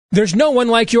There's no one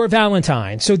like your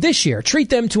Valentine, so this year, treat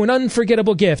them to an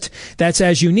unforgettable gift that's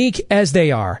as unique as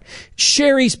they are.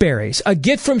 Sherry's Berries. A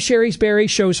gift from Sherry's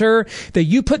Berries shows her that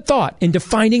you put thought into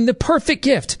finding the perfect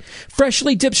gift.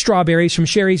 Freshly dipped strawberries from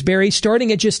Sherry's Berries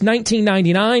starting at just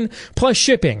 $19.99 plus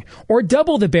shipping, or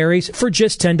double the berries for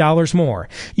just $10 more.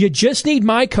 You just need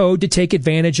my code to take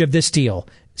advantage of this deal.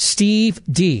 Steve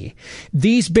D.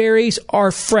 These berries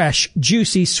are fresh,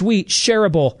 juicy, sweet,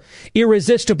 shareable,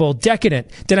 irresistible,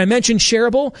 decadent. Did I mention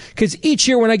shareable? Because each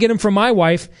year when I get them from my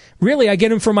wife, really I get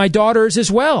them for my daughters as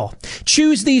well.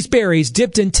 Choose these berries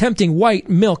dipped in tempting white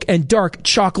milk and dark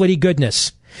chocolatey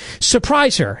goodness.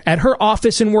 Surprise her at her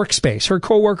office and workspace. Her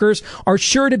coworkers are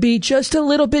sure to be just a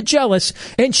little bit jealous,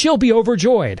 and she'll be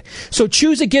overjoyed. So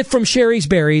choose a gift from Sherry's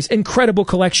Berries' incredible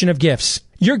collection of gifts.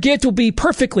 Your gift will be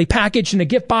perfectly packaged in a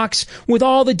gift box with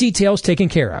all the details taken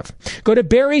care of. Go to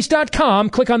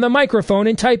berries.com, click on the microphone,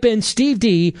 and type in Steve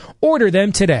D. Order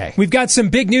them today. We've got some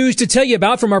big news to tell you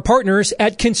about from our partners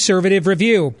at Conservative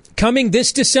Review. Coming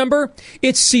this December,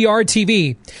 it's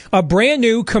CRTV, a brand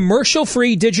new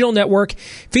commercial-free digital network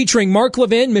featuring Mark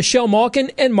Levin, Michelle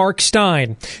Malkin, and Mark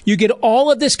Stein. You get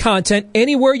all of this content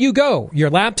anywhere you go,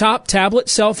 your laptop, tablet,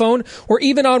 cell phone, or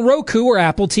even on Roku or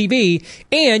Apple TV,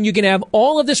 and you can have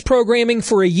all of this programming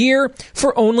for a year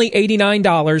for only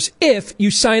 $89 if you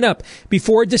sign up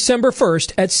before December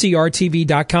 1st at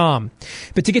crtv.com.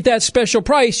 But to get that special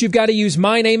price, you've got to use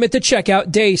my name at the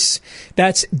checkout, DACE.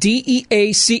 That's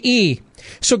DEACE.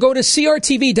 So go to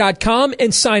crtv.com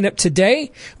and sign up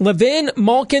today. Levin,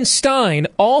 Malkin, Stein,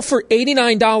 all for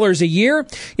 $89 a year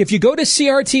if you go to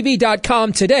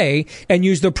crtv.com today and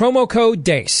use the promo code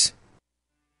DACE.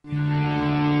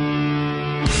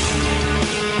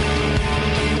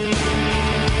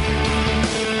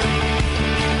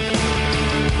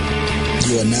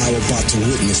 You are now about to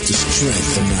witness the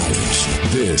strength of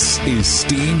knowledge. This is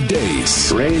Steve Dace.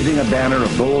 Raising a banner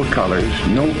of bold colors,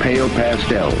 no pale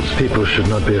pastels. People should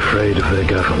not be afraid of their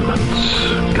governments.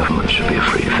 Governments should be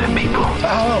afraid of their people.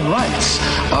 Our rights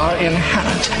are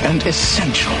inherent and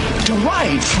essential,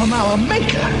 derived from our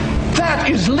Maker. That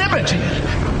is liberty.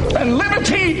 And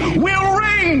liberty will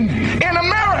reign in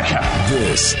America.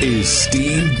 This is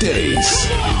Steve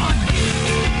Dace.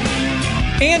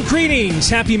 And greetings.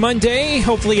 Happy Monday.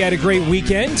 Hopefully you had a great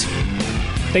weekend.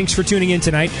 Thanks for tuning in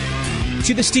tonight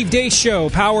to the Steve Dace Show,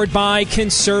 powered by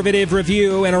Conservative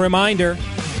Review. And a reminder,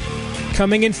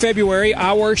 coming in February,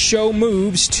 our show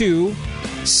moves to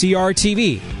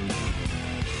CRTV,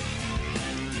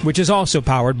 which is also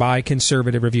powered by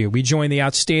Conservative Review. We join the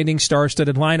outstanding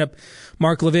star-studded lineup,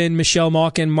 Mark Levin, Michelle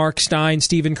Malkin, Mark Stein,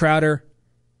 Steven Crowder,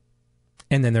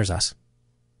 and then there's us.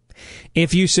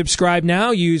 If you subscribe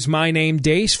now, use my name,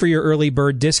 Dace, for your early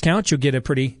bird discount. You'll get a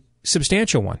pretty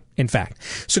substantial one, in fact.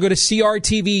 So go to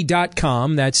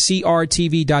crtv.com. That's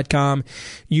crtv.com.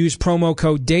 Use promo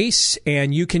code DACE,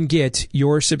 and you can get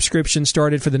your subscription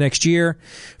started for the next year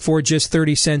for just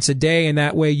 30 cents a day. And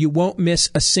that way you won't miss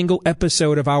a single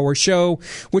episode of our show,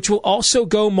 which will also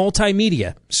go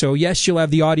multimedia. So yes, you'll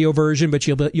have the audio version, but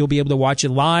you'll be able to watch it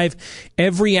live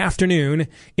every afternoon,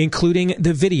 including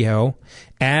the video,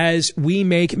 as we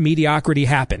make mediocrity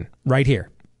happen right here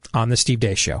on the Steve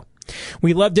Dace Show.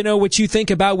 We'd love to know what you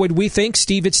think about what we think.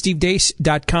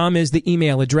 Steve@stevedace.com is the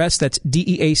email address. That's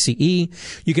DEACE.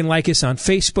 You can like us on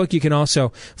Facebook. You can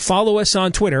also follow us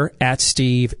on Twitter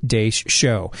 @Steve Dace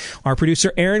Show. Our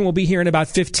producer Aaron will be here in about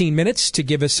 15 minutes to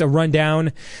give us a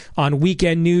rundown on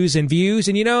weekend news and views.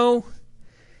 And you know,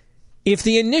 if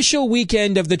the initial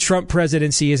weekend of the Trump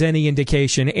presidency is any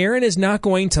indication, Aaron is not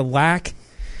going to lack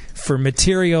for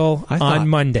material on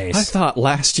Mondays. I thought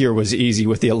last year was easy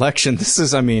with the election. This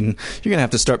is, you're going to have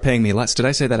to start paying me less. Did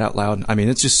I say that out loud?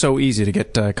 It's just so easy to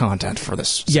get content for this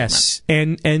segment. Yes,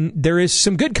 and there is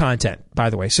some good content, by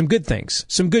the way, some good things,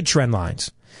 some good trend lines.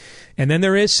 And then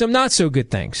there is some not so good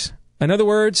things. In other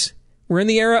words, we're in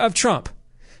the era of Trump,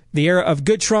 the era of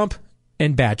good Trump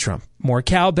and bad Trump. More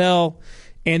cowbell.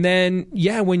 And then,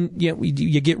 when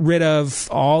you get rid of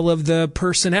all of the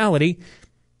personality,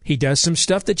 he does some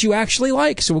stuff that you actually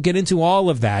like. So we'll get into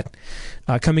all of that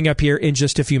coming up here in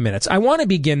just a few minutes. I want to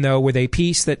begin, though, with a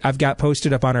piece that I've got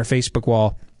posted up on our Facebook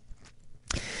wall.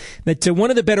 That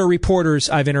one of the better reporters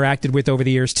I've interacted with over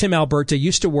the years, Tim Alberta,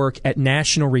 used to work at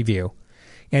National Review,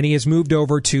 and he has moved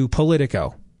over to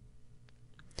Politico.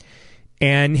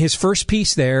 And his first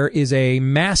piece there is a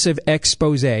massive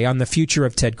expose on the future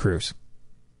of Ted Cruz.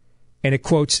 And it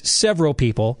quotes several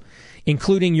people,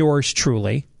 including yours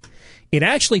truly, it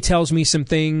actually tells me some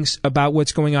things about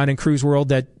what's going on in Cruz world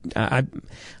that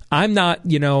I'm not,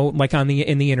 like in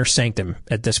the inner sanctum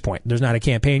at this point. There's not a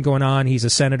campaign going on. He's a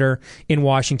senator in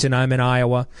Washington. I'm in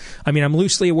Iowa. I mean, I'm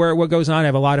loosely aware of what goes on. I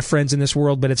have a lot of friends in this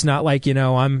world, but it's not like,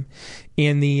 I'm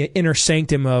in the inner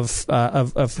sanctum of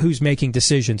who's making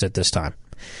decisions at this time.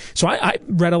 So I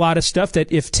read a lot of stuff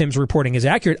that if Tim's reporting is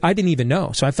accurate, I didn't even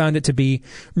know. So I found it to be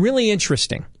really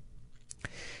interesting.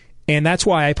 And that's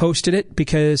why I posted it,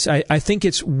 because I think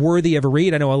it's worthy of a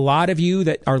read. I know a lot of you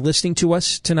that are listening to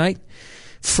us tonight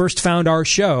first found our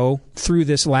show through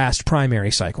this last primary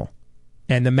cycle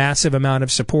and the massive amount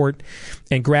of support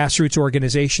and grassroots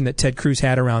organization that Ted Cruz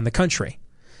had around the country.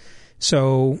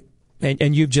 So,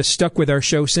 and you've just stuck with our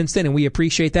show since then, and we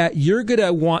appreciate that. You're going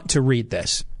to want to read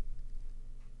this.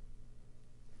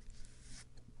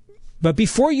 But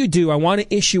before you do, I want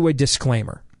to issue a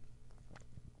disclaimer.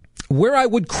 Where I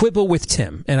would quibble with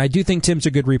Tim, and I do think Tim's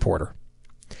a good reporter,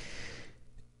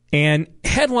 and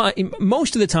headline,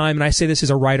 most of the time, and I say this as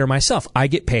a writer myself, I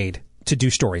get paid to do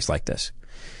stories like this.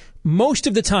 Most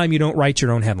of the time, you don't write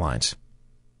your own headlines.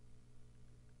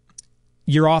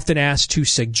 You're often asked to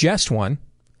suggest one,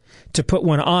 to put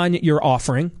one on your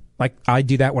offering, like I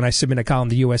do that when I submit a column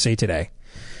to USA Today.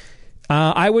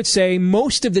 I would say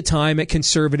most of the time at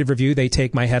Conservative Review, they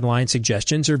take my headline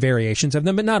suggestions or variations of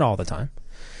them, but not all the time.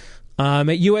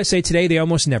 At USA Today, they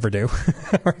almost never do,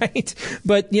 right?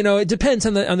 But, it depends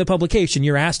on the publication.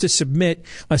 You're asked to submit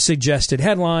a suggested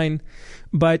headline,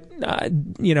 but,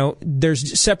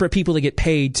 there's separate people that get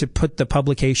paid to put the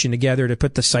publication together, to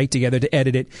put the site together, to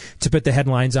edit it, to put the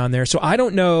headlines on there. So I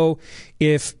don't know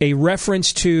if a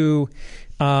reference to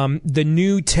the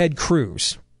new Ted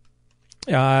Cruz,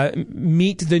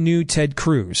 meet the new Ted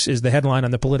Cruz is the headline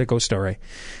on the Politico story.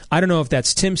 I don't know if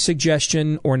that's Tim's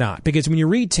suggestion or not, because when you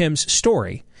read Tim's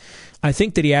story, I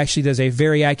think that he actually does a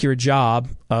very accurate job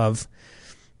of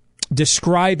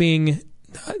describing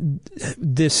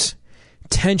this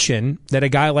tension that a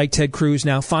guy like Ted Cruz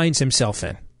now finds himself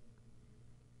in,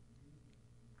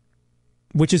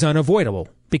 which is unavoidable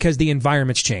because the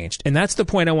environment's changed. And that's the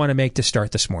point I want to make to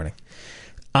start this morning.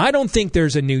 I don't think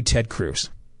there's a new Ted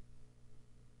Cruz.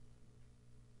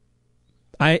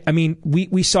 I mean,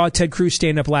 we saw Ted Cruz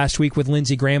stand up last week with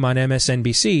Lindsey Graham on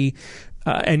MSNBC,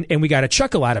 and we got a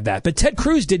chuckle out of that. But Ted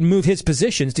Cruz didn't move his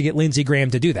positions to get Lindsey Graham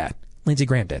to do that. Lindsey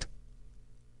Graham did.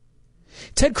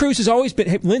 Ted Cruz has always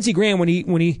been Lindsey Graham when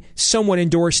he somewhat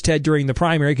endorsed Ted during the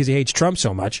primary because he hates Trump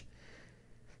so much.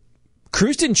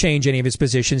 Cruz didn't change any of his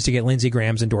positions to get Lindsey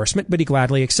Graham's endorsement, but he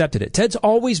gladly accepted it. Ted's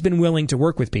always been willing to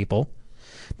work with people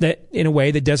that in a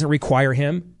way that doesn't require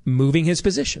him moving his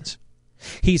positions.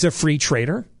 He's a free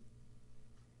trader.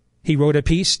 He wrote a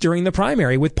piece during the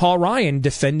primary with Paul Ryan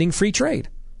defending free trade.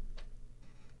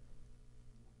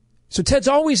 So Ted's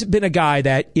always been a guy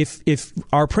that if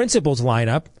our principles line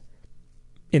up,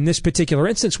 in this particular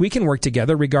instance, we can work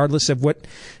together regardless of what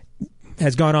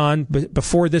has gone on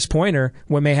before this point or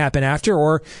what may happen after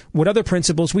or what other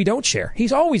principles we don't share.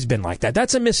 He's always been like that.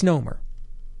 That's a misnomer.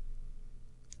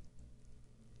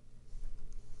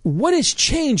 What is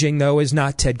changing, though, is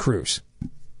not Ted Cruz.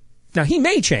 Now, he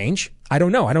may change. I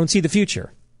don't know. I don't see the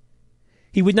future.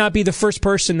 He would not be the first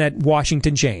person that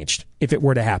Washington changed if it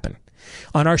were to happen.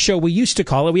 On our show, we used to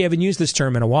call it, we haven't used this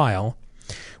term in a while,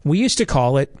 we used to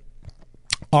call it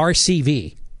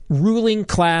RCV, ruling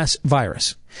class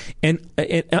virus, an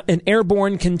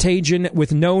airborne contagion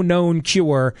with no known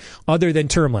cure other than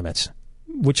term limits,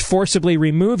 which forcibly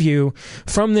remove you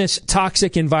from this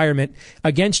toxic environment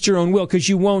against your own will because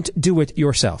you won't do it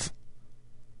yourself.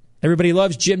 Everybody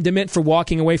loves Jim DeMint for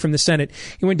walking away from the Senate.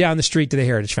 He went down the street to the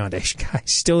Heritage Foundation.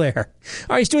 Guy's still there.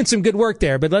 All right, he's doing some good work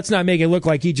there, but let's not make it look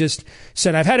like he just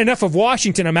said, I've had enough of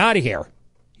Washington, I'm out of here.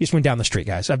 He just went down the street,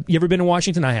 guys. You ever been to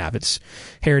Washington? I have. It's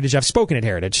Heritage. I've spoken at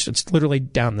Heritage. It's literally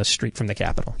down the street from the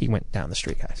Capitol. He went down the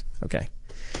street, guys. Okay.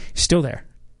 He's still there.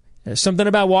 There's something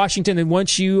about Washington, and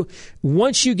once you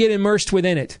get immersed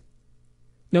within it,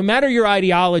 no matter your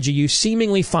ideology, you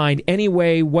seemingly find any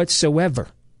way whatsoever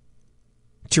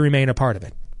to remain a part of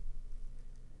it.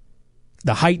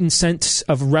 The heightened sense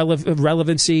of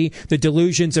relevancy, the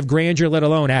delusions of grandeur, let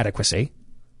alone adequacy,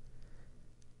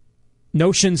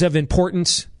 notions of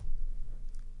importance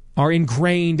are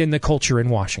ingrained in the culture in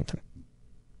Washington.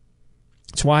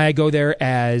 That's why I go there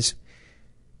as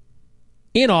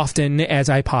inoften as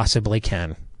I possibly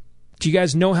can. Do you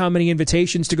guys know how many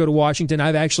invitations to go to Washington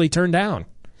I've actually turned down?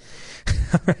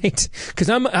 Right? Because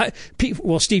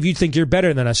well, Steve, you'd think you're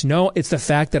better than us. No, it's the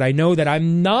fact that I know that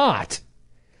I'm not.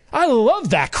 I love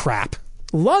that crap.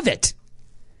 Love it.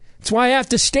 That's why I have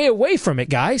to stay away from it,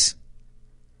 guys.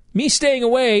 Me staying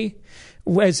away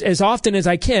as often as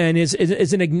I can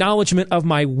is an acknowledgement of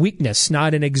my weakness,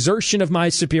 not an exertion of my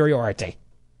superiority.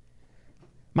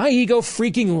 My ego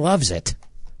freaking loves it.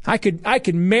 I could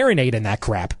marinate in that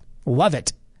crap. Love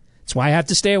it. That's why I have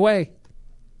to stay away.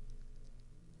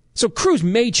 So Cruz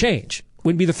may change.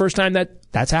 Wouldn't be the first time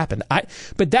that's happened.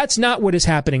 But that's not what is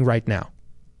happening right now.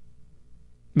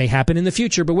 May happen in the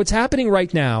future, but what's happening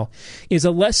right now is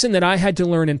a lesson that I had to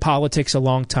learn in politics a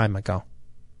long time ago.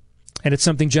 And it's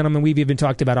something, gentlemen, we've even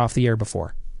talked about off the air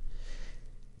before.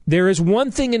 There is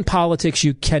one thing in politics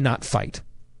you cannot fight.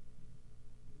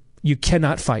 You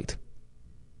cannot fight.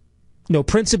 No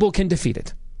principle can defeat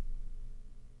it.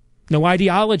 No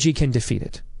ideology can defeat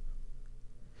it.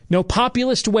 No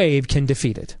populist wave can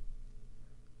defeat it.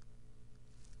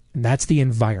 And that's the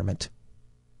environment.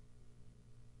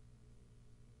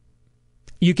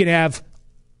 You can have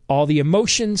all the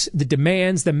emotions, the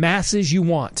demands, the masses you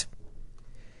want.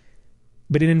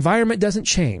 But an environment doesn't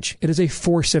change. It is a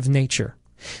force of nature.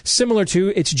 Similar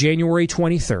to it's January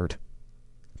 23rd.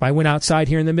 I went outside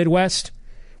here in the Midwest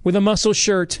with a muscle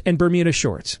shirt and Bermuda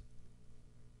shorts.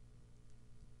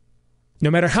 No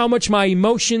matter how much my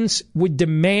emotions would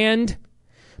demand,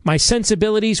 my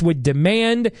sensibilities would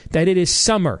demand that it is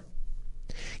summer.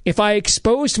 If I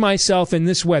exposed myself in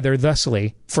this weather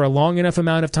thusly for a long enough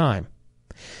amount of time,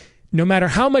 no matter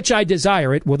how much I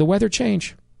desire it, will the weather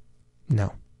change?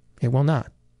 No, it will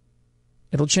not.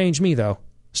 It'll change me, though.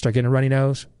 Start getting a runny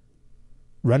nose,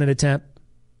 running a temp,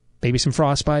 maybe some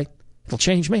frostbite. It'll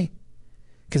change me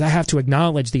because I have to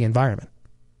acknowledge the environment.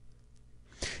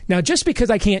 Now, just because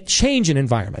I can't change an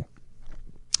environment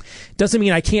doesn't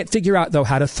mean I can't figure out, though,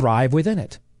 how to thrive within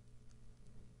it.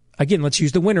 Again, let's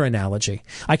use the winter analogy.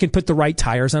 I can put the right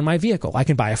tires on my vehicle. I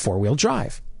can buy a four-wheel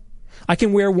drive. I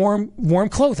can wear warm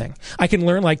clothing. I can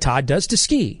learn like Todd does to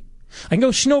ski. I can go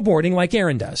snowboarding like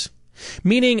Aaron does.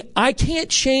 Meaning I can't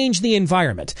change the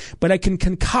environment, but I can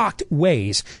concoct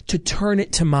ways to turn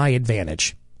it to my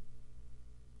advantage.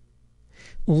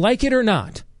 Like it or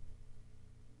not,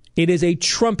 it is a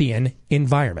Trumpian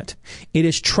environment. It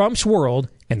is Trump's world,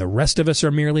 and the rest of us are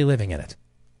merely living in it.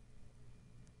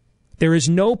 There is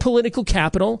no political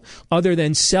capital other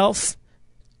than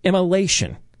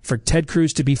self-immolation for Ted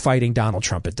Cruz to be fighting Donald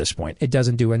Trump at this point. It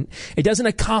doesn't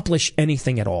accomplish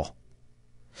anything at all.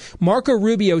 Marco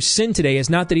Rubio's sin today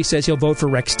is not that he says he'll vote for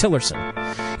Rex Tillerson.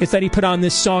 It's that he put on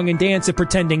this song and dance of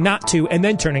pretending not to and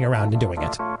then turning around and doing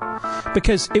it.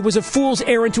 Because it was a fool's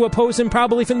errand to oppose him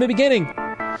probably from the beginning.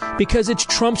 Because it's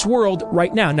Trump's world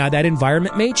right now. Now, that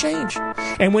environment may change.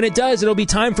 And when it does, it'll be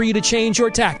time for you to change your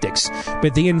tactics.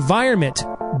 But the environment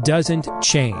doesn't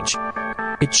change.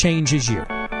 It changes you.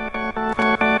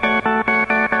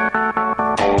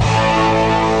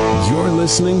 You're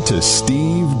listening to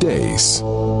Steve Deace.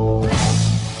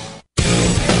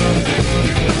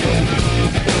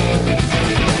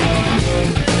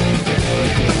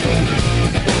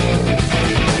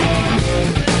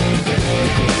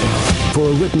 For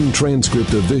a written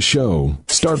transcript of this show,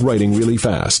 start writing really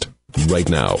fast. Right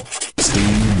now.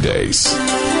 Steve Deace.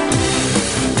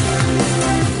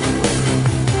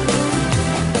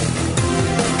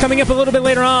 Coming up a little bit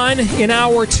later on in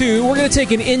hour 2, we're going to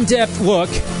take an in-depth look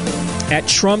at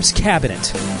Trump's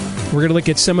cabinet. We're going to look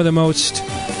at some of the most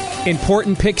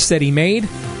important picks that he made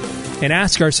and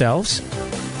ask ourselves,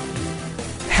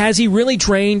 has he really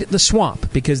drained the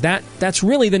swamp? Because that's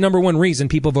really the number one reason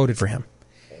people voted for him.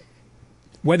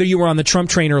 Whether you were on the Trump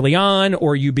train early on,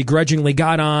 or you begrudgingly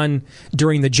got on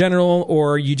during the general,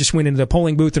 or you just went into the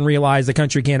polling booth and realized the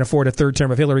country can't afford a third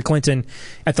term of Hillary Clinton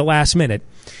at the last minute.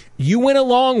 You went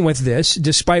along with this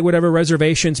despite whatever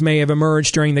reservations may have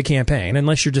emerged during the campaign,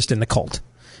 unless you're just in the cult.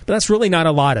 But that's really not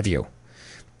a lot of you.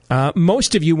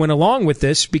 Most of you went along with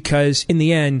this because, in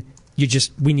the end,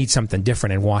 we need something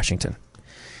different in Washington.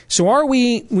 So are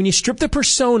we, when you strip the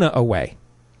persona away,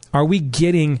 are we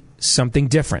getting something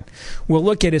different? We'll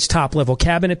look at his top-level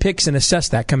cabinet picks and assess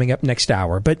that coming up next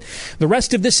hour. But the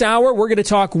rest of this hour, we're going to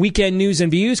talk weekend news and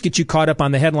views, get you caught up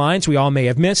on the headlines we all may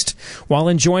have missed while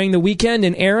enjoying the weekend.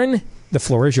 And Aaron, the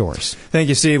floor is yours. Thank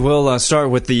you, Steve. We'll start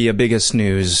with the biggest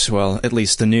news, well, at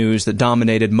least the news that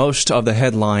dominated most of the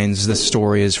headlines. This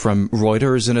story is from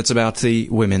Reuters, and it's about the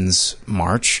Women's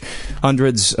March.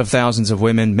 Hundreds of thousands of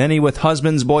women, many with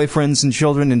husbands, boyfriends, and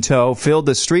children in tow, filled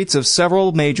the streets of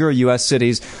several major U.S.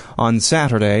 cities on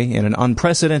Saturday in an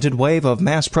unprecedented wave of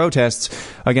mass protests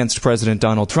against President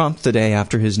Donald Trump the day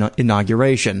after his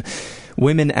inauguration.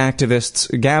 Women activists,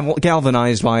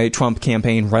 galvanized by Trump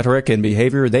campaign rhetoric and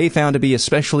behavior they found to be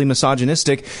especially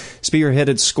misogynistic,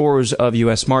 spearheaded scores of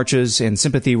U.S. marches and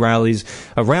sympathy rallies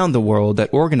around the world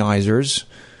that organizers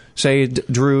say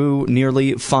it drew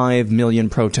nearly 5 million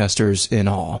protesters in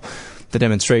all. The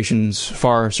demonstrations,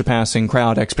 far surpassing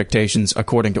crowd expectations,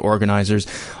 according to organizers,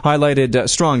 highlighted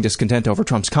strong discontent over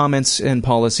Trump's comments and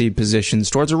policy positions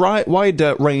towards a wide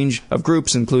range of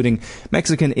groups, including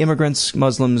Mexican immigrants,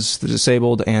 Muslims, the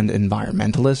disabled, and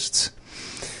environmentalists.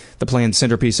 The planned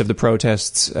centerpiece of the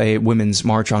protests, a women's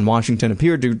march on Washington,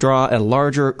 appeared to draw a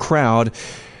larger crowd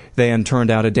than turned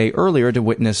out a day earlier to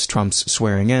witness Trump's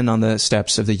swearing in on the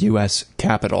steps of the U.S.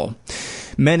 Capitol.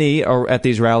 Many at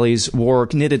these rallies wore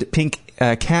knitted pink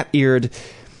cat-eared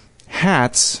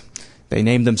hats. They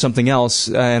named them something else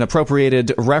and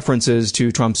appropriated references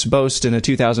to Trump's boast in a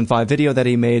 2005 video that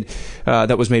he made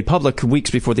that was made public weeks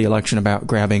before the election about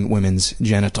grabbing women's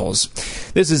genitals.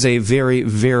 This is a very,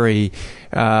 very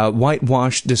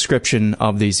whitewashed description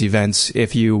of these events.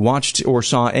 If you watched or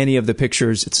saw any of the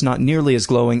pictures, it's not nearly as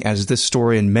glowing as this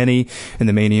story and many in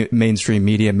the mainstream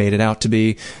media made it out to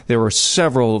be. There were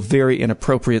several very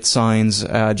inappropriate signs,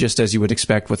 just as you would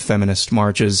expect with feminist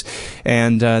marches.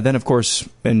 And then, of course,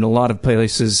 in a lot of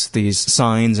places, these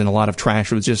signs and a lot of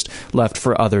trash was just left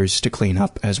for others to clean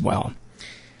up as well.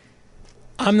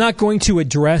 I'm not going to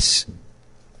address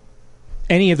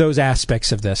any of those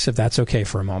aspects of this, if that's okay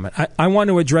for a moment. I want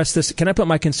to address this. Can I put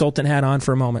my consultant hat on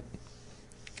for a moment?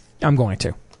 I'm going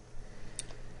to.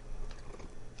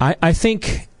 I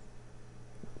think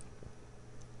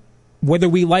whether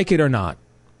we like it or not,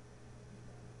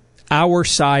 our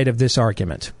side of this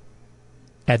argument,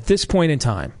 at this point in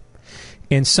time,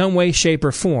 in some way, shape,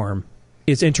 or form,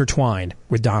 is intertwined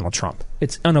with Donald Trump.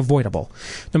 It's unavoidable.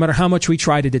 No matter how much we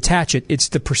try to detach it, it's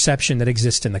the perception that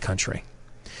exists in the country.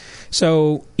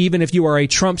 So even if you are a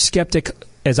Trump skeptic,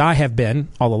 as I have been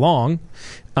all along,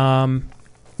 well,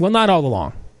 not all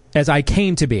along, as I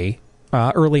came to be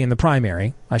early in the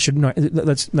primary, I should not,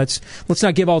 let's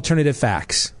not give alternative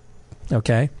facts.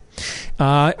 Okay,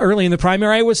 early in the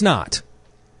primary, I was not,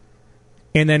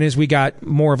 and then as we got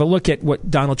more of a look at what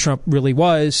Donald Trump really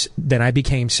was, then I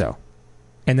became so,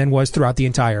 and then was throughout the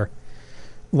entire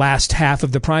last half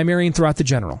of the primary and throughout the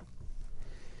general.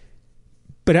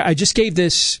 But I just gave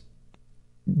this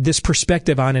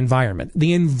perspective on environment.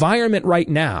 The environment right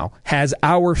now has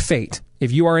our fate,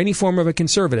 if you are any form of a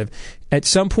conservative, at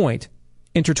some point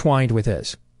intertwined with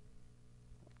his.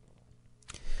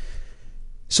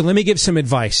 So let me give some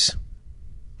advice.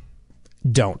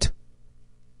 Don't.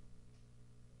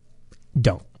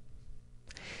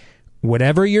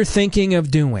 Whatever you're thinking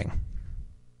of doing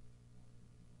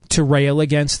to rail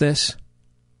against this,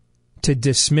 to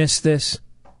dismiss this,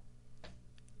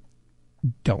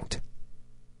 don't.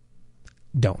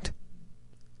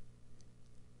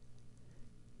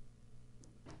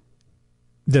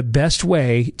 The best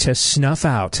way to snuff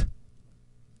out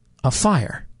a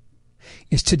fire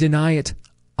is to deny it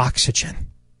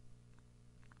oxygen.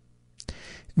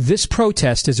 This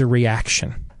protest is a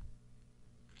reaction.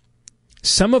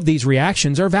 Some of these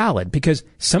reactions are valid because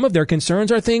some of their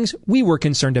concerns are things we were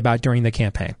concerned about during the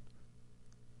campaign.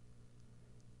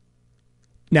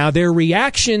 Now, their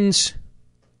reactions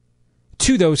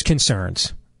to those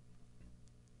concerns,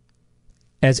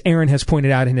 as Aaron has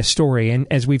pointed out in his story, and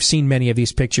as we've seen many of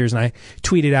these pictures, and I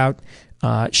tweeted out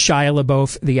Shia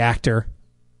LaBeouf, the actor,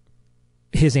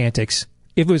 his antics.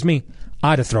 If it was me,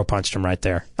 I'd have throw punched him right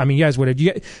there. I mean, you guys would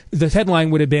have. The headline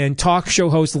would have been "Talk show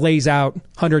host lays out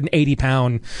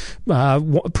 180-pound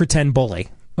pretend bully."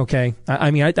 Okay,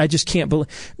 I mean, I just can't believe.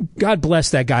 God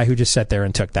bless that guy who just sat there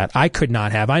and took that. I could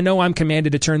not have. I know I'm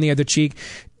commanded to turn the other cheek.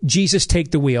 Jesus,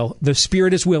 take the wheel. The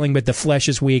spirit is willing, but the flesh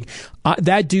is weak.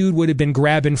 That dude would have been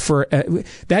grabbing for.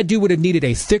 That dude would have needed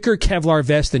a thicker Kevlar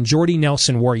vest than Jordy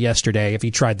Nelson wore yesterday if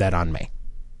he tried that on me.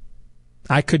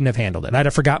 I couldn't have handled it. I'd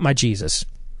have forgot my Jesus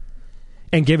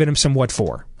and given him some what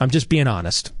for. I'm just being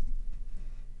honest.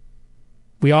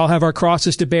 We all have our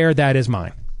crosses to bear. That is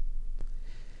mine.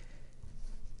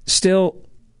 Still,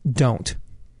 don't.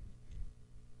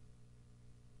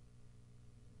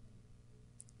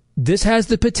 This has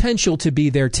the potential to be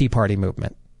their Tea Party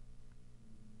movement.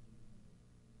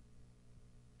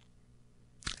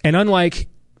 And unlike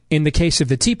in the case of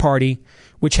the Tea Party,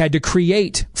 which had to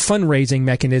create fundraising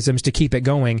mechanisms to keep it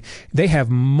going, they have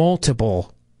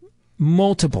multiple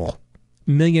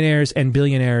millionaires and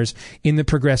billionaires in the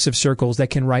progressive circles that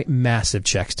can write massive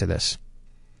checks to this,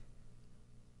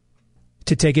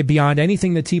 to take it beyond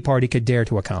anything the Tea Party could dare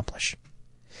to accomplish.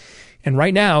 And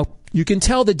right now, you can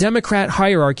tell the Democrat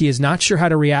hierarchy is not sure how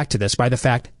to react to this by the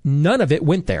fact none of it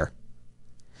went there,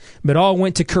 but all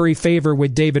went to curry favor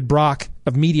with David Brock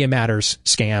of Media Matters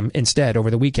scam instead over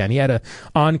the weekend. He had an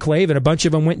enclave, and a bunch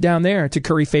of them went down there to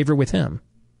curry favor with him.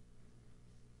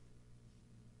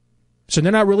 So they're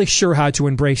not really sure how to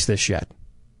embrace this yet.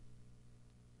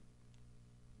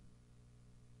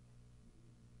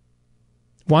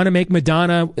 Want to make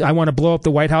Madonna, I want to blow up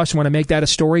the White House, want to make that a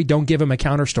story? Don't give them a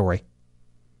counter story.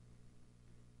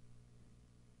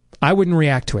 I wouldn't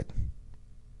react to it.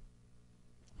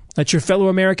 Let your fellow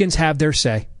Americans have their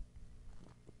say.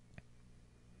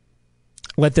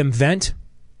 Let them vent.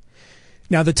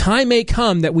 Now, the time may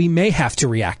come that we may have to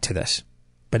react to this,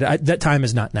 but that time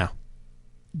is not now.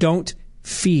 Don't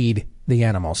feed the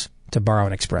animals, to borrow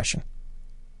an expression.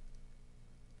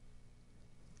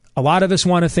 A lot of us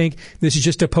want to think this is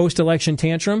just a post-election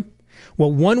tantrum.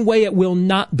 Well, one way it will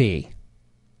not be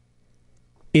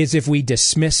is if we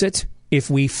dismiss it, if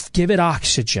we give it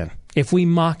oxygen, if we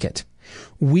mock it.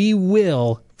 We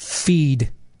will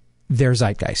feed their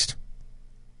zeitgeist.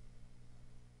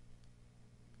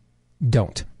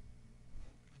 Don't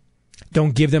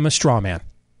give them a straw man.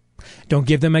 Don't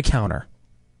give them a counter.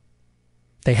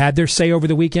 They had their say over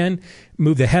the weekend.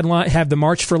 Move the headline, have the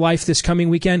March for Life this coming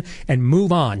weekend, and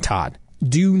move on, Todd.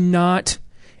 Do not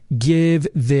give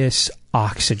this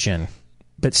oxygen,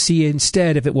 but see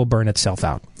instead if it will burn itself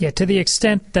out. Yeah, to the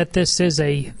extent that this is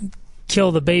a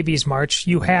kill the babies march,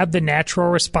 you have the natural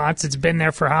response. It's been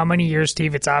there for how many years,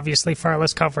 Steve? It's obviously far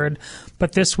less covered.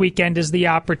 But this weekend is the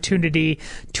opportunity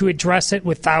to address it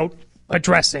without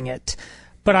addressing it.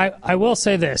 But I will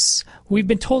say this. We've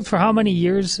been told for how many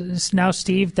years now,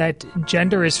 Steve, that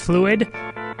gender is fluid?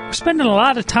 We're spending a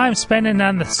lot of time spending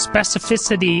on the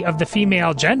specificity of the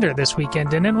female gender this weekend,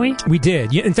 didn't we? We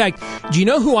did. In fact, do you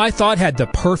know who I thought had the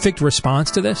perfect response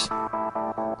to this?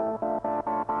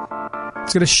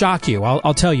 It's going to shock you.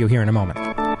 I'll tell you here in a moment.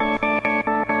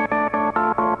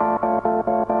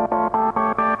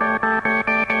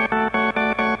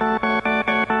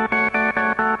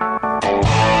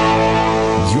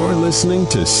 You're listening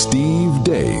to Steve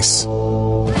Deace.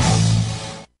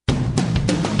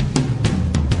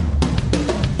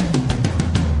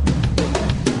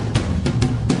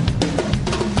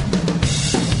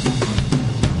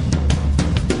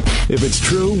 If it's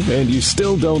true and you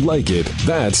still don't like it,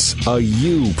 that's a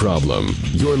you problem.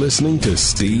 You're listening to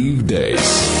Steve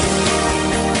Deace.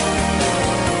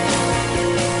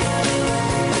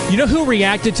 You know who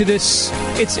reacted to this?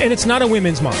 It's not a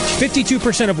women's march.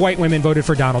 52% of white women voted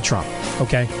for Donald Trump,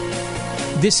 okay?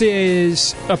 This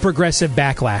is a progressive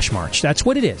backlash march. That's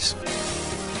what it is.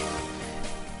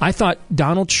 I thought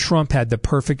Donald Trump had the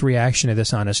perfect reaction to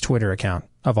this on his Twitter account,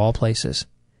 of all places.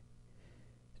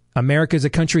 America is a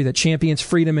country that champions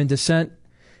freedom and dissent.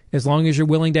 As long as you're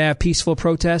willing to have peaceful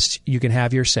protests, you can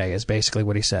have your say, is basically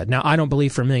what he said. Now, I don't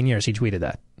believe for a million years he tweeted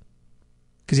that,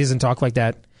 because he doesn't talk like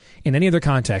that in any other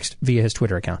context via his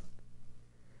Twitter account.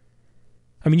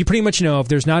 I mean, you pretty much know if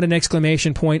there's not an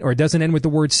exclamation point or it doesn't end with the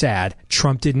word sad,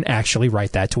 Trump didn't actually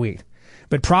write that tweet.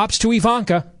 But props to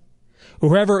Ivanka,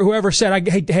 whoever said,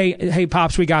 hey,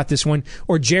 Pops, we got this one.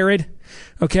 Or Jared,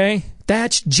 okay?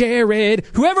 That's Jared.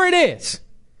 Whoever it is.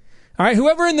 All right,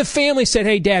 whoever in the family said,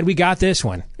 hey, Dad, we got this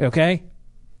one, okay?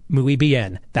 Muy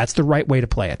bien. That's the right way to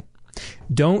play it.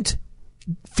 Don't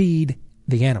feed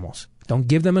the animals. Don't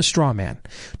give them a straw man.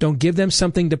 Don't give them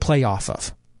something to play off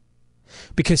of.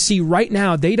 Because, see, right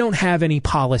now, they don't have any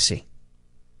policy.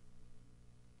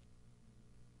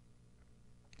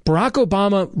 Barack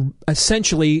Obama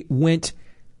essentially went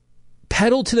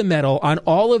pedal to the metal on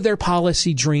all of their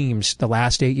policy dreams the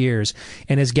last 8 years.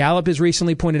 And as Gallup has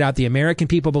recently pointed out, the American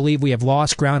people believe we have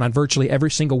lost ground on virtually every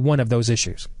single one of those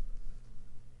issues.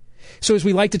 So as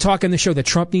we like to talk on the show that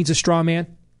Trump needs a straw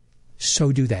man,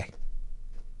 so do they.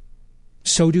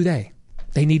 So do they.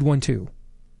 They need one too.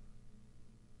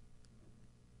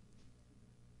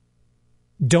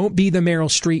 Don't be the Meryl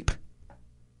Streep.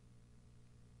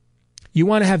 You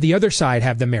want to have the other side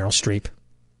have the Meryl Streep.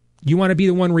 You want to be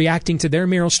the one reacting to their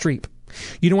Meryl Streep.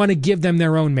 You don't want to give them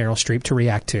their own Meryl Streep to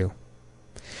react to.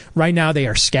 Right now they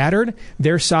are scattered.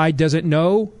 Their side doesn't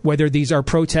know whether these are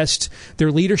protests.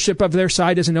 Their leadership of their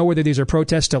side doesn't know whether these are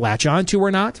protests to latch onto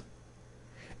or not.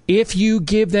 If you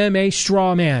give them a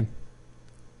straw man,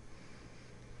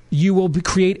 you will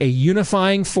create a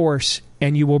unifying force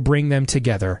and you will bring them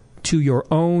together to your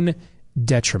own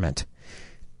detriment.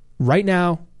 Right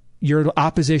now, your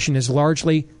opposition is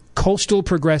largely coastal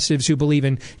progressives who believe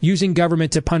in using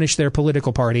government to punish their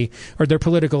political party or their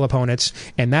political opponents,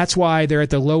 and that's why they're at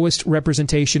the lowest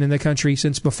representation in the country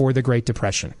since before the Great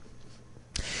Depression.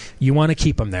 You want to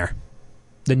keep them there.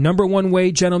 The number one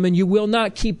way, gentlemen, you will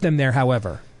not keep them there,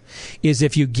 however, is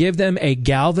if you give them a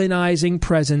galvanizing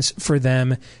presence for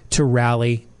them to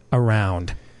rally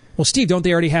around. Well, Steve, don't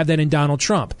they already have that in Donald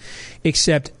Trump?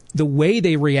 Except the way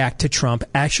they react to Trump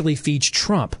actually feeds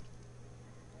Trump.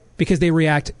 because they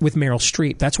react with Meryl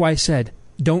Streep. That's why I said,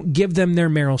 don't give them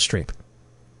their Meryl Streep.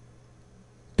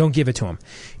 Don't give it to them.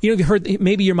 You know, you heard,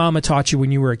 maybe your mama taught you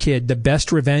when you were a kid, the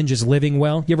best revenge is living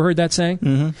well. You ever heard that saying?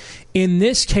 Mm-hmm. In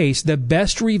this case, the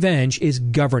best revenge is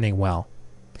governing well.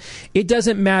 It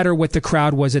doesn't matter what the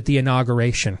crowd was at the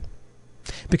inauguration.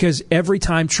 Because every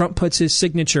time Trump puts his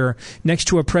signature next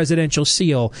to a presidential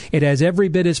seal, it has every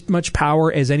bit as much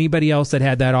power as anybody else that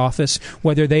had that office,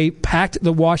 whether they packed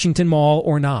the Washington Mall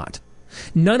or not.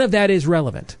 None of that is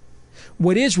relevant.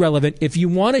 What is relevant, if you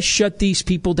want to shut these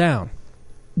people down,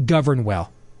 govern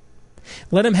well.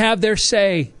 Let them have their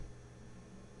say,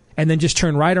 and then just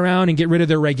turn right around and get rid of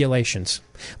their regulations.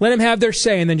 Let them have their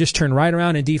say, and then just turn right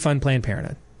around and defund Planned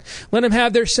Parenthood. Let them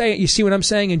have their say. You see what I'm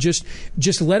saying? And just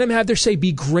let them have their say.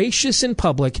 Be gracious in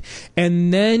public,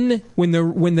 and then when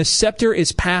the scepter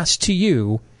is passed to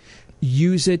you,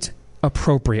 use it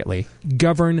appropriately.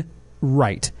 Govern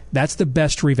right. That's the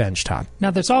best revenge, Todd.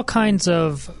 Now, there's all kinds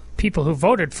of people who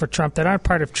voted for Trump that aren't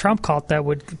part of Trump cult that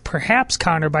would perhaps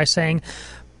counter by saying,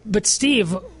 but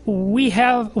Steve,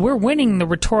 we're winning the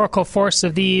rhetorical force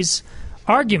of these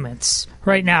arguments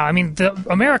right now. I mean,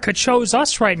 America chose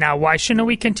us right now. Why shouldn't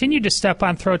we continue to step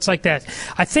on throats like that?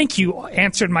 I think you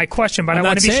answered my question, but I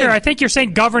want to be sure. I think you're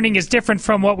saying governing is different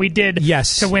from what we did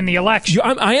to win the election.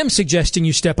 I am suggesting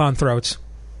you step on throats.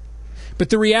 But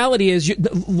the reality is,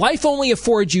 life only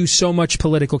affords you so much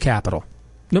political capital,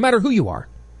 no matter who you are.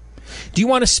 Do you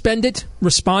want to spend it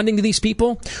responding to these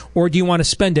people, or do you want to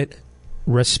spend it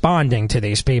responding to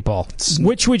these people?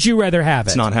 Which would you rather have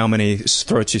it? It's not how many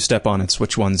throats you step on, it's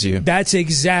which ones you That's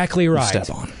exactly right. step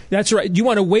on. That's right. Do you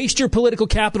want to waste your political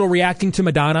capital reacting to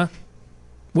Madonna?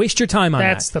 Waste your time on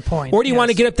that. That's the point. Or do you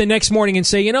want to get up the next morning and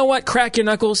say, you know what, crack your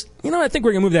knuckles? You know what, I think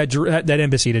we're going to move that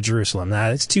embassy to Jerusalem.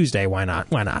 It's Tuesday. Why not?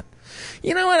 Why not?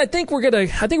 You know what? I think we're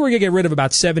gonna get rid of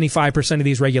about 75% of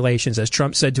these regulations, as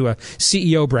Trump said to a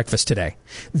CEO breakfast today.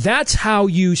 That's how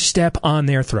you step on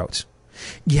their throats.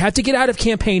 You have to get out of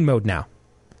campaign mode now.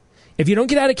 If you don't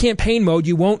get out of campaign mode,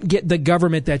 you won't get the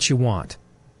government that you want.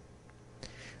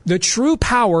 The true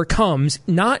power comes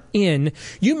not in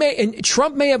and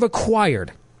Trump may have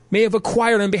acquired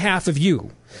on behalf of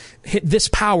you this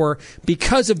power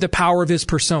because of the power of his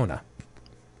persona.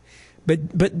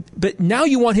 But now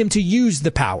you want him to use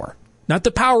the power. Not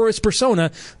the power of his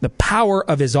persona, the power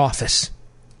of his office.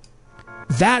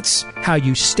 That's how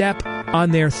you step on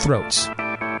their throats.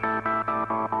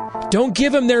 Don't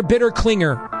give them their bitter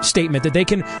clinger statement that they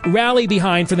can rally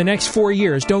behind for the next 4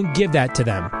 years. Don't give that to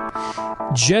them.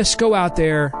 Just go out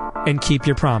there and keep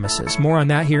your promises. More on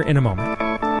that here in a moment.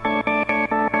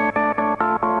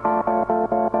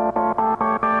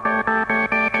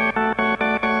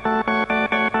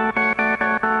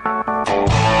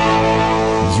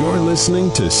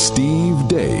 Listening to Steve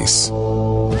Deace.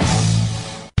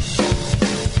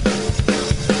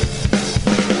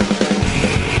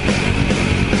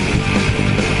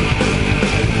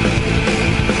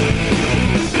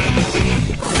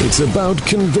 It's about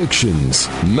convictions,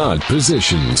 not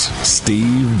positions.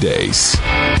 Steve Deace.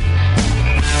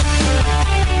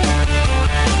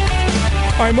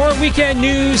 All right, more weekend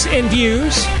news and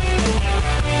views.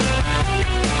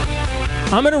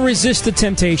 I'm going to resist the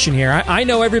temptation here. I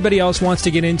know everybody else wants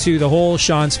to get into the whole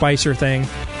Sean Spicer thing.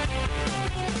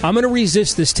 I'm going to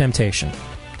resist this temptation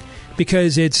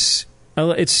because it's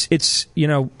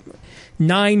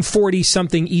 9:40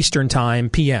 something Eastern time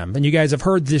PM, and you guys have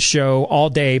heard this show all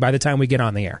day by the time we get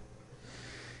on the air.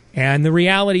 And the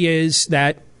reality is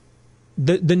that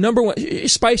the number one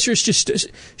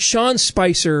Sean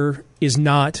Spicer is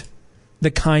not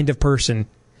the kind of person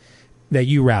that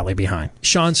you rally behind.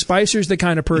 Sean Spicer's the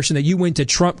kind of person that you went to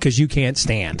Trump because you can't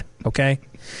stand, okay?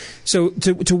 So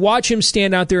to watch him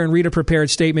stand out there and read a prepared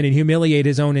statement and humiliate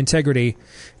his own integrity,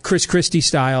 Chris Christie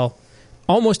style,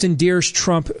 almost endears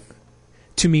Trump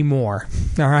to me more,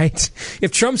 all right?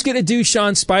 If Trump's going to do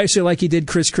Sean Spicer like he did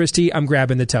Chris Christie, I'm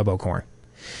grabbing the tub o' corn.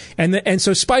 And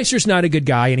so Spicer's not a good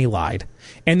guy, and he lied.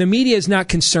 And the media is not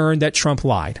concerned that Trump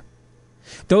lied.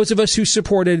 Those of us who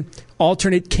supported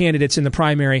alternate candidates in the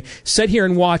primary sat here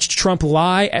and watched Trump tell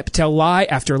lie after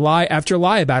lie after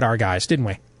lie about our guys, didn't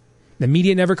we? The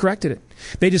media never corrected it.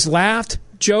 They just laughed,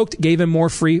 joked, gave him more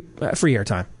free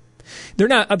airtime. They're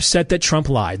not upset that Trump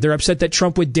lied. They're upset that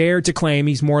Trump would dare to claim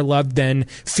he's more loved than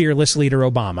fearless leader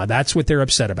Obama. That's what they're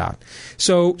upset about.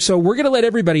 So we're going to let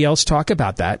everybody else talk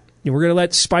about that. We're going to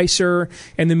let Spicer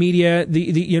and the media,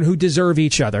 who deserve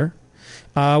each other.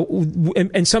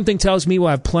 And something tells me we'll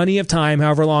have plenty of time,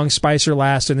 however long Spicer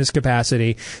lasts in this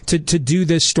capacity, to do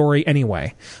this story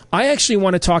anyway. I actually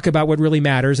want to talk about what really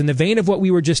matters in the vein of what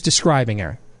we were just describing,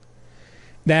 Aaron.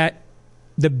 That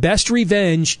the best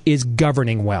revenge is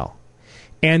governing well.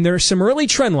 And there are some early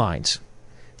trend lines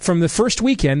from the first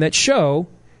weekend that show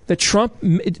that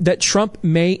Trump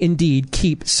may indeed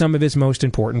keep some of his most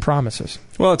important promises.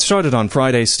 Well, it started on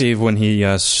Friday, Steve, when he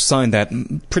signed that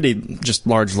pretty just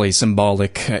largely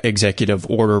symbolic executive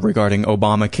order regarding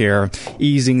Obamacare,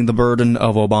 easing the burden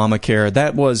of Obamacare.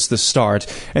 That was the start.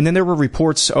 And then there were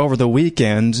reports over the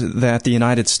weekend that the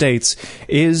United States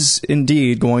is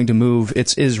indeed going to move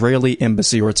its Israeli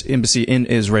embassy, or its embassy in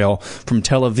Israel, from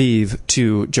Tel Aviv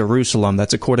to Jerusalem.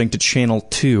 That's according to Channel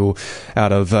 2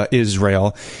 out of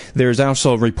Israel. There's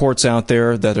also reports out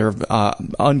there that are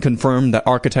unconfirmed that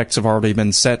architects have already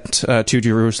been set to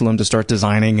Jerusalem to start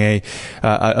designing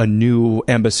a new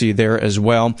embassy there as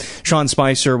well. Sean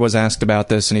Spicer was asked about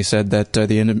this, and he said that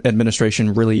the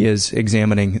administration really is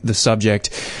examining the subject.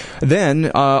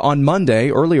 Then, on Monday,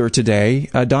 earlier today,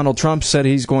 Donald Trump said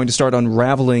he's going to start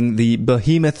unraveling the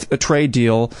behemoth trade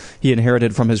deal he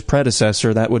inherited from his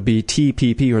predecessor. That would be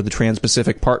TPP, or the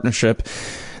Trans-Pacific Partnership.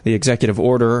 The executive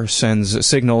order sends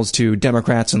signals to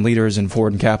Democrats and leaders in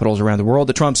foreign capitals around the world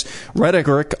that Trump's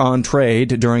rhetoric on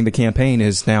trade during the campaign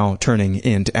is now turning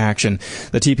into action.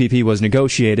 The TPP was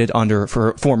negotiated under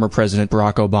former President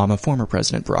Barack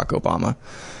Obama.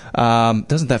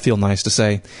 Doesn't that feel nice to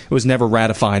say? It was never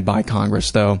ratified by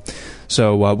Congress, though.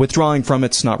 So withdrawing from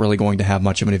it's not really going to have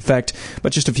much of an effect.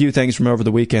 But just a few things from over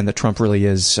the weekend that Trump really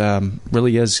is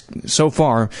so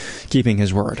far keeping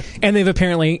his word. And they've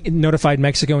apparently notified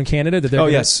Mexico and Canada that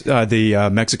they're the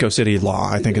Mexico City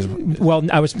law, I think is. Well,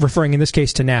 I was referring in this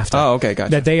case to NAFTA. Oh, okay,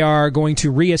 gotcha. That they are going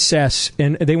to reassess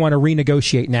and they want to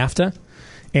renegotiate NAFTA.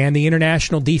 And the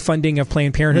international defunding of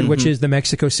Planned Parenthood, which is the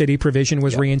Mexico City provision,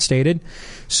 was reinstated.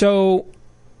 So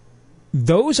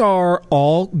those are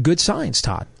all good signs,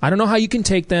 Todd. I don't know how you can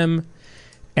take them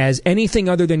as anything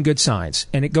other than good signs.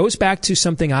 And it goes back to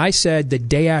something I said the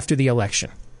day after the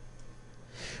election.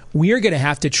 We are going to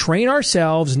have to train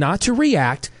ourselves not to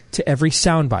react to every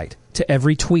soundbite, to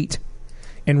every tweet,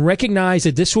 and recognize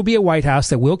that this will be a White House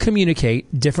that will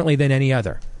communicate differently than any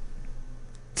other,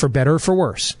 for better or for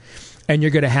worse. And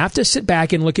you're going to have to sit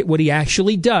back and look at what he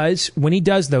actually does when he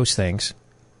does those things,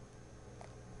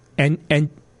 and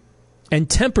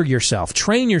temper yourself,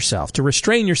 train yourself to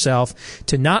restrain yourself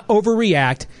to not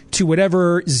overreact to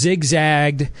whatever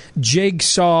zigzagged,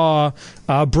 jigsaw,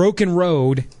 broken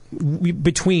road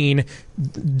between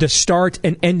the start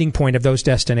and ending point of those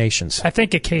destinations. I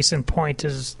think a case in point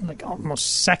is like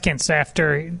almost seconds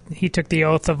after he took the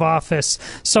oath of office,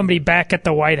 somebody back at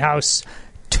the White House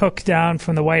took down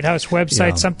from the White House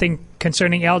website something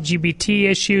concerning LGBT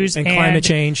issues and climate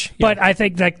change. But I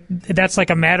think that's like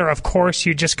a matter of course.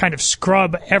 You just kind of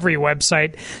scrub every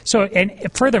website. So,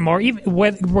 and furthermore, even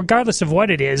regardless of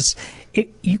what it is,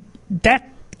 you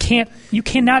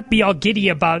cannot be all giddy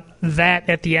about that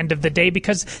at the end of the day,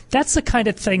 because that's the kind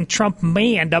of thing Trump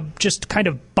may end up just kind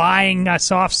of buying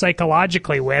us off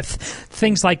psychologically with,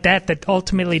 things like that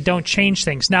ultimately don't change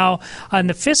things. Now, on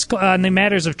the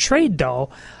matters of trade, though,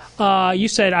 you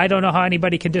said I don't know how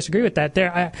anybody can disagree with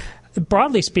that.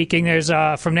 Broadly speaking, there's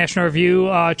from National Review,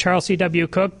 Charles C.W.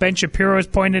 Cook, Ben Shapiro has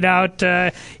pointed out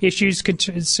issues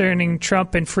concerning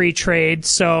Trump and free trade.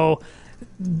 So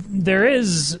there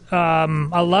is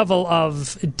a level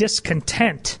of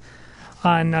discontent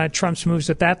on Trump's moves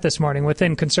with that this morning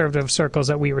within conservative circles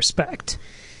that we respect.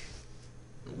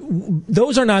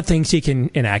 Those are not things he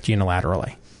can enact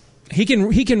unilaterally. He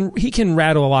can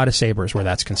rattle a lot of sabers where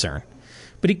that's concerned,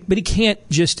 but he can't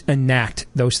just enact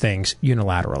those things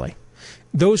unilaterally.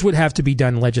 Those would have to be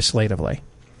done legislatively.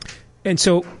 And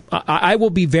so I will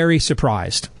be very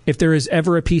surprised if there is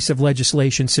ever a piece of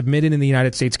legislation submitted in the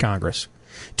United States Congress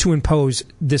to impose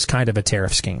this kind of a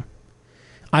tariff scheme.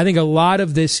 I think a lot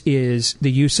of this is the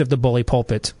use of the bully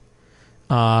pulpit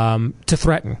to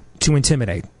threaten, to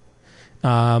intimidate,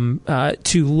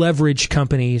 to leverage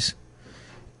companies,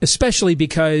 especially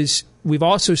because we've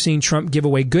also seen Trump give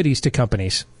away goodies to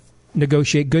companies,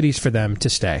 negotiate goodies for them to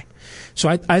stay. So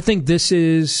I think this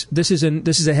is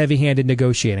a heavy-handed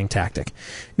negotiating tactic.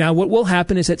 Now, what will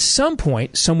happen is at some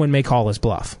point someone may call his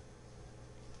bluff.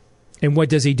 And what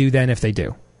does he do then if they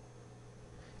do?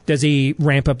 Does he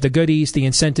ramp up the goodies, the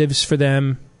incentives for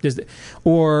them?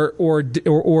 Or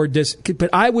does? But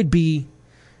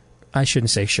I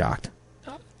shouldn't say shocked.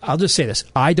 I'll just say this.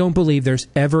 I don't believe there's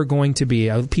ever going to be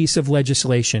a piece of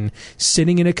legislation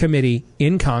sitting in a committee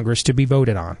in Congress to be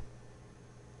voted on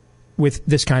with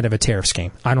this kind of a tariff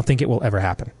scheme. I don't think it will ever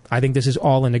happen. I think this is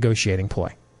all a negotiating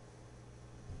ploy.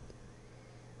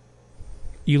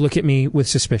 You look at me with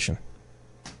suspicion.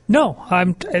 No,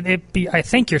 I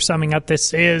think you're summing up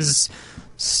this is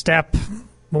step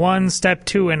one, step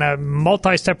two in a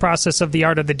multi-step process of the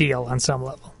art of the deal on some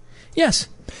level. Yes.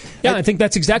 Yeah, I think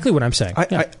that's exactly what I'm saying.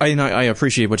 I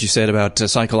appreciate what you said about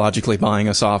psychologically buying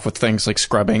us off with things like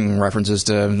scrubbing, references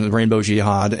to rainbow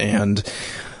jihad, and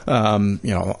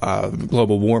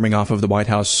global warming off of the White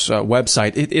House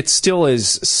website. It still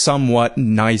is somewhat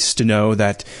nice to know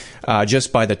that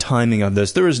just by the timing of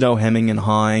this, there is no hemming and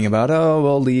hawing about,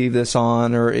 we'll leave this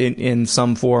on or in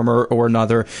some form or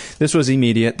another. This was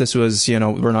immediate. This was,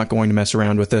 we're not going to mess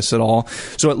around with this at all.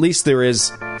 So at least there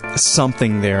is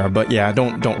something there. But yeah,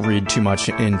 don't read too much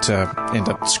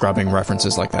into scrubbing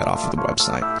references like that off of the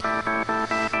website.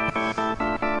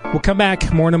 We'll come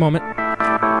back. More in a moment.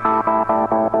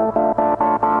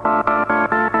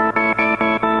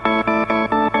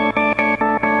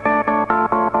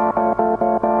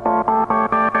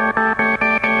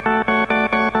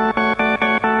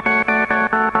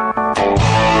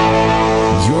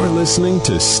 Listening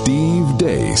to Steve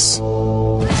Deace.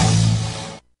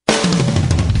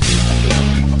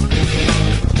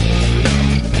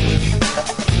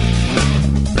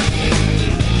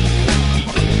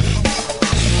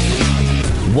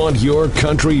 Want your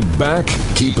country back?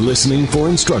 Keep listening for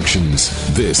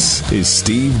instructions. This is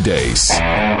Steve Deace.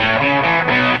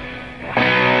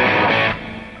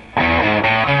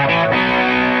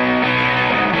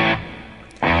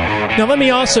 Now, let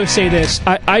me also say this.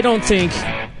 I don't think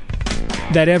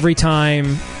that every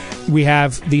time we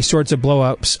have these sorts of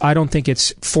blow-ups, I don't think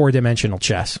it's four-dimensional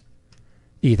chess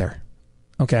either.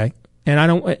 Okay?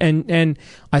 And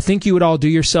I think you would all do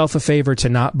yourself a favor to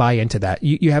not buy into that.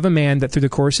 You have a man that through the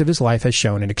course of his life has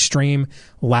shown an extreme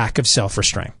lack of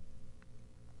self-restraint.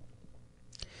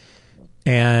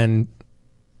 And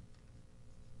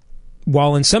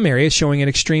while in some areas showing an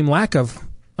extreme lack of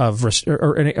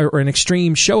or an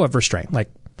extreme show of restraint, like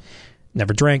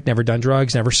never drank, never done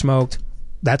drugs, never smoked.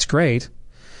 That's great.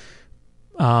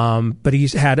 But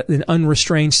he's had an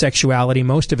unrestrained sexuality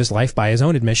most of his life by his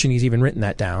own admission. He's even written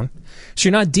that down. So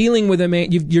you're not dealing with a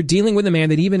man, you're dealing with a man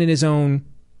that even in his own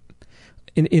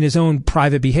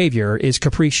private behavior is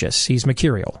capricious. He's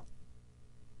mercurial.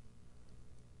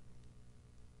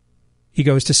 He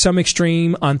goes to some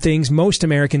extreme on things most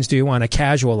Americans do on a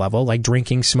casual level, like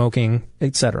drinking, smoking,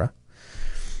 etc.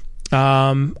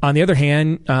 On the other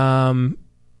hand,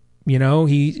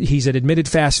 he's an admitted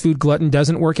fast food glutton,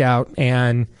 doesn't work out,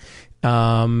 and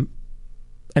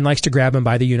likes to grab him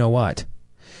by the you-know-what.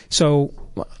 So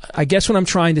I guess what I'm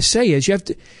trying to say is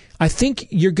I think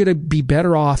you're going to be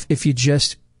better off if you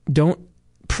just don't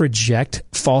project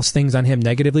false things on him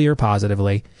negatively or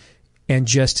positively and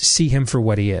just see him for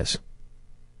what he is.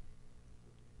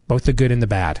 Both the good and the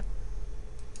bad.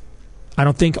 I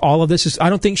don't think all of this is... I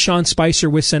don't think Sean Spicer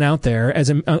was sent out there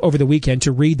over the weekend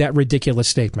to read that ridiculous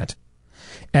statement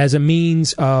as a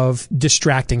means of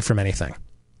distracting from anything.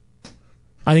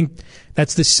 I think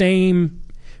that's the same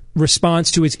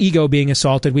response to his ego being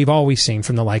assaulted we've always seen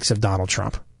from the likes of Donald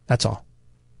Trump. That's all.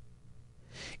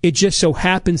 It just so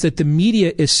happens that the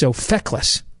media is so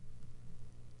feckless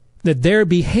that their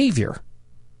behavior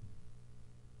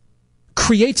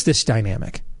creates this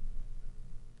dynamic.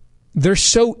 They're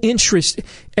so interested.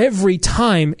 Every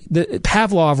time that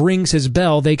Pavlov rings his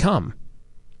bell, they come.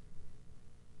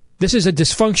 This is a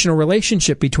dysfunctional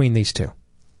relationship between these two.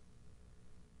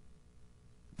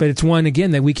 But it's one,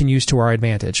 again, that we can use to our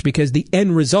advantage, because the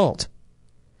end result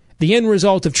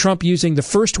of Trump using the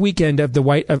first weekend of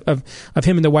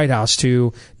him in the White House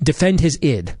to defend his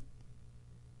id,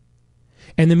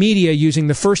 and the media using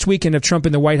the first weekend of Trump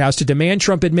in the White House to demand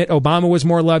Trump admit Obama was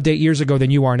more loved 8 years ago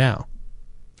than you are now.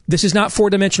 This is not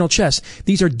four-dimensional chess.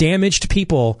 These are damaged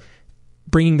people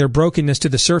bringing their brokenness to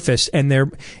the surface, and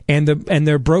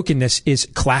their brokenness is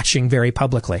clashing very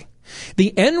publicly.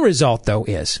 The end result, though,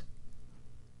 is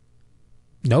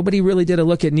nobody really did a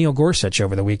look at Neil Gorsuch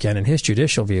over the weekend and his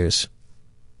judicial views.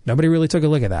 Nobody really took a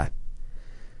look at that.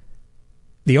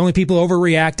 The only people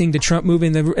overreacting to Trump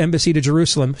moving the embassy to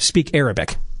Jerusalem speak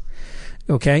Arabic.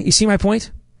 Okay? You see my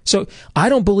point? So I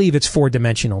don't believe it's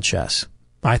four-dimensional chess.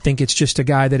 I think it's just a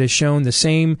guy that has shown the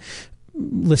same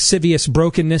lascivious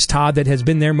brokenness, Todd, that has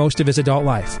been there most of his adult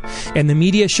life. And the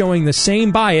media showing the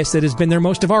same bias that has been there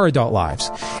most of our adult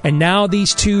lives. And now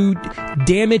these two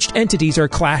damaged entities are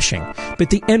clashing.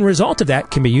 But the end result of that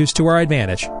can be used to our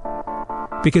advantage.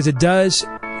 Because it does...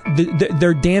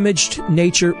 their damaged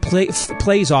nature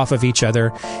plays off of each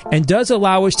other and does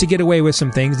allow us to get away with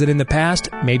some things that in the past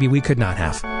maybe we could not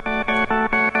have.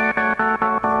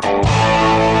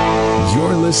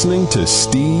 You're listening to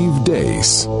Steve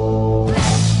Deace.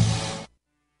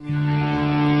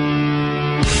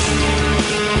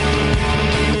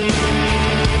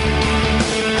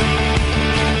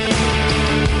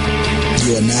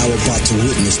 are now about to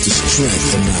witness the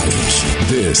strength of knowledge.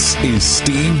 This is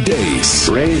Steve Deace.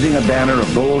 Raising a banner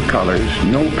of bold colors,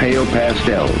 no pale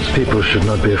pastels. People should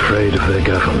not be afraid of their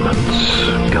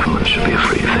governments. Governments should be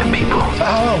afraid of their people.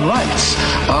 Our rights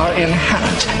are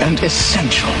inherent and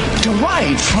essential,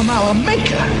 derived from our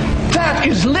Maker. That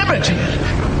is liberty.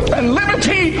 And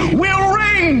liberty will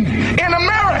reign in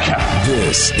America.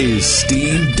 This is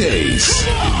Steve Deace.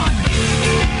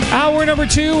 Hour number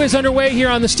 2 is underway here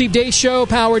on the Steve Deace Show,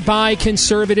 powered by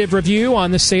Conservative Review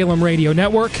on the Salem Radio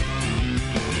Network.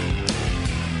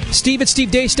 Steve at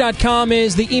stevedeace.com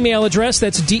is the email address.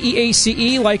 That's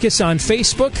DEACE. Like us on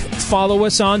Facebook. Follow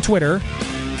us on Twitter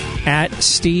at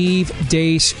Steve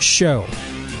Deace Show.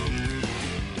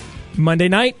 Monday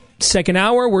night, second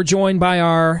hour, we're joined by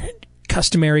our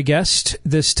customary guest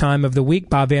this time of the week.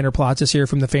 Bob Vander Plaats is here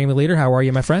from the Family Leader. How are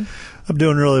you, my friend? I'm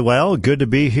doing really well. Good to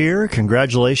be here.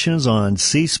 Congratulations on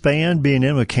C-SPAN being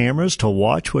in with cameras to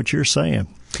watch what you're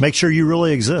saying. Make sure you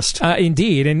really exist.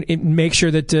 Indeed, and make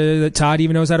sure that Todd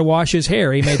even knows how to wash his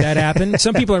hair. He made that happen.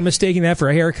 Some people are mistaking that for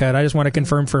a haircut. I just want to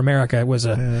confirm for America it was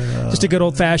just a good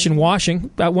old-fashioned washing.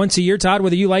 About once a year, Todd,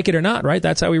 whether you like it or not, right?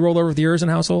 That's how we roll over with the Urson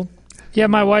household. Yeah,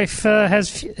 my wife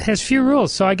has few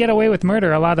rules, so I get away with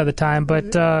murder a lot of the time.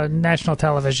 But national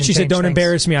television. She said, "Don't things.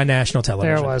 Embarrass me on national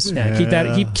television." There it was. Yeah, keep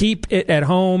that. Keep it at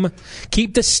home.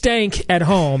 Keep the stank at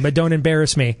home, but don't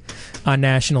embarrass me on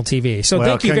national TV. So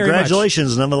thank you very much.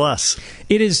 Congratulations, nonetheless.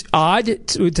 It is odd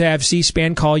to have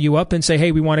C-SPAN call you up and say,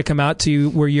 "Hey, we want to come out to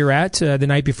where you're at the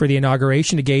night before the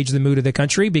inauguration to gauge the mood of the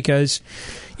country," because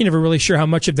you're never really sure how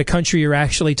much of the country you're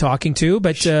actually talking to.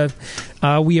 But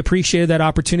we appreciated that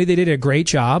opportunity. They did a great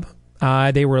job.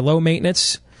 They were low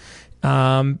maintenance,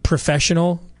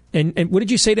 professional. And what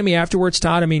did you say to me afterwards,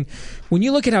 Todd? I mean, when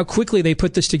you look at how quickly they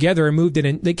put this together and moved it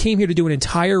in, they came here to do an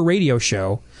entire radio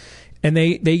show, and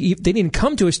they didn't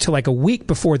come to us till like a week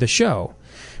before the show.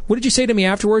 What did you say to me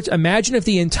afterwards? Imagine if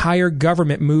the entire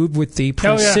government moved with the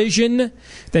precision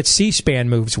that C-SPAN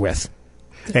moves with.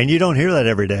 And you don't hear that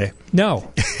every day.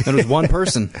 No. It was one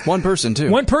person. One person,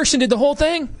 too. One person did the whole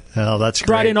thing. Oh, that's great.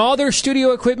 Brought in all their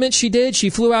studio equipment she did.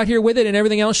 She flew out here with it and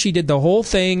everything else. She did the whole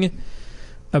thing.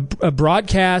 A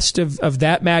broadcast of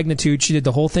that magnitude, she did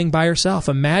the whole thing by herself.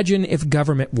 Imagine if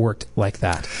government worked like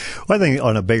that. Well, I think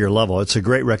on a bigger level, it's a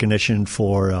great recognition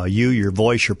for you, your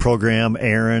voice, your program,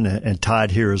 Aaron, and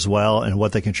Todd here as well, and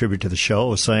what they contribute to the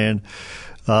show, is saying,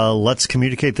 let's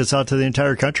communicate this out to the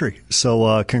entire country.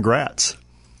 So congrats.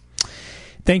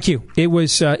 Thank you. It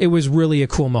was really a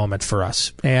cool moment for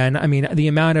us. And, I mean, the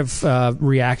amount of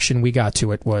reaction we got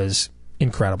to it was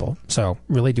incredible. So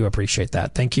really do appreciate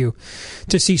that. Thank you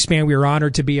to C-SPAN. We were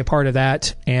honored to be a part of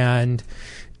that. And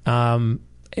I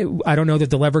don't know that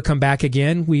they'll ever come back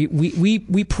again.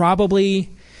 We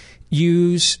probably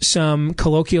use some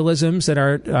colloquialisms that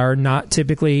are not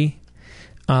typically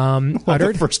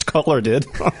uttered. The first caller did.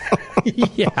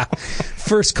 Yeah.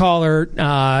 First caller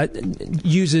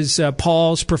uses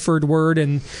Paul's preferred word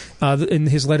in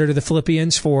his letter to the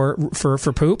Philippians for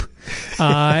poop. So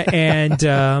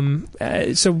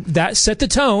that set the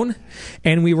tone,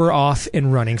 and we were off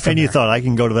and running from there. And you thought, I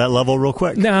can go to that level real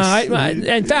quick. No,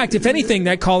 in fact, if anything,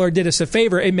 that caller did us a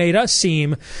favor. It made us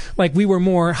seem like we were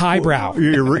more highbrow.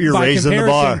 You're raising the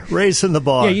bar. Raising the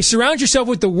bar. Yeah, you surround yourself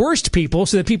with the worst people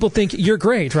so that people think you're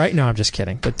great, right? No, I'm just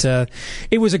kidding. But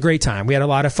it was a great time. We had a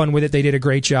lot of fun with it. They did a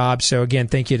great job. So, again,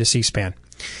 thank you to C-SPAN.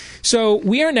 So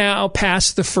we are now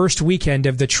past the first weekend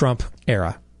of the Trump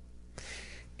era.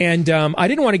 And I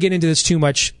didn't want to get into this too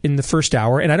much in the first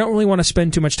hour, and I don't really want to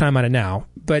spend too much time on it now.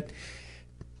 But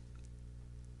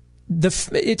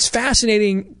it's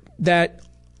fascinating that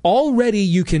already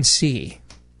you can see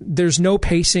there's no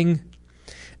pacing.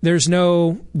 There's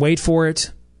no wait for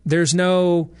it. There's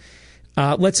no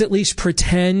let's at least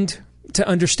pretend to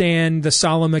understand the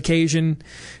solemn occasion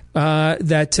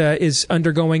that is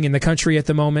undergoing in the country at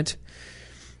the moment.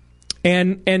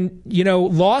 And you know,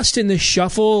 lost in the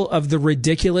shuffle of the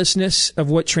ridiculousness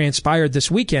of what transpired this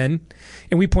weekend,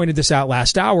 and we pointed this out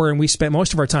last hour, and we spent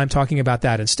most of our time talking about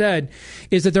that instead,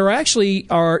 is that there actually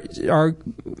are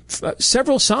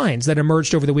several signs that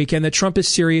emerged over the weekend that Trump is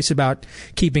serious about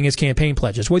keeping his campaign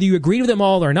pledges, whether you agree with them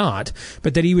all or not,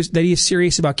 but that he is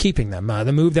serious about keeping them.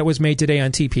 The move that was made today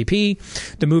on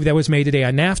TPP, the move that was made today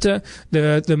on NAFTA,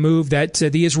 the move that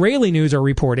the Israeli news are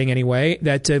reporting anyway,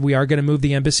 that we are going to move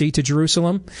the embassy to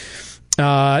Jerusalem,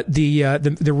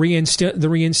 the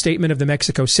reinstatement of the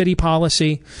Mexico City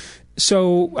policy.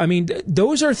 So, I mean,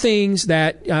 those are things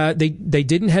that they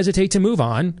didn't hesitate to move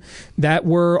on. That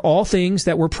were all things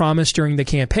that were promised during the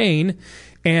campaign,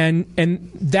 and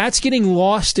that's getting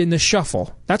lost in the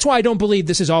shuffle. That's why I don't believe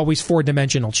this is always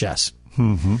four-dimensional chess.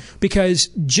 Because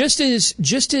just as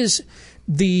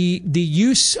the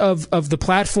use of the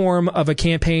platform of a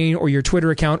campaign or your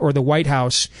Twitter account or the White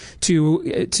House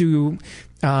to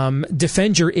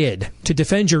defend your id, to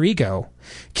defend your ego,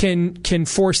 can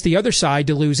force the other side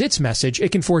to lose its message.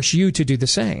 It can force you to do the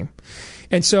same.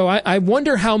 And so I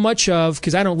wonder how much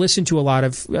because I don't listen to a lot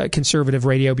of conservative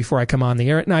radio before I come on the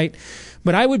air at night,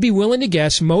 but I would be willing to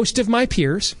guess most of my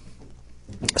peers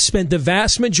spent the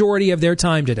vast majority of their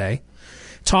time today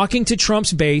talking to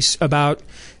Trump's base about,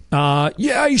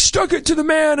 he stuck it to the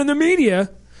man in the media,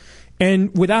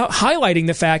 and without highlighting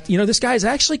the fact, this guy's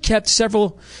actually kept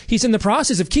he's in the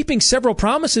process of keeping several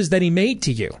promises that he made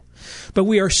to you. But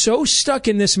we are so stuck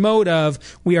in this mode of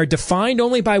we are defined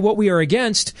only by what we are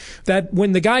against that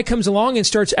when the guy comes along and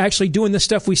starts actually doing the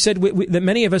stuff we said that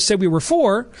many of us said we were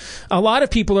for, a lot of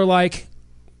people are like,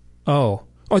 oh,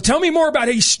 tell me more about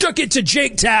it. He stuck it to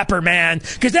Jake Tapper, man,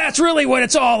 because that's really what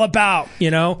it's all about,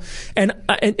 And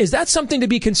is that something to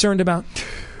be concerned about?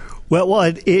 Well,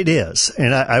 it is.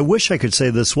 And I wish I could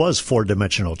say this was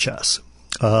four-dimensional chess,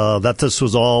 that this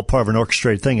was all part of an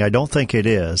orchestrated thing. I don't think it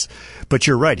is. But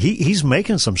you're right. He's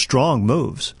making some strong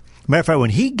moves. Matter of fact, when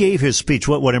he gave his speech,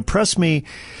 what impressed me,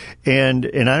 and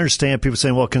I understand people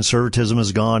saying, well, conservatism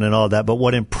is gone and all that, but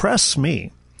what impressed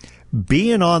me,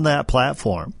 being on that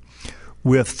platform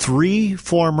with 3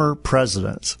 former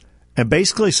presidents and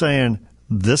basically saying,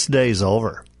 this day's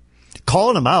over.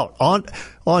 Calling them out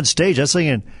on stage. I was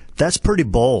thinking, that's pretty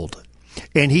bold.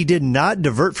 And he did not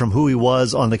divert from who he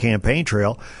was on the campaign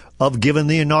trail of giving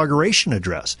the inauguration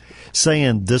address,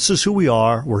 saying, this is who we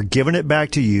are. We're giving it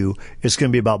back to you. It's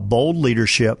going to be about bold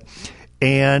leadership,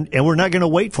 and we're not going to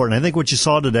wait for it. And I think what you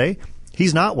saw today,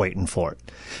 he's not waiting for it.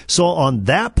 So on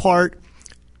that part,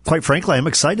 quite frankly, I'm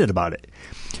excited about it.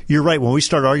 You're right. When we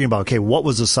start arguing about, okay, what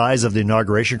was the size of the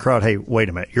inauguration crowd? Hey, wait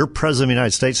a minute. You're president of the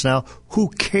United States now. Who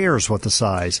cares what the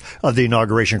size of the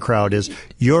inauguration crowd is?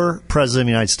 You're president of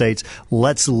the United States.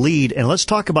 Let's lead, and let's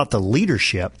talk about the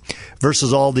leadership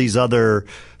versus all these other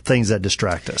things that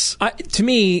distract us. To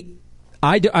me,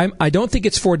 I don't think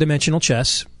it's four-dimensional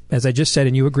chess, as I just said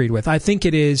and you agreed with. I think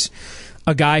it is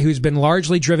a guy who's been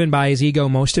largely driven by his ego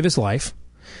most of his life.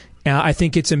 I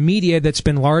think it's a media that's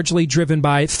been largely driven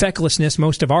by fecklessness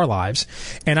most of our lives.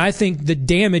 And I think the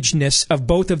damagedness of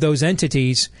both of those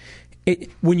entities,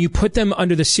 when you put them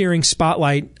under the searing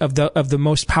spotlight of the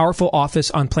most powerful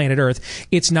office on planet Earth,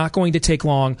 it's not going to take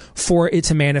long for it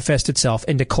to manifest itself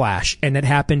and to clash. And it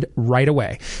happened right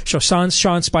away. So Sean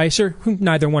Spicer, who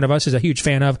neither one of us is a huge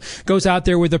fan of, goes out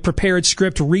there with a prepared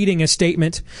script reading a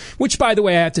statement, which, by the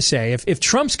way, I have to say, if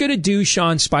Trump's going to do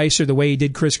Sean Spicer the way he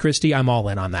did Chris Christie, I'm all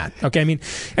in on that. Okay. I mean,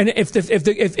 and if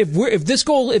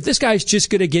this guy's just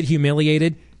going to get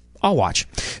humiliated, I'll watch.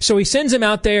 So he sends him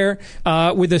out there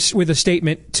with a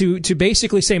statement to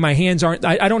basically say, my hands aren't.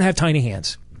 I don't have tiny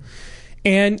hands.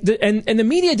 And the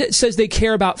media says they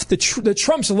care about the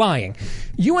Trump's lying.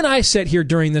 You and I sat here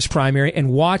during this primary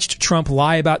and watched Trump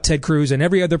lie about Ted Cruz and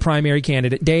every other primary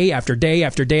candidate day after day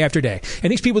after day after day.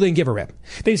 And these people didn't give a rip.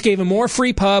 They just gave him more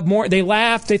free pub, more. They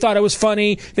laughed. They thought it was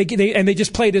funny. They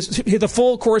just played the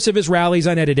full course of his rallies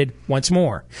unedited once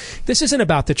more. This isn't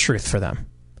about the truth for them.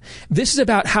 This is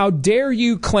about how dare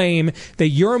you claim that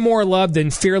you're more loved than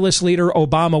fearless leader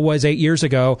Obama was 8 years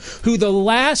ago, who the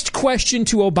last question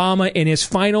to Obama in his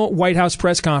final White House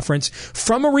press conference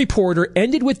from a reporter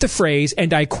ended with the phrase,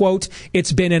 and I quote,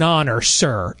 "It's been an honor,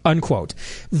 sir," unquote.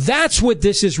 That's what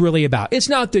this is really about. It's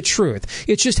not the truth.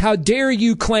 It's just how dare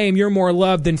you claim you're more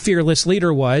loved than fearless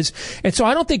leader was. And so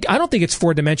I don't think it's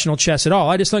four-dimensional chess at all.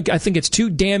 I think it's two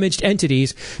damaged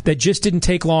entities that just didn't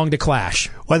take long to clash.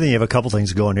 Well, I think you have a couple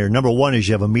things going here. Number one is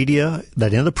you have a media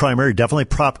that in the primary definitely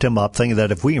propped him up, thinking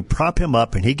that if we can prop him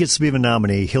up and he gets to be the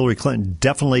nominee, Hillary Clinton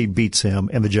definitely beats him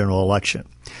in the general election.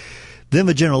 Then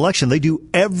the general election, they do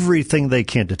everything they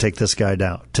can to take this guy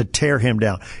down, to tear him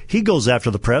down. He goes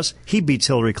after the press. He beats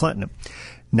Hillary Clinton.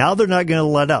 Now they're not going to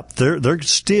let up. Their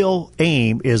still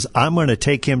aim is, I'm going to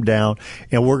take him down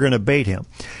and we're going to bait him.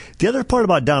 The other part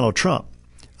about Donald Trump,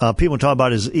 people talk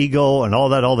about his ego and all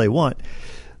that all they want.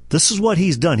 This is what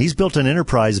he's done. He's built an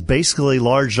enterprise basically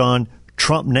large on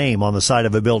Trump name on the side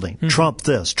of a building. Mm-hmm. Trump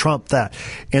this, Trump that.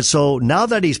 And so now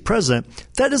that he's president,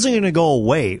 that isn't going to go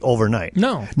away overnight.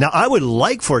 No. Now, I would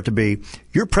like for it to be,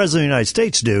 you're president of the United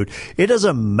States, dude. It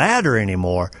doesn't matter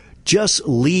anymore. Just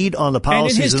lead on the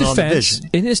policies and on the vision.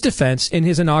 In his defense, in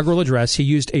his inaugural address, he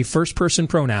used a first-person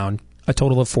pronoun, a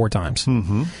total of 4 times.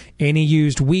 Mm-hmm. And he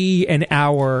used we and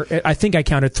our, I think I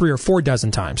counted 3 or 4 dozen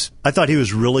times. I thought he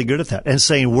was really good at that. And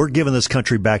saying, we're giving this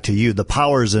country back to you. The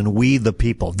power is in we, the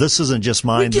people. This isn't just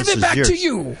mine. We give this it is back yours. to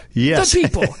you, yes. the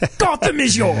people. Gotham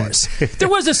is yours. There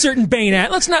was a certain Bane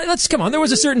come on. There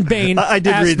was a certain Bane I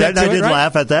did read that, and I did right?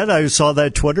 laugh at that. I saw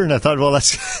that Twitter, and I thought, well,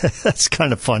 that's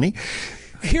kind of funny.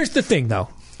 Here's the thing, though.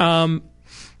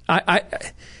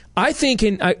 I think,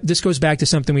 and this goes back to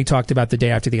something we talked about the day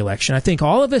after the election, I think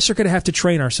all of us are going to have to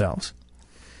train ourselves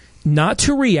not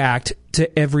to react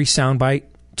to every soundbite,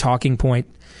 talking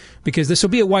point, because this will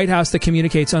be a White House that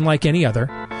communicates unlike any other.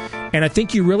 And I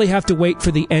think you really have to wait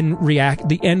for the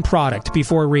end product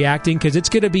before reacting, because it's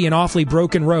going to be an awfully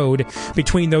broken road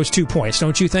between those 2 points,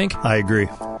 don't you think? I agree.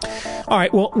 All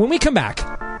right, well, when we come back,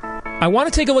 I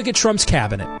want to take a look at Trump's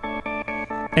cabinet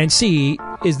and see,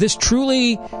 is this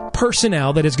truly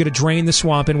personnel that is going to drain the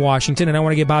swamp in Washington? And I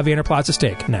want to give Bob Vander Plaats a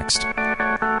steak next.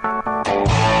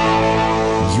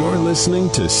 You're listening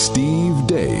to Steve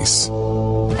Deace.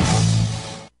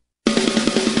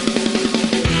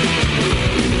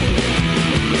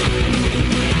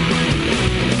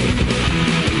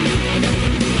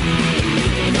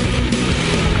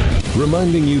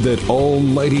 Reminding you that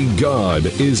Almighty God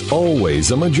is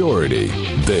always a majority.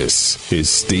 This is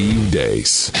Steve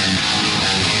Deace.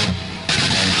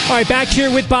 All right, back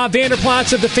here with Bob Vander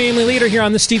Plaats of The Family Leader here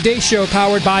on the Steve Deace Show,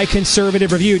 powered by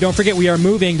Conservative Review. Don't forget, we are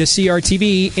moving to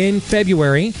CRTV in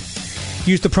February.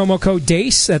 Use the promo code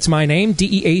DEACE. That's my name,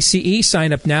 DEACE.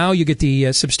 Sign up now. You get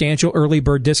the substantial early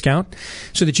bird discount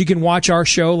so that you can watch our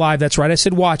show live. That's right. I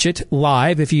said watch it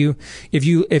live. If you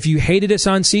hated us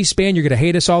on C-SPAN, you're going to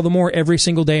hate us all the more every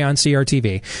single day on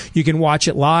CRTV. You can watch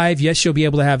it live. Yes, you'll be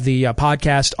able to have the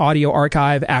podcast audio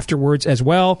archive afterwards as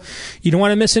well. You don't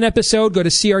want to miss an episode. Go to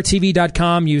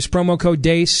CRTV.com. Use promo code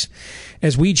DEACE.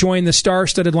 As we join the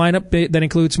star-studded lineup that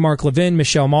includes Mark Levin,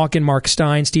 Michelle Malkin, Mark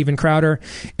Stein, Steven Crowder,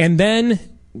 and then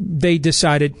they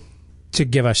decided to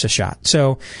give us a shot.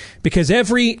 So, because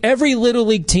every Little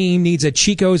League team needs a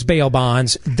Chico's bail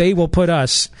bonds, they will put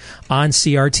us on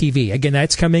CRTV. Again,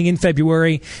 that's coming in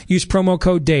February. Use promo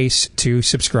code DEACE to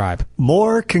subscribe.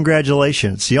 More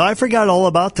congratulations. I forgot all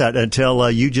about that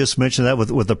until you just mentioned that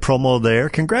with the promo there.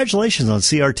 Congratulations on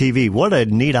CRTV. What a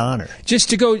neat honor. Just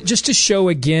to show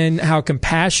again how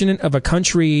compassionate of a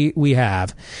country we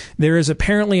have, there is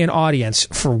apparently an audience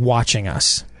for watching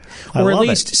us. Or at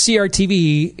least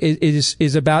CRTV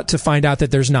is about to find out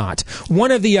that there's not.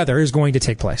 One or the other is going to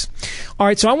take place. All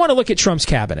right, so I want to look at Trump's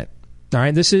cabinet. All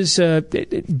right, this is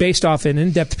based off an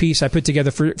in-depth piece I put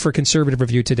together for Conservative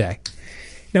Review today.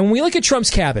 Now, when we look at Trump's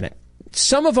cabinet,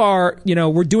 some of our,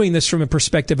 we're doing this from a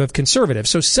perspective of conservative,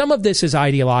 so some of this is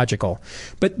ideological.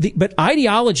 But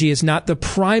ideology is not the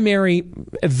primary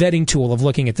vetting tool of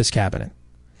looking at this cabinet.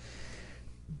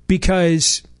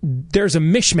 Because there's a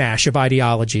mishmash of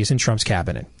ideologies in Trump's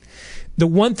cabinet. The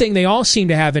one thing they all seem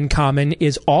to have in common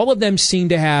is all of them seem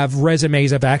to have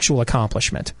resumes of actual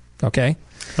accomplishment. Okay?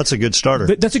 That's a good starter.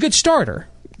 That's a good starter,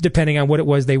 depending on what it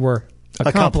was they were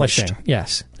accomplishing.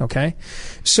 Yes. Okay.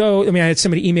 So, I had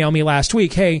somebody email me last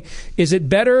week, hey, is it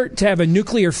better to have a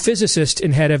nuclear physicist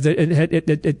in head of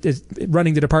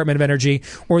running the Department of Energy,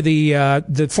 or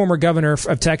the former governor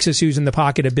of Texas who's in the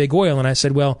pocket of big oil? And I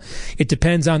said, well, it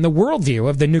depends on the worldview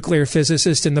of the nuclear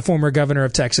physicist and the former governor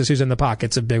of Texas who's in the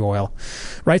pockets of big oil.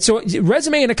 Right? So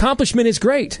resume and accomplishment is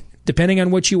great, depending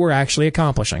on what you were actually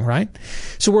accomplishing, right?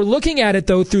 So we're looking at it,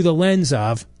 though, through the lens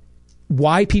of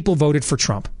why people voted for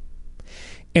Trump.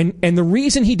 And the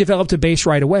reason he developed a base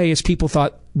right away is people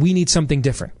thought, we need something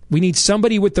different. We need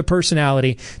somebody with the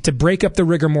personality to break up the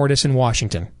rigor mortis in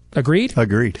Washington. Agreed?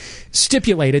 Agreed.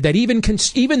 Stipulated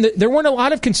that there weren't a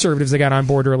lot of conservatives that got on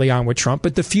board early on with Trump,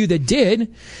 but the few that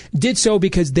did so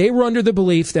because they were under the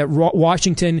belief that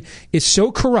Washington is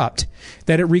so corrupt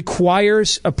that it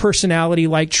requires a personality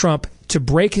like Trump to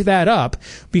break that up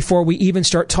before we even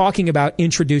start talking about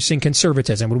introducing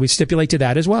conservatism. Would we stipulate to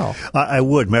that as well? I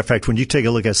would. Matter of fact, when you take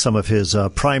a look at some of his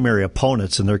primary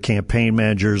opponents and their campaign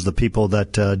managers, the people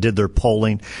that did their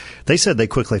polling, they said they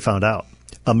quickly found out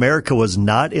America was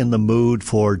not in the mood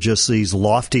for just these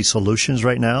lofty solutions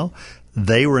right now.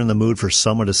 They were in the mood for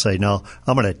someone to say, no,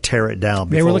 I'm going to tear it down.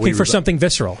 They were looking for something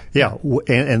visceral. Yeah.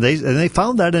 And they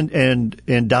found that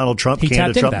in Donald Trump,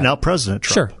 candidate Trump, now President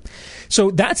Trump. Sure. So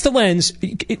that's the lens.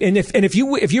 And if you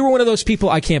were one of those people,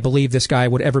 I can't believe this guy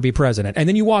would ever be president. And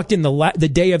then you walked in the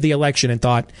day of the election and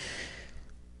thought,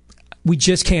 we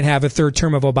just can't have a third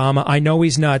term of Obama. I know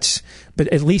he's nuts, but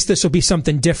at least this will be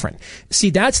something different. See,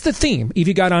 that's the theme. If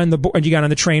you got on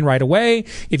the train right away,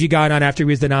 if you got on after he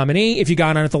was the nominee, if you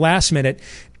got on at the last minute,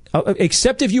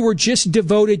 except if you were just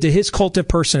devoted to his cult of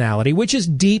personality, which is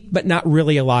deep, but not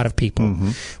really a lot of people.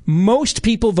 Mm-hmm. Most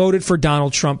people voted for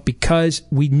Donald Trump because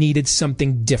we needed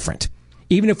something different,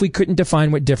 even if we couldn't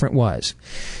define what different was.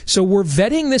 So we're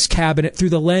vetting this cabinet through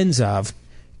the lens of,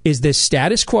 is this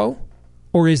status quo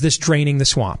or is this draining the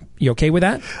swamp? You okay with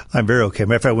that? I'm very okay.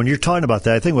 Matter of fact, when you're talking about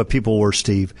that, I think what people were,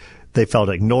 Steve, they felt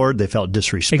ignored. They felt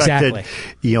disrespected.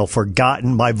 Exactly.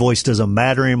 Forgotten. My voice doesn't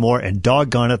matter anymore. And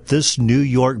doggone it, this New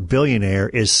York billionaire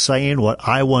is saying what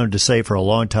I wanted to say for a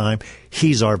long time.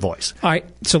 He's our voice. All right.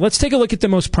 So let's take a look at the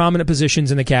most prominent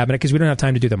positions in the cabinet because we don't have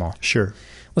time to do them all. Sure.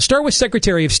 Let's start with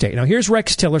Secretary of State. Now, here's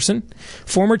Rex Tillerson,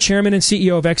 former chairman and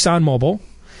CEO of ExxonMobil.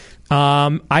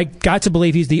 I got to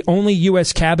believe he's the only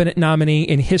U.S. cabinet nominee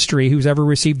in history who's ever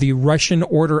received the Russian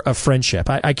Order of Friendship.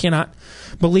 I cannot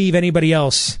believe anybody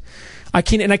else. I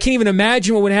can't even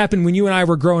imagine what would happen when you and I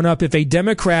were growing up if a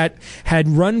Democrat had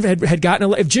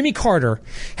gotten if Jimmy Carter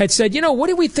had said, what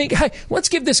do we think? Hey, let's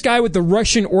give this guy with the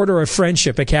Russian Order of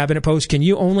Friendship a cabinet post. Can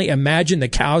you only imagine the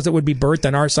cows that would be birthed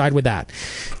on our side with that?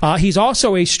 He's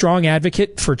also a strong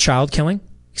advocate for child killing.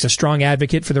 He's a strong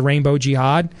advocate for the rainbow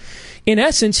jihad. In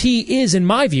essence, he is, in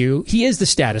my view, he is the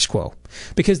status quo.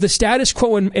 Because the status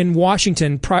quo in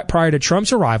Washington prior to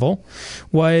Trump's arrival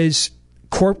was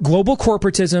global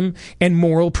corporatism and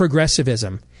moral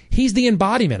progressivism. He's the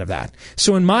embodiment of that.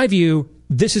 So in my view,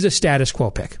 this is a status quo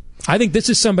pick. I think this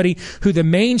is somebody who the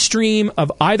mainstream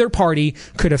of either party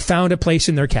could have found a place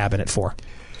in their cabinet for.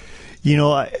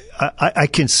 I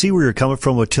can see where you're coming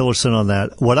from with Tillerson on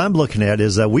that. What I'm looking at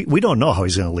is that we don't know how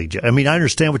he's going to lead you. I mean, I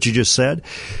understand what you just said.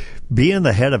 Being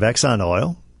the head of Exxon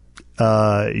Oil,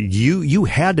 you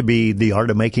had to be the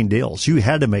art of making deals. You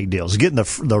had to make deals. Getting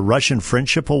the Russian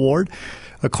Friendship Award,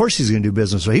 of course he's going to do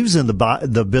business. So he was in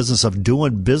the business of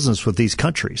doing business with these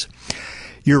countries.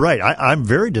 You're right. I'm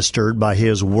very disturbed by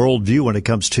his worldview when it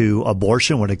comes to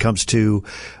abortion, when it comes to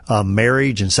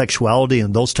marriage and sexuality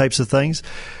and those types of things.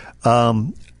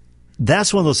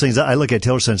 That's one of those things that I look at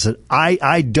Tillerson and said,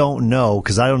 I don't know,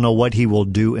 because I don't know what he will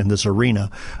do in this arena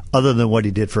other than what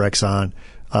he did for Exxon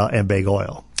and Big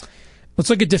Oil. Let's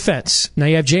look at defense. Now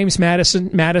you have James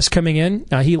Mattis coming in.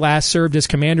 He last served as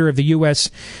commander of the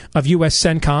U.S.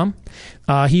 CENTCOM.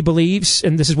 He believes,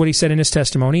 and this is what he said in his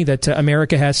testimony, that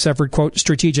America has suffered, quote,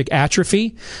 strategic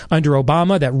atrophy under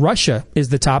Obama, that Russia is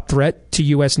the top threat to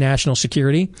U.S. national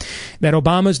security, that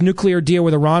Obama's nuclear deal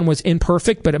with Iran was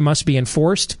imperfect, but it must be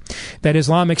enforced, that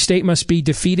Islamic State must be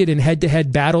defeated in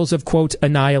head-to-head battles of, quote,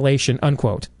 annihilation,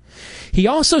 unquote. He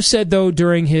also said, though,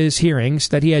 during his hearings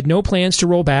that he had no plans to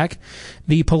roll back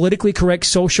the politically correct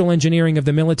social engineering of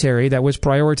the military that was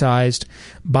prioritized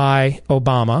by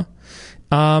Obama.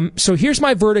 So here's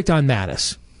my verdict on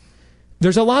Mattis.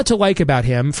 There's a lot to like about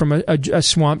him from a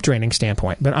swamp draining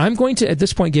standpoint, but I'm going to, at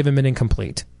this point, give him an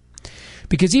incomplete.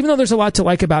 Because even though there's a lot to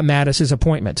like about Mattis's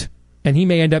appointment, and he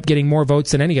may end up getting more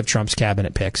votes than any of Trump's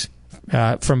cabinet picks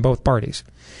from both parties,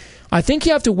 I think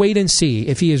you have to wait and see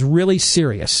if he is really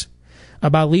serious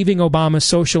about leaving Obama's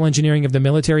social engineering of the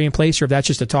military in place, or if that's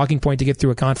just a talking point to get through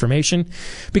a confirmation.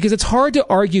 Because it's hard to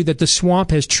argue that the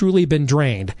swamp has truly been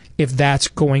drained if that's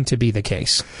going to be the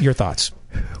case. Your thoughts?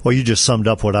 Well, you just summed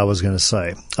up what I was going to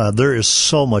say. There is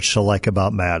so much to like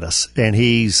about Mattis, and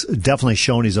he's definitely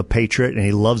shown he's a patriot and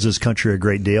he loves his country a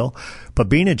great deal. But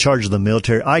being in charge of the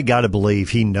military, I got to believe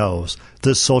he knows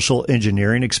this social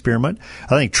engineering experiment. I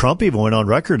think Trump even went on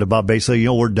record about basically,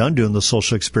 we're done doing the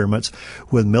social experiments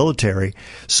with military.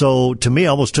 So to me, I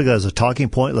almost took that as a talking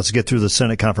point. Let's get through the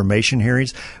Senate confirmation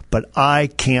hearings. But I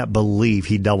can't believe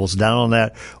he doubles down on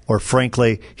that, or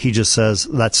frankly, he just says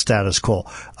that's status quo.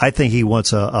 I think he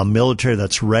wants a military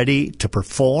that's ready to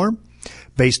perform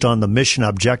based on the mission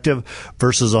objective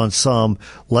versus on some,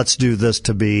 let's do this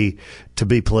to be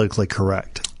politically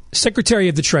correct. Secretary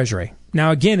of the Treasury.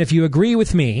 Now, again, if you agree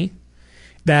with me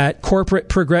that corporate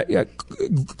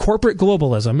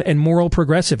globalism and moral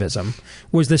progressivism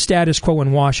was the status quo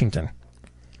in Washington,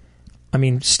 I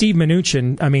mean, Steve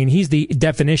Mnuchin, he's the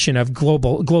definition of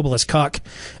globalist cuck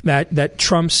that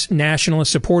Trump's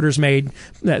nationalist supporters made,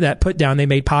 that put down, they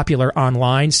made popular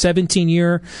online.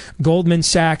 17-year Goldman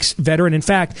Sachs veteran. In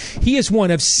fact, he is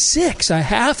one of a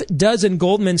half dozen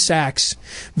Goldman Sachs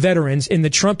veterans in the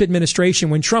Trump administration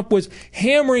when Trump was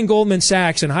hammering Goldman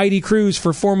Sachs and Heidi Cruz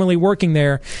for formerly working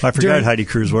there. I forgot Heidi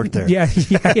Cruz worked there. Yeah,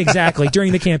 exactly,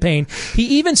 during the campaign.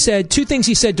 He even said two things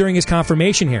he said during his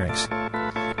confirmation hearings.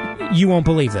 You won't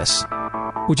believe this,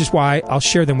 which is why I'll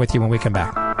share them with you when we come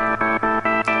back.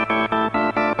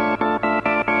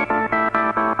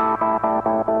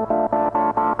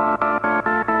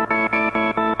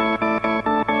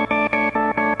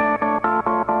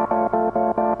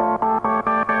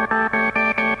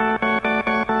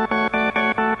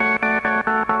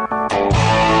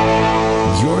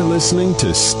 listening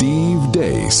to Steve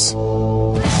Deace.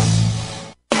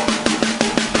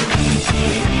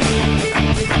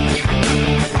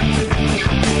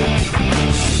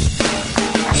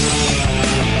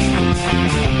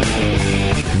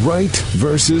 Right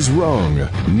versus wrong,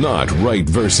 not right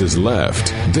versus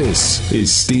left. This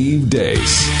is Steve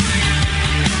Deace.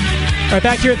 All right,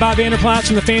 back here at Bob Vander Plaats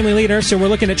from the Family Leader. So we're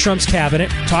looking at Trump's cabinet,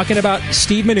 talking about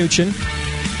Steve Mnuchin,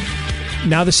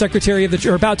 now the Secretary of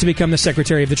or about to become the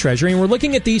Secretary of the Treasury, and we're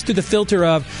looking at these through the filter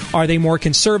of, are they more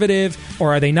conservative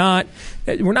or are they not?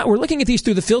 We're looking at these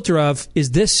through the filter of,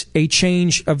 is this a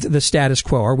change of the status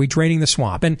quo? Are we draining the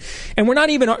swamp? And we're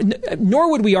not even, nor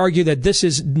would we argue that this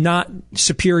is not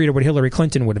superior to what Hillary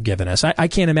Clinton would have given us. I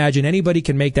can't imagine anybody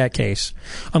can make that case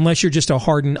unless you're just a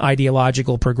hardened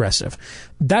ideological progressive.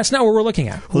 That's not what we're looking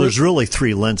at. Well, there's really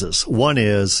three lenses. One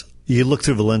is, you look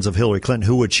through the lens of Hillary Clinton.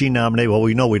 Who would she nominate? Well,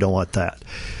 we know we don't want that.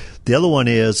 The other one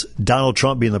is Donald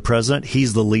Trump being the president.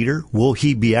 He's the leader. Will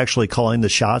he be actually calling the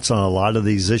shots on a lot of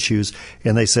these issues?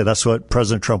 And they say, that's what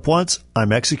President Trump wants.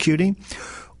 I'm executing.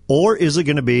 Or is it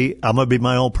going to be, I'm going to be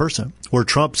my own person? Where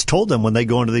Trump's told them when they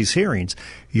go into these hearings,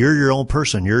 you're your own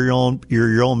person. You're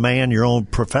your own man, your own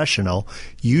professional.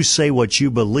 You say what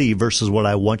you believe versus what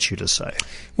I want you to say.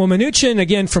 Well, Mnuchin,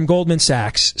 again, from Goldman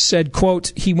Sachs, said,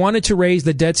 quote, he wanted to raise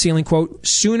the debt ceiling, quote,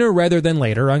 sooner rather than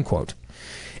later, unquote.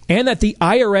 And that the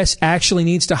IRS actually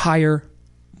needs to hire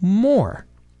more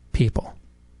people.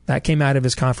 That came out of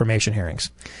his confirmation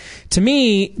hearings. To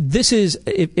me, this is,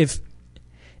 if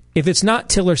it's not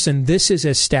Tillerson, this is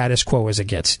as status quo as it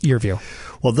gets. Your view?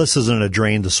 Well, this isn't a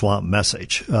drain the swamp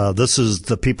message. This is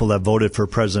the people that voted for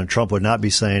President Trump would not be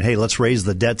saying, hey, let's raise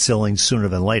the debt ceiling sooner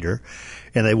than later.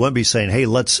 And they wouldn't be saying, hey,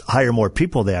 let's hire more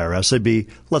people at the IRS. They'd be,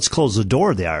 let's close the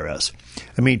door of the IRS.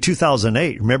 I mean,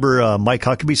 2008, remember Mike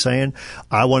Huckabee saying,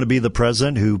 I want to be the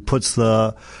president who puts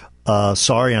the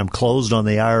sorry, I'm closed on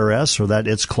the IRS, or that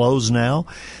it's closed now.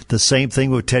 The same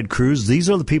thing with Ted Cruz. These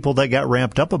are the people that got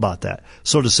ramped up about that.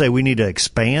 So to say we need to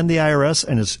expand the IRS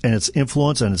and its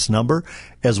influence and its number,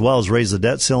 as well as raise the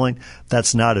debt ceiling,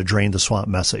 that's not a drain the swamp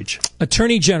message.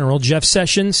 Attorney General Jeff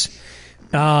Sessions,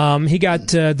 he got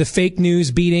the fake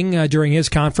news beating during his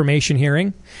confirmation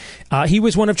hearing. He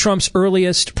was one of Trump's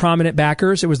earliest prominent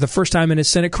backers. It was the first time in his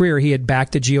Senate career he had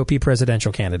backed a GOP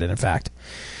presidential candidate, in fact.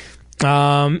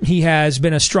 He has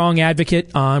been a strong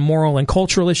advocate on moral and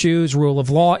cultural issues, rule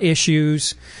of law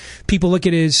issues. People look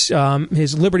at his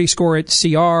Liberty score at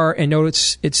CR and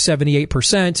notice it's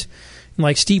 78%.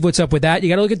 Like, Steve, what's up with that? You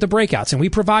got to look at the breakouts, and we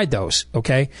provide those.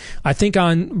 Okay, I think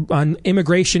on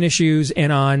immigration issues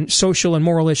and on social and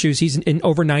moral issues, he's in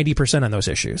over 90% on those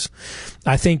issues.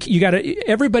 I think you got to.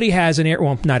 Everybody has an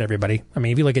well, not everybody. I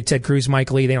mean, if you look at Ted Cruz,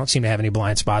 Mike Lee, they don't seem to have any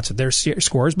blind spots with their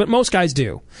scores, but most guys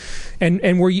do.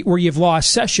 And where you've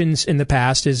lost Sessions in the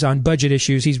past is on budget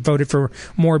issues. He's voted for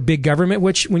more big government,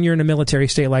 which when you're in a military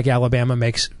state like Alabama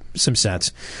makes some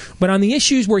sense. But on the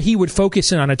issues where he would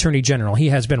focus in on Attorney General, he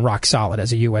has been rock solid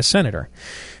as a U.S. Senator,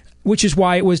 which is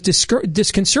why it was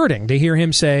disconcerting to hear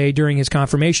him say during his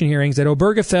confirmation hearings that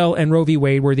Obergefell and Roe v.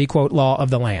 Wade were the, quote, law of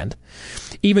the land.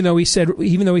 Even though he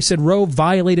said Roe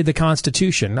violated the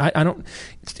Constitution.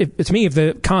 To me, if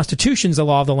the Constitution's the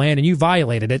law of the land and you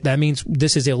violated it, that means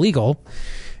this is illegal.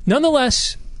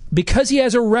 Nonetheless, because he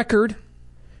has a record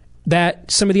that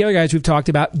some of the other guys we've talked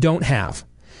about don't have,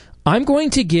 I'm going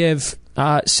to give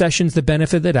Sessions the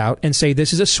benefit of the doubt and say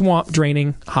this is a swamp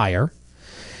draining hire,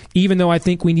 even though I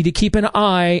think we need to keep an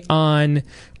eye on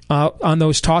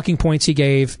those talking points he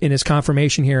gave in his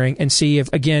confirmation hearing and see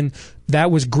if, again,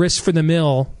 that was grist for the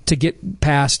mill to get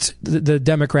past the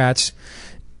Democrats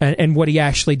and what he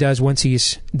actually does once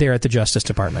he's there at the Justice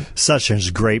Department.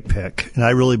 Sessions, great pick. And I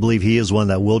really believe he is one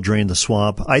that will drain the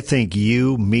swamp. I think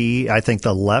you, me, I think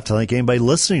the left, I think anybody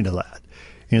listening to that,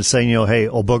 and saying, hey,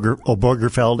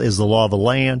 Obergefell is the law of the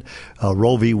land,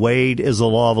 Roe v. Wade is the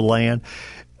law of the land.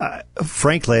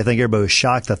 Frankly, I think everybody was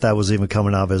shocked that was even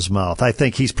coming out of his mouth. I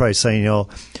think he's probably saying,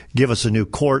 give us a new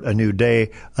court, a new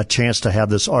day, a chance to have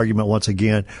this argument once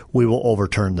again. We will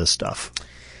overturn this stuff.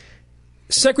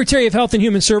 Secretary of Health and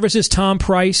Human Services Tom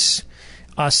Price,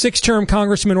 a 6-term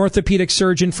congressman, orthopedic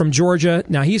surgeon from Georgia.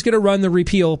 Now, he's going to run the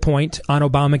repeal point on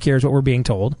Obamacare is what we're being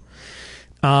told.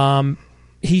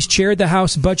 He's chaired the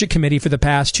House Budget Committee for the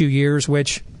past 2 years,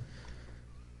 which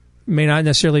may not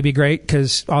necessarily be great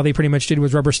because all they pretty much did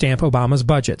was rubber stamp Obama's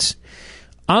budgets.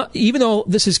 Even though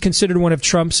this is considered one of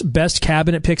Trump's best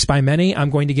cabinet picks by many, I'm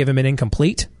going to give him an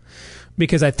incomplete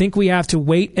because I think we have to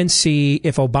wait and see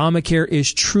if Obamacare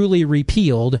is truly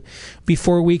repealed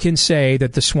before we can say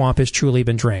that the swamp has truly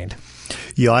been drained.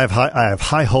 Yeah, I have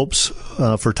high hopes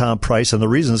for Tom Price, and the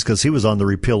reason is because he was on the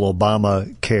repeal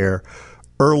Obamacare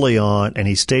early on, and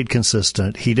he stayed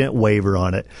consistent. He didn't waver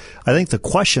on it. I think the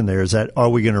question there is that, are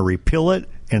we going to repeal it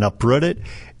and uproot it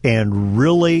and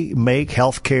really make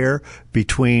health care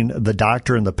between the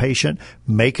doctor and the patient,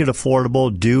 make it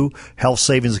affordable, do health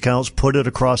savings accounts, put it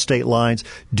across state lines,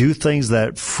 do things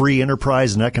that free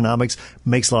enterprise and economics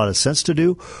makes a lot of sense to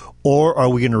do? Or are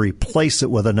we going to replace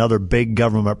it with another big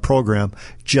government program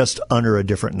just under a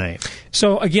different name?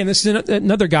 So, again, this is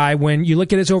another guy, when you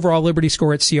look at his overall Liberty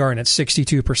score at CR and it's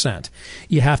 62%,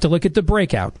 you have to look at the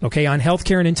breakout, okay, on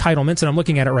healthcare and entitlements, and I'm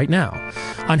looking at it right now.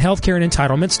 On healthcare and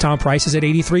entitlements, Tom Price is at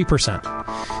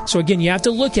 83%. So, again, you have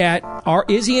to look at,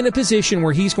 is he in a position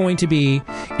where he's going to be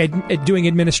doing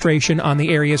administration on the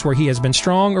areas where he has been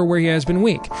strong or where he has been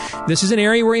weak? This is an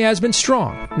area where he has been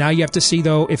strong. Now you have to see,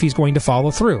 though, if he's going to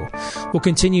follow through. We'll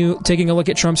continue taking a look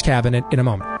at Trump's cabinet in a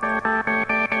moment.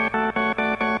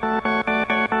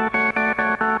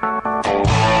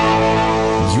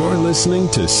 You're listening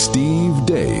to Steve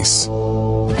Deace.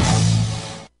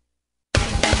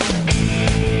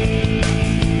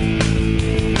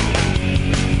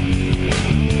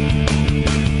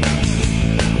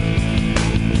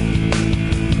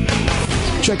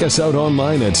 Check us out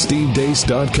online at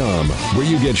stevedeace.com, where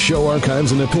you get show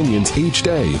archives and opinions each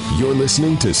day. You're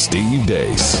listening to Steve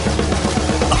Deace.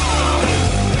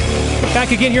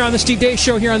 Back again here on the Steve Deace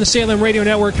Show here on the Salem Radio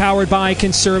Network, powered by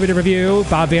Conservative Review.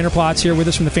 Bob Vander Plaats here with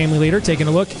us from the Family Leader, taking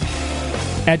a look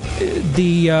at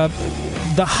the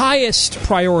highest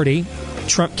priority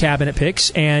Trump cabinet picks,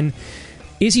 and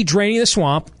is he draining the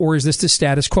swamp, or is this the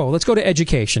status quo? Let's go to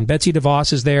education. Betsy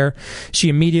DeVos is there. She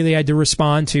immediately had to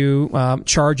respond to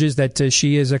charges that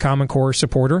she is a Common Core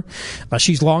supporter.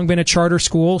 She's long been a charter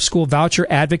school voucher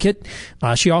advocate.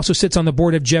 She also sits on the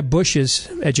board of Jeb Bush's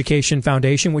Education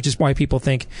Foundation, which is why people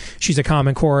think she's a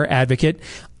Common Core advocate.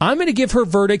 I'm going to give her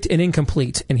verdict an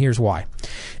incomplete, and here's why.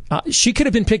 She could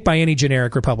have been picked by any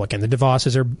generic Republican. The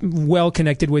DeVosses are well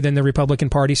connected within the Republican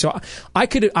Party, so I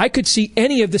could see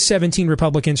any of the 17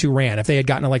 Republicans who ran, if they had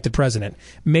gotten elected president,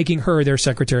 making her their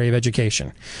Secretary of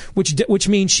Education, which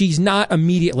means she's not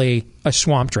immediately a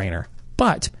swamp drainer.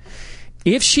 But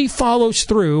if she follows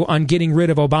through on getting rid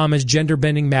of Obama's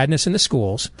gender-bending madness in the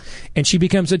schools, and she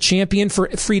becomes a champion for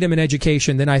freedom in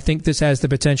education, then I think this has the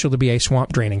potential to be a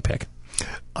swamp draining pick.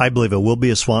 I believe it will be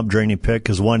a swamp draining pick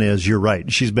because one is, you're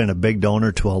right, she's been a big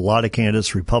donor to a lot of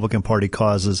candidates, Republican Party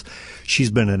causes.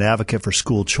 She's been an advocate for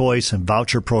school choice and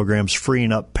voucher programs,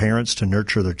 freeing up parents to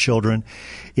nurture their children.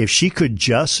 If she could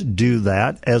just do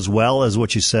that, as well as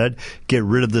what you said, get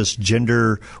rid of this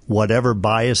gender whatever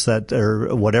bias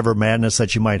or whatever madness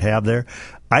that you might have there,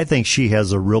 I think she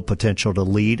has a real potential to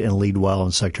lead and lead well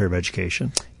in Secretary of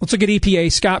Education. Let's look at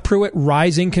EPA. Scott Pruitt,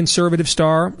 rising conservative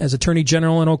star as Attorney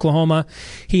General in Oklahoma.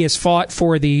 He has fought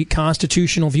for the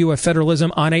constitutional view of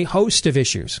federalism on a host of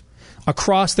issues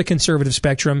across the conservative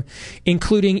spectrum,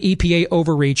 including EPA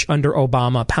overreach under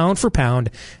Obama. Pound for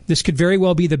pound, this could very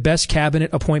well be the best cabinet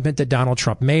appointment that Donald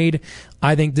Trump made.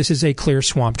 I think this is a clear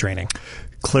swamp draining.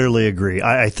 Clearly agree.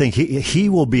 I think he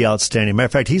will be outstanding. Matter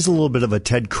of fact, he's a little bit of a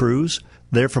Ted Cruz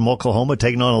there from Oklahoma,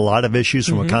 taking on a lot of issues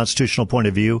from a constitutional point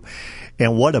of view.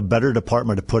 And what a better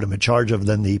department to put him in charge of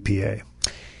than the EPA.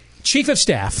 Chief of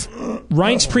Staff,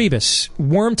 Reince Priebus,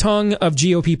 worm tongue of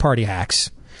GOP party hacks.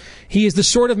 He is the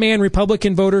sort of man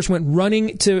Republican voters went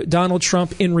running to Donald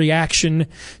Trump in reaction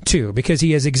to because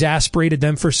he has exasperated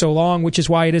them for so long, which is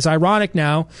why it is ironic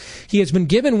now he has been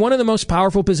given one of the most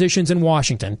powerful positions in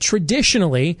Washington.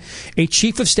 Traditionally, a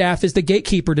chief of staff is the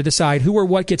gatekeeper to decide who or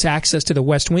what gets access to the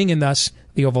West Wing and thus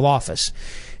the Oval Office.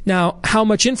 Now, how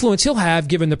much influence he'll have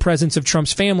given the presence of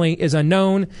Trump's family is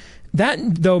unknown. That,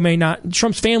 though,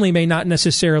 Trump's family may not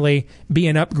necessarily be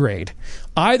an upgrade.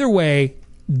 Either way,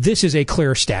 this is a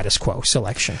clear status quo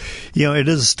selection. You know, it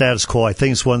is a status quo. I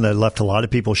think it's one that left a lot of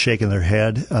people shaking their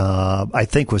head. I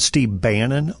think with Steve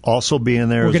Bannon also being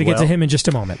there, we're going to get to him in just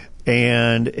a moment.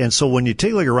 And so when you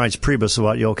take a look at Reince Priebus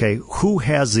about, okay, who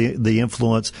has the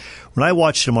influence? When I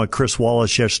watched him on Chris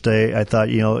Wallace yesterday, I thought,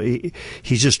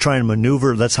 he's just trying to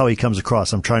maneuver. That's how he comes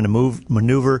across. I'm trying to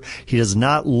maneuver. He does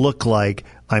not look like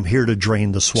I'm here to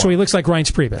drain the swamp. So he looks like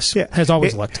Reince Priebus. Yeah. Has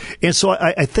always looked. And so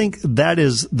I think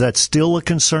that's still a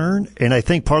concern. And I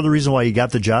think part of the reason why he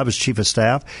got the job as chief of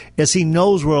staff is he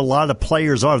knows where a lot of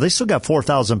players are. They still got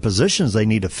 4,000 positions they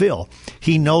need to fill.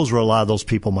 He knows where a lot of those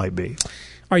people might be.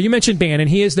 You mentioned Bannon.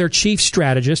 He is their chief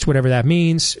strategist, whatever that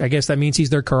means. I guess that means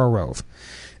he's their Karl Rove.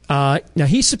 Now,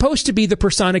 he's supposed to be the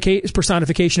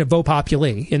personification of vox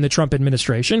populi in the Trump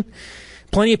administration.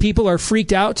 Plenty of people are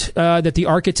freaked out that the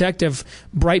architect of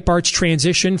Breitbart's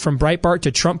transition from Breitbart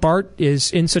to Trumpbart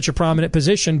is in such a prominent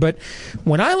position. But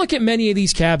when I look at many of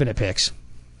these cabinet picks,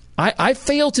 I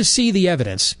fail to see the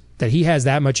evidence that he has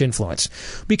that much influence.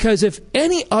 Because if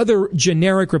any other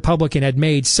generic Republican had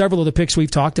made several of the picks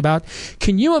we've talked about,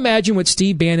 can you imagine what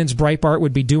Steve Bannon's Breitbart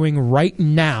would be doing right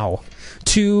now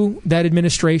to that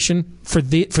administration for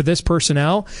this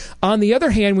personnel? On the other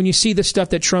hand, when you see the stuff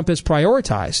that Trump has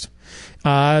prioritized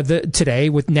today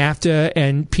with NAFTA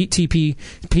and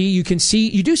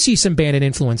TPP, you do see some Bannon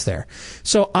influence there.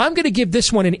 So I'm going to give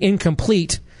this one an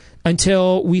incomplete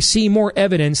until we see more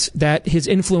evidence that his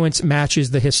influence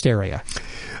matches the hysteria.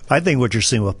 I think what you're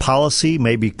seeing with policy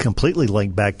may be completely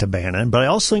linked back to Bannon, but I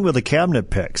also think with the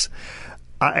cabinet picks,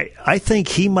 I think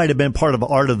he might have been part of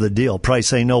art of the deal, probably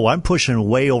saying, no, I'm pushing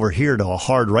way over here to a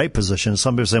hard right position.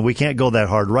 Some people are saying we can't go that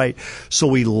hard right. So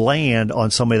we land on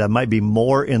somebody that might be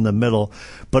more in the middle.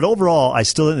 But overall, I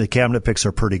still think the cabinet picks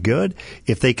are pretty good.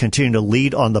 If they continue to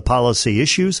lead on the policy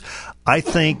issues, I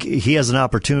think he has an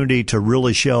opportunity to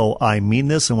really show I mean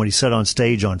this. And what he said on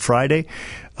stage on Friday,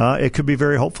 it could be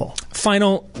very hopeful.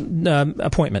 Final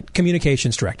appointment,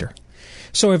 communications director.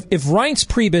 So if Reince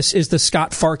Priebus is the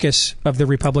Scott Farkas of the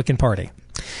Republican Party,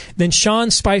 then Sean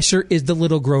Spicer is the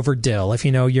little Grover Dill, if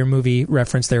you know your movie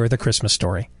reference there with A Christmas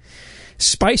Story.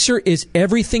 Spicer is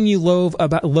everything you loathe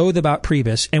about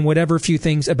Priebus and whatever few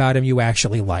things about him you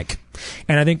actually like.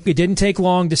 And I think it didn't take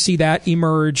long to see that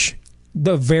emerge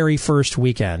the very first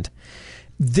weekend.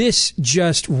 This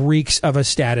just reeks of a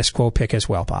status quo pick as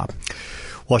well, Bob.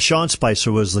 Well, Sean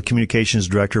Spicer was the communications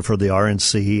director for the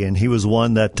RNC, and he was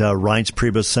one that Reince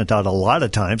Priebus sent out a lot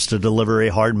of times to deliver a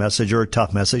hard message or a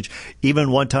tough message.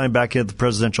 Even one time back at the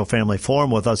Presidential Family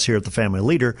Forum with us here at the Family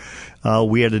Leader,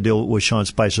 we had to deal with Sean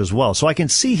Spicer as well. So I can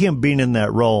see him being in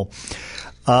that role.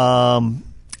 Sean,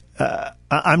 I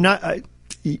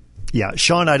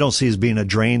don't see as being a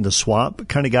drain the swamp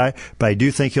kind of guy, but I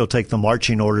do think he'll take the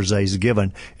marching orders that he's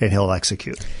given and he'll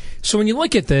execute. So when you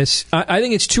look at this, I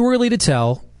think it's too early to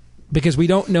tell because we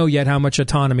don't know yet how much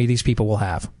autonomy these people will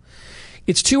have.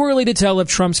 It's too early to tell if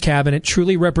Trump's cabinet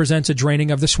truly represents a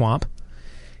draining of the swamp.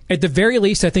 At the very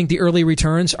least, I think the early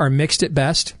returns are mixed at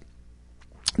best.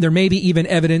 There may be even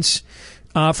evidence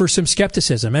for some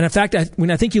skepticism. And in fact, when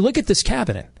I think you look at this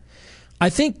cabinet, I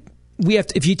think we have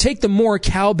to, if you take the more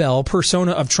cowbell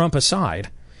persona of Trump aside,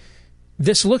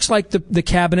 this looks like the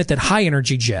cabinet that High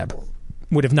Energy Jeb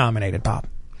would have nominated, Bob.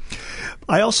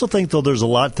 I also think, though, there's a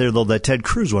lot there, though, that Ted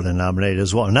Cruz would have nominated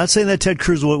as well. I'm not saying that Ted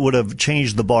Cruz would have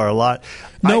changed the bar a lot.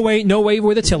 No way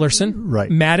with a Tillerson. Right.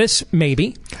 Mattis,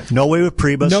 maybe. No way with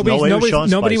Priebus. No way with Sean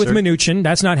Spicer. Nobody with Mnuchin.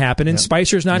 That's not happening. Yep.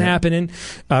 Spicer's not happening.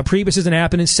 Priebus isn't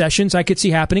happening. Sessions, I could see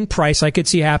happening. Price, I could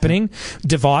see happening.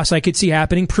 DeVos, I could see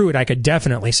happening. Pruitt, I could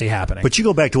definitely see happening. But you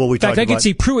go back to what we talked about. In fact, I could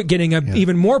see Pruitt getting an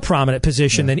even more prominent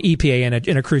position than EPA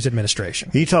in a Cruz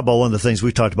administration. You talk about one of the things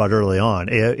we talked about early on.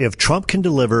 If Trump can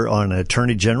deliver on an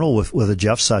attorney general with a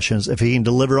Jeff Sessions, if he can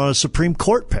deliver on a Supreme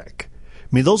Court pick,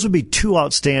 I mean, those would be two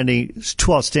outstanding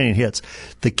hits.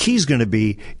 The key is going to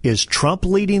be, is Trump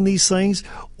leading these things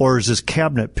or is his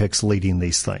cabinet picks leading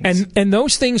these things? And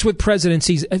those things with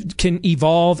presidencies can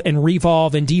evolve and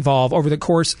revolve and devolve over the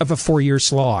course of a 4-year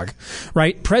slog,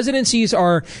 right? Presidencies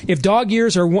are, if dog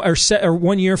years are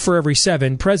 1 year for every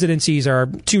 7, presidencies are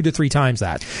 2 to 3 times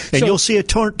that. And you'll see a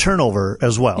turnover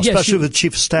as well, especially with the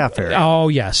chief of staff area. Oh,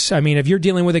 yes. I mean, if you're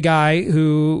dealing with a guy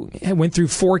who went through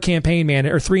 4 campaign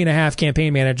managers, or 3.5 campaign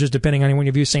managers, depending on when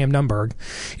you view Sam Nunberg,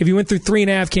 if you went through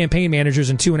 3.5 campaign managers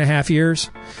in 2.5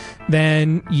 years,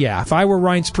 then yeah, if I were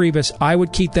Reince Priebus, I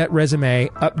would keep that resume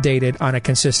updated on a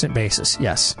consistent basis.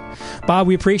 Yes. Bob,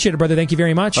 we appreciate it, brother. Thank you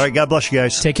very much. All right, God bless you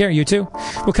guys. Take care. You too.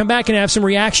 We'll come back and have some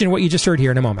reaction to what you just heard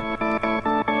here in a moment.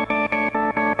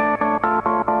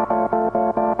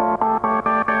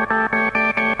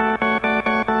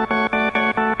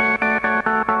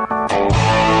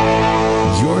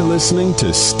 You're listening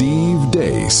to Steve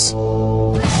Deace.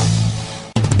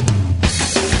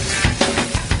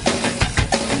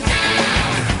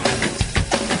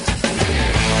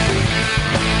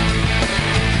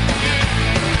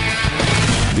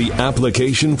 The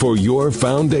application for your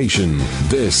foundation.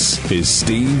 This is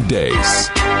Steve Deace.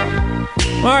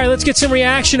 All right, let's get some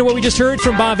reaction to what we just heard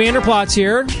from Bob Vander Plaats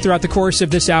here throughout the course of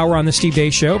this hour on the Steve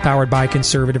Deace Show, powered by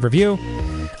Conservative Review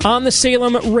on the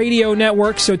Salem Radio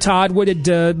Network. So, Todd, what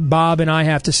did Bob and I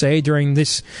have to say during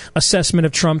this assessment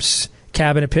of Trump's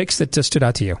cabinet picks that stood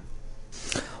out to you?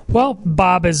 Well,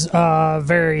 Bob is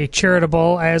very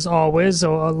charitable, as always,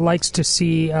 likes to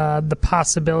see the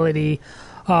possibility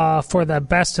for the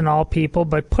best in all people,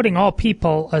 but putting all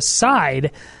people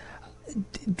aside,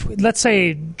 let's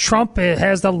say Trump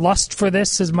has the lust for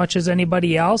this as much as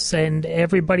anybody else, and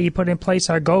everybody he put in place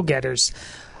are go-getters.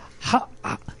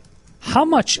 How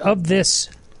much of this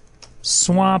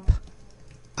swamp,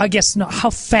 I guess, no,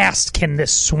 how fast can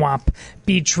this swamp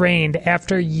be drained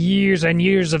after years and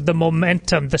years of the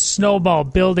momentum, the snowball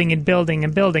building and building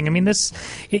and building? I mean,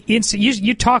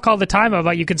 you talk all the time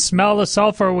about you can smell the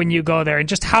sulfur when you go there, and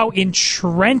just how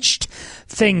entrenched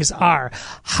things are.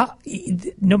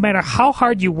 No matter how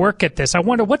hard you work at this, I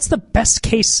wonder what's the best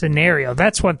case scenario.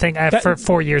 That's one thing for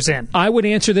 4 years in. I would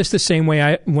answer this the same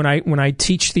way when I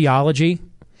teach theology.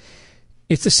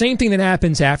 It's the same thing that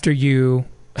happens after you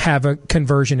have a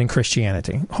conversion in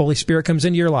Christianity. Holy Spirit comes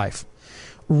into your life.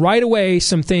 Right away,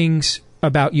 some things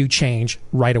about you change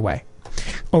right away.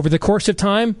 Over the course of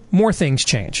time, more things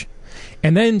change.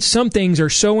 And then some things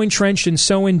are so entrenched and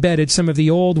so embedded, some of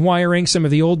the old wiring, some of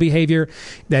the old behavior,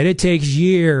 that it takes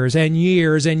years and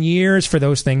years and years for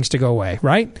those things to go away,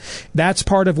 right? That's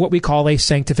part of what we call a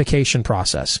sanctification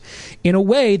process. In a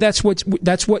way, that's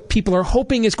what people are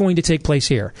hoping is going to take place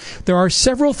here. There are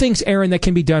several things, Aaron, that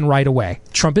can be done right away.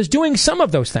 Trump is doing some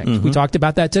of those things. Mm-hmm. We talked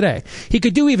about that today. He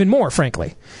could do even more,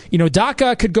 frankly.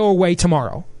 DACA could go away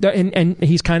tomorrow. And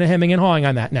he's kind of hemming and hawing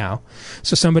on that now.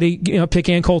 So somebody, pick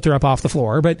Ann Coulter up off the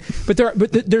floor. But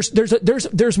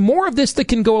there's more of this that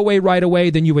can go away right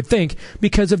away than you would think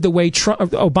because of the way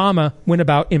Obama went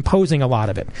about imposing a lot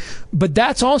of it. But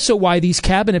that's also why these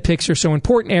cabinet picks are so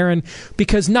important, Aaron,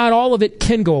 because not all of it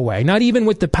can go away. Not even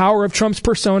with the power of Trump's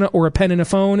persona or a pen and a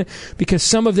phone, because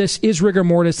some of this is rigor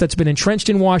mortis that's been entrenched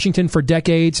in Washington for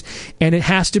decades, and it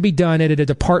has to be done at a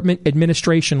department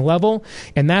administration level,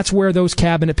 and that's where those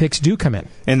cabinet picks do come in.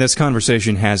 And this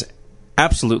conversation has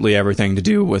absolutely everything to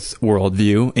do with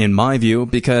worldview, in my view,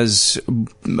 because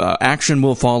action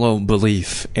will follow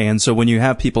belief. And so when you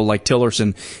have people like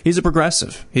Tillerson, he's a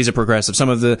progressive. Some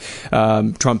of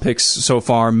the Trump picks so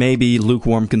far may be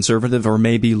lukewarm conservative or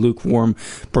maybe lukewarm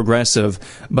progressive,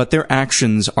 but their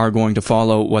actions are going to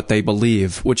follow what they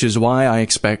believe, which is why I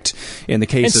expect in the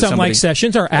case of somebody like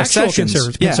Sessions are actual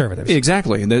conservatives. Yeah,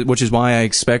 exactly. Which is why I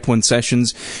expect when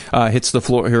Sessions hits the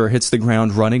floor or hits the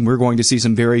ground running, we're going to see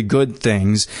some very good things.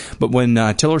 But when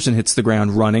Tillerson hits the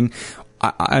ground running,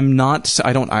 I'm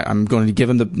going to give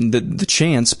him the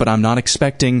chance, but I'm not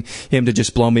expecting him to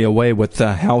just blow me away with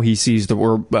how he sees the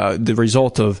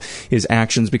result of his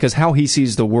actions, because how he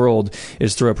sees the world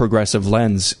is through a progressive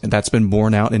lens. That's been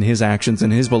borne out in his actions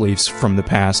and his beliefs from the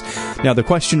past. Now, the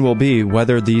question will be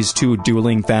whether these two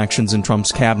dueling factions in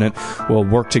Trump's cabinet will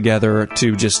work together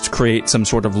to just create some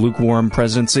sort of lukewarm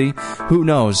presidency. Who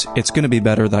knows? It's going to be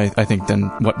better, I think, than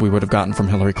what we would have gotten from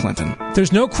Hillary Clinton.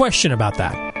 There's no question about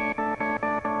that.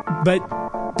 But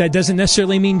that doesn't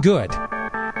necessarily mean good.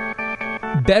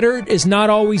 Better is not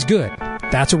always good.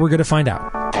 That's what we're going to find out.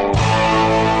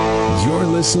 You're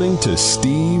listening to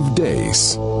Steve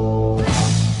Deace.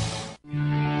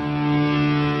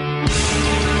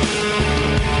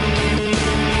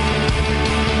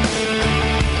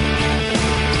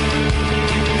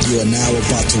 You are now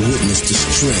about to witness the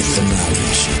strength of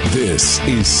knowledge. This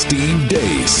is Steve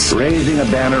Deace. Raising a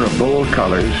banner of bold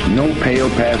colors, no pale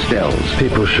pastels.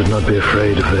 People should not be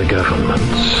afraid of their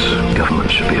governments.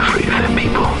 Governments should be afraid of their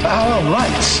people. Our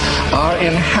rights are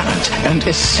inherent and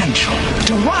essential,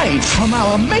 derived from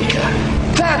our Maker.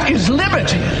 That is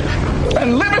liberty.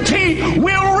 And liberty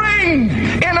will reign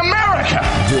in America.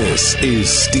 This is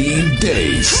Steve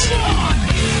Deace.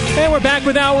 And we're back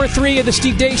with Hour 3 of the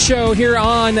Steve Deace Show here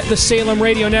on the Salem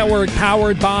Radio Network,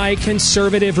 powered by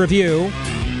Conservative Review.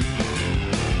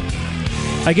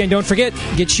 Again, don't forget,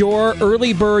 get your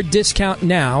early bird discount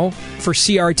now for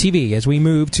CRTV as we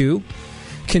move to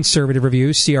Conservative Review,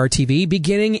 CRTV.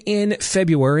 Beginning in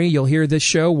February, you'll hear this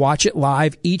show, watch it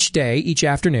live each day, each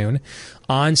afternoon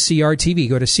on CRTV.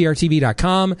 Go to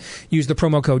CRTV.com, use the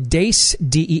promo code DEACE,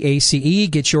 D-E-A-C-E,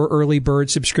 get your early bird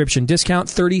subscription discount,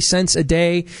 30 cents a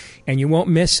day, and you won't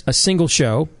miss a single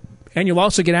show. And you'll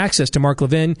also get access to Mark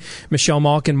Levin, Michelle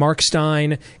Malkin, Mark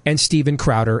Stein, and Steven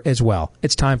Crowder as well.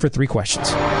 It's time for 3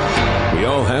 questions. We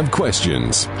all have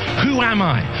questions. Who am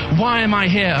I? Why am I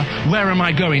here? Where am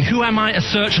I going? Who am I? A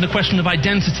search and a question of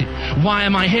identity. Why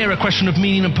am I here? A question of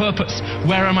meaning and purpose.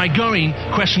 Where am I going?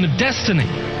 Question of destiny.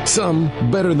 Some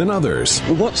better than others.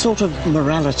 What sort of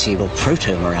morality or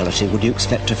proto-morality would you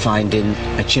expect to find in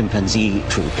a chimpanzee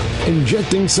troop?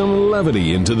 Injecting some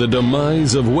levity into the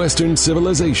demise of Western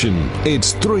civilization.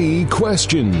 It's 3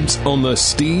 questions on the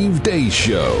Steve Deace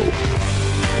Show.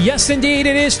 Yes, indeed,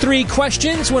 it is 3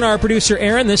 questions when our producer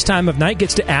Aaron this time of night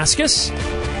gets to ask us.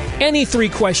 Any 3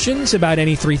 questions about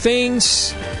any 3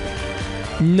 things.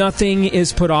 Nothing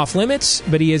is put off limits,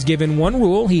 but he is given one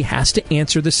rule. He has to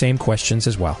answer the same questions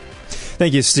as well.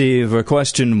 Thank you, Steve.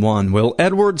 Question 1. Will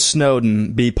Edward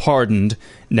Snowden be pardoned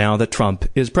now that Trump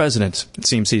is president? It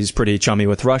seems he's pretty chummy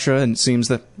with Russia, and it seems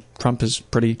that Trump is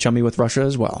pretty chummy with Russia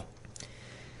as well.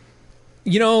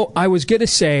 You know, I was going to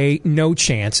say no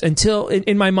chance until,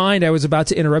 in my mind, I was about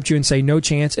to interrupt you and say no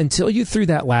chance until you threw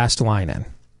that last line in.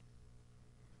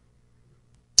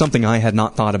 Something I had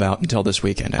not thought about until this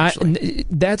weekend, actually.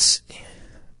 That's,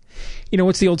 you know,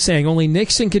 what's the old saying? Only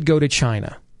Nixon could go to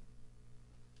China.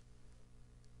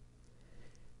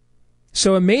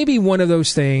 So it may be one of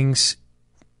those things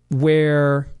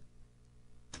where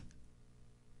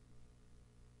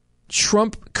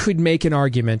Trump could make an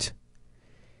argument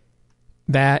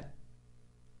that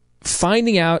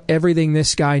finding out everything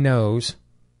this guy knows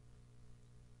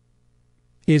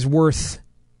is worth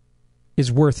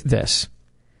this.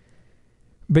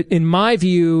 But in my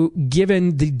view,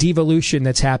 given the devolution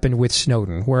that's happened with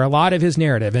Snowden, where a lot of his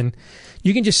narrative, and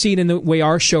you can just see it in the way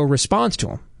our show responds to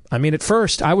him. I mean, at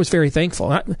first, I was very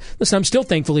thankful. Listen, I'm still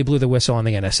thankful he blew the whistle on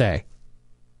the NSA.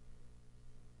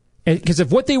 Because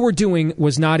if what they were doing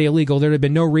was not illegal, there would have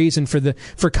been no reason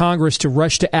for Congress to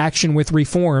rush to action with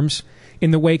reforms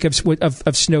in the wake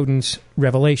of Snowden's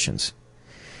revelations.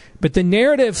 But the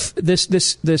narrative,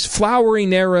 this flowery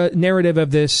narrative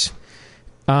of this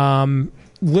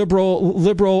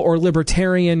liberal or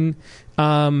libertarian,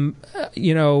 or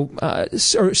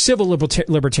civil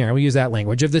libertarian, we'll use that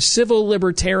language, of the civil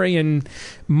libertarian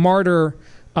martyr,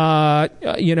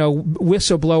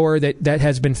 whistleblower that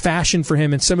has been fashioned for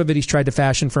him, and some of it he's tried to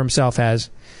fashion for himself,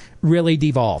 has really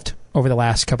devolved over the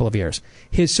last couple of years.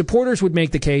 His supporters would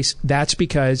make the case that's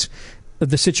because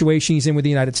of the situation he's in with the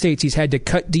United States. He's had to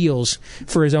cut deals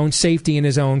for his own safety and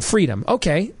his own freedom.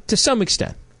 Okay, to some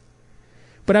extent.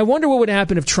 But I wonder what would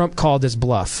happen if Trump called his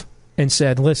bluff and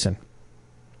said, listen,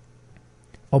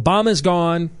 Obama's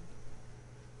gone.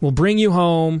 We'll bring you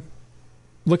home.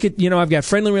 Look at, I've got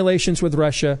friendly relations with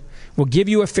Russia. We'll give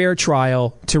you a fair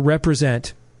trial to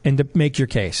represent and to make your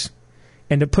case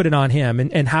and to put it on him.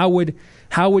 And how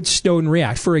would Snowden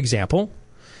react? For example,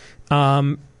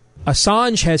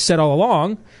 Assange has said all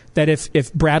along that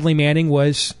if Bradley Manning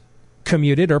was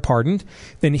commuted or pardoned,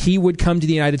 then he would come to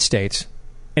the United States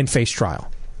and face trial.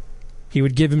 He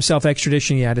would give himself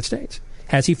extradition in the United States.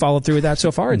 Has he followed through with that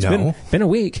so far? It's been a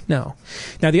week. No.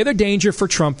 Now, the other danger for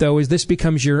Trump, though, is this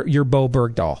becomes your Bo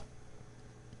Bergdahl.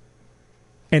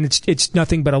 And it's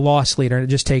nothing but a loss leader, and it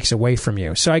just takes away from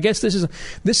you. So I guess this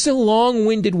is a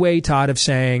long-winded way, Todd, of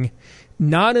saying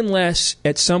not unless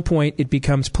at some point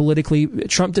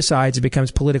Trump decides it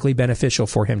becomes politically beneficial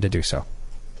for him to do so.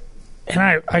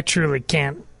 And I truly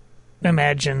can't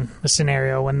imagine a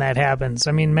scenario when that happens.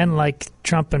 I mean, men like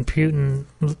Trump and Putin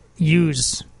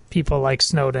use people like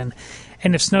Snowden.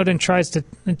 And if Snowden tries to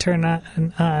turn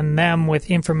on them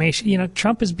with information,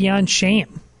 Trump is beyond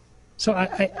shame. So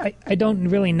I don't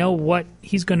really know what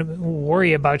he's going to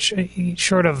worry about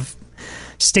short of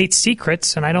state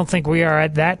secrets, and I don't think we are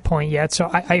at that point yet. So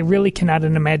I really cannot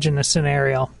imagine a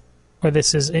scenario where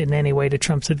this is in any way to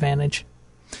Trump's advantage.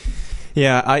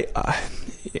 Yeah,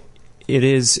 It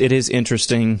is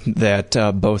interesting that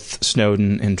both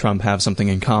Snowden and Trump have something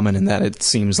in common in that it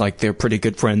seems like they're pretty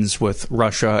good friends with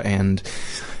Russia and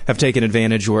have taken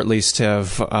advantage, or at least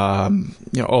have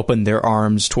opened their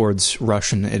arms towards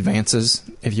Russian advances,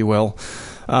 if you will.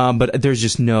 But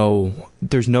there's no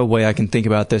way I can think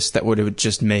about this that would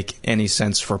just make any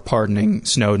sense for pardoning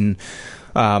Snowden.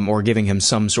 Or giving him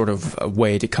some sort of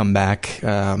way to come back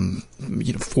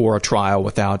for a trial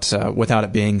without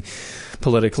it being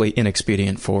politically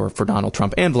inexpedient for Donald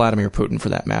Trump and Vladimir Putin, for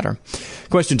that matter.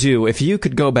 Question 2, if you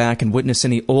could go back and witness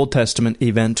any Old Testament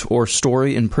event or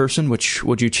story in person, which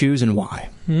would you choose and why?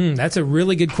 That's a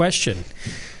really good question.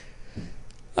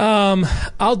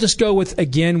 I'll just go with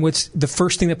what's the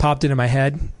first thing that popped into my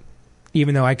head,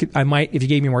 even though I might, if you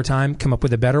gave me more time, come up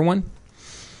with a better one.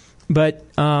 But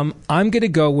I'm going to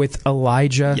go with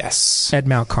Elijah at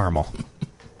Mount Carmel.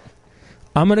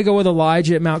 I'm going to go with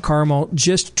Elijah at Mount Carmel,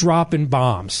 just dropping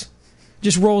bombs.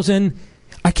 Just rolls in,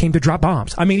 I came to drop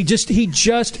bombs. I mean, he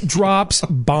just drops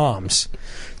bombs.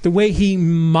 The way he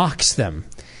mocks them.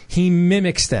 He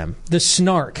mimics them. The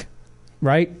snark,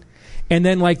 right? And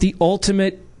then like the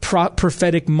ultimate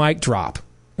prophetic mic drop,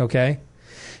 okay?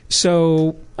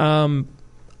 So I'm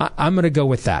going to go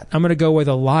with that. I'm going to go with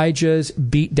Elijah's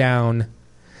beatdown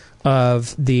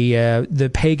of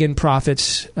the pagan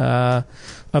prophets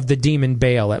of the demon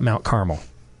Baal at Mount Carmel.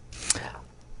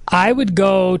 I would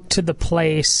go to the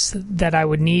place that I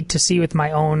would need to see with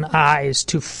my own eyes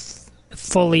to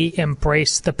fully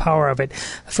embrace the power of it.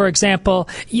 For example,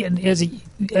 as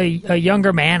a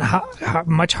younger man,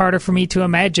 much harder for me to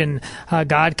imagine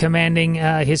God commanding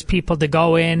his people to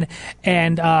go in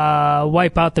and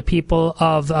wipe out the people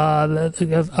of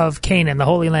Canaan, the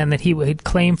Holy Land that he would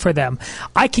claim for them.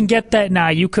 I can get that now.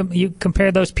 You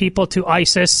compare those people to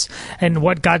ISIS and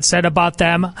what God said about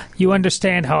them. You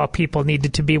understand how a people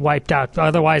needed to be wiped out.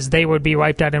 Otherwise, they would be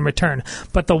wiped out in return.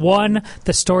 But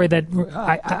the story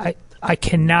that I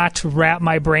cannot wrap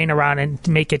my brain around and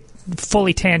make it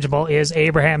fully tangible is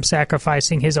Abraham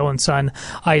sacrificing his own son,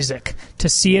 Isaac. To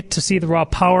see it, to see the raw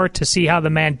power, to see how the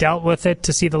man dealt with it,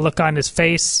 to see the look on his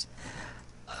face,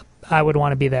 I would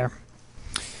want to be there.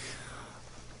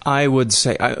 I would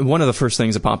say one of the first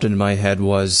things that popped into my head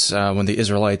was when the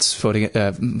Israelites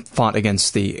fought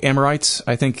against the Amorites.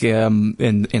 I think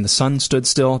and the sun stood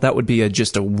still. That would be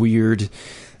just a weird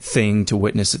thing to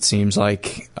witness. It seems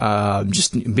like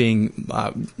just being,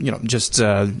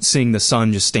 seeing the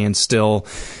sun just stand still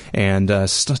and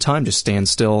time just stand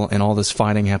still and all this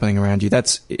fighting happening around you.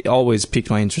 That's always piqued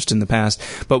my interest in the past.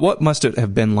 But what must it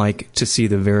have been like to see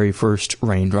the very first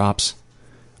raindrops?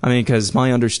 I mean, because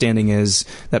my understanding is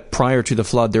that prior to the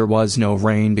flood, there was no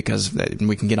rain, because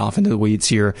we can get off into the weeds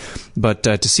here. But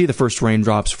to see the first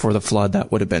raindrops for the flood,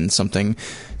 that would have been something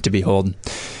to behold.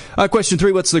 Question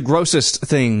 3, what's the grossest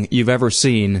thing you've ever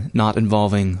seen not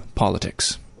involving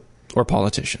politics or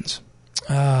politicians?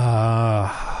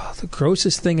 The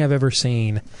grossest thing I've ever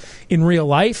seen. In real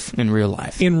life? In real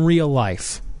life. In real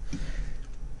life.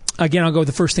 Again, I'll go with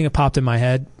the first thing that popped in my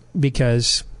head,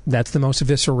 because that's the most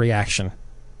visceral reaction.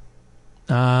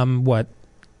 12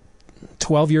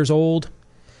 years old,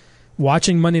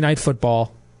 watching Monday Night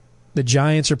Football. The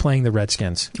Giants are playing the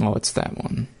Redskins. Oh, it's that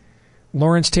one.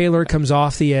 Lawrence Taylor comes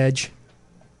off the edge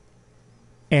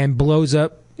and blows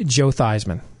up Joe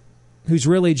Theismann, who's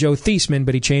really Joe Theismann,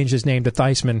 but he changed his name to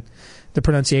Theismann, the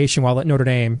pronunciation, while at Notre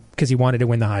Dame, because he wanted to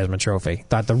win the Heisman Trophy.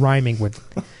 Thought the rhyming would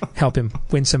help him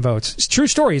win some votes. It's a true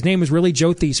story. His name was really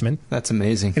Joe Theismann. That's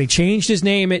amazing. And he changed his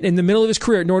name in the middle of his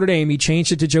career at Notre Dame. He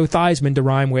changed it to Joe Theismann to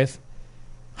rhyme with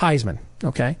Heisman.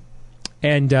 Okay?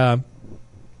 And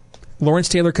Lawrence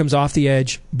Taylor comes off the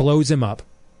edge, blows him up.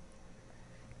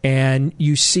 And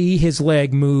you see his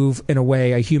leg move in a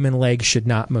way a human leg should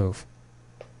not move.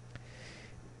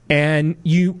 And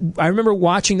I remember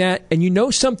watching that, and you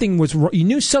knew something was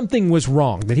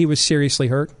wrong, that he was seriously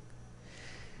hurt.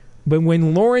 But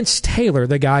when Lawrence Taylor,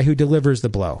 the guy who delivers the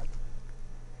blow,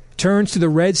 turns to the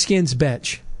Redskins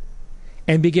bench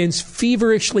and begins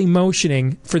feverishly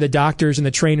motioning for the doctors and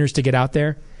the trainers to get out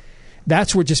there,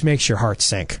 that's what just makes your heart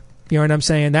sink. You know what I'm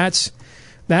saying? That's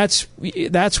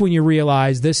when you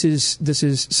realize this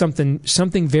is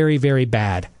something very, very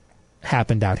bad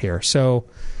happened out here. So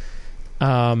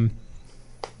I'm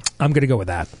going to go with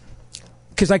that,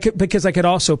 because I could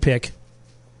also pick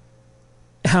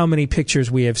how many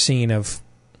pictures we have seen of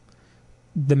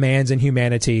demands in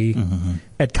humanity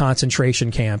at concentration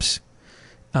camps,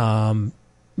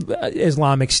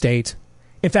 Islamic State.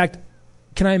 In fact,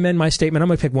 can I amend my statement? I'm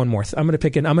going to pick one more. I'm going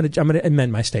to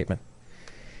amend my statement.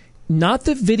 Not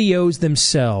the videos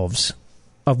themselves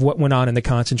of what went on in the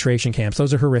concentration camps.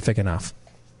 Those are horrific enough.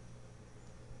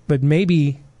 But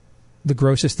maybe the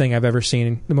grossest thing I've ever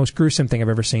seen, the most gruesome thing I've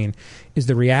ever seen, is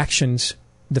the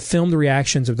filmed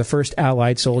reactions of the first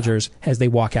Allied soldiers as they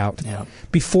walk out,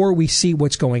 before we see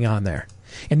what's going on there.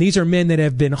 And these are men that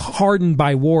have been hardened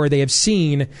by war. They have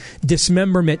seen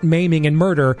dismemberment, maiming, and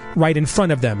murder right in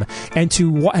front of them. And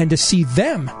to see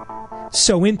them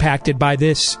so impacted by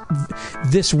this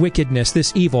wickedness,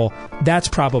 this evil, that's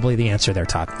probably the answer there,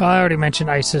 Todd. Well, I already mentioned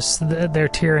ISIS, their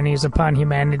tyrannies upon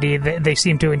humanity. They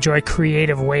seem to enjoy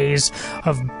creative ways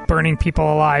of burning people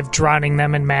alive, drowning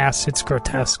them in mass. It's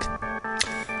grotesque.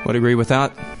 Would agree with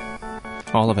that.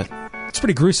 All of it. It's a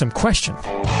pretty gruesome question.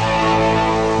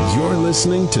 You're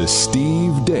listening to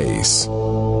Steve Deace.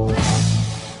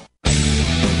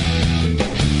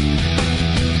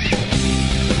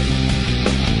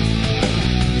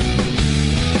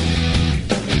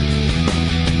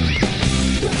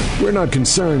 We're not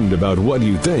concerned about what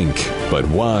you think, but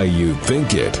why you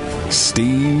think it.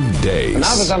 Steve Deace.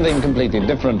 Now for something completely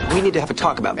different. We need to have a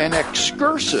talk about an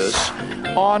excursus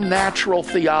on natural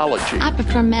theology. I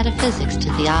prefer metaphysics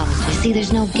to theology. See,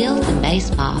 there's no guilt in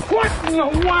baseball. What in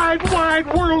the wide,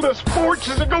 wide world of sports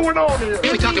is going on here?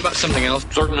 Can we talk about something else?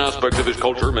 Certain aspects of his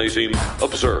culture may seem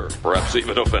absurd, perhaps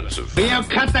even offensive. Will you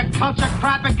cut the culture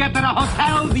crap and get to the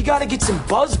hotel? We gotta get some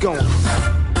buzz going.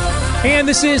 And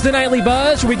this is the Nightly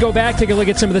Buzz, where we go back, take a look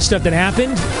at some of the stuff that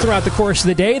happened throughout the course of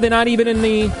the day. They're not even in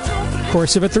the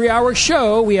course of a 3-hour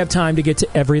show. We have time to get to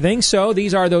everything. So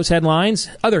these are those headlines,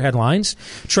 other headlines,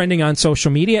 trending on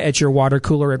social media at your water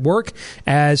cooler at work,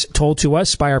 as told to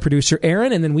us by our producer,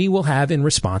 Aaron, and then we will have, in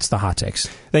response, the hot takes.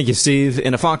 Thank you, Steve.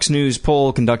 In a Fox News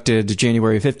poll conducted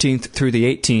January 15th through the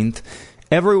 18th,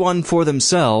 everyone for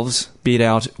themselves beat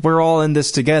out "We're all in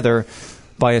this together"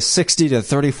 by a 60 to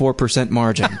 34%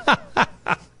 margin.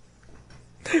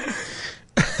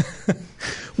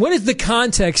 What is the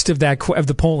context of that of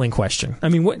the polling question? I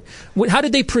mean, what how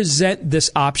did they present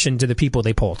this option to the people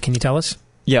they polled? Can you tell us?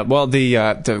 Yeah, well,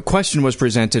 the question was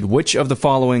presented: which of the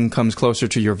following comes closer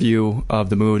to your view of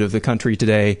the mood of the country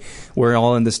today? We're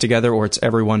all in this together, or it's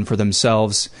everyone for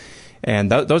themselves.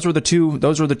 And those were the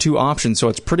two options. So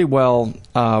it's pretty well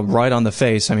right on the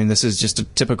face. I mean, this is just a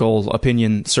typical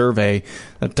opinion survey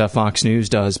that Fox News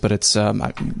does, but it's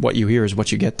what you hear is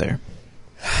what you get there.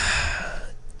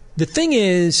 The thing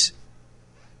is,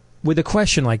 with a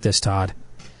question like this, Todd,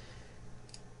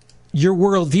 your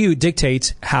worldview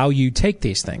dictates how you take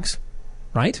these things,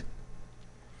 right?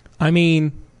 I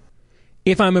mean,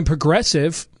 if I'm a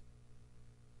progressive,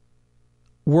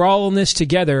 we're all in this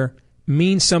together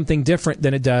means something different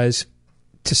than it does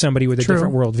to somebody with a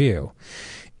different worldview.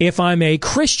 If I'm a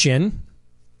Christian,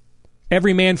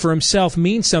 every man for himself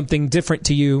means something different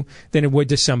to you than it would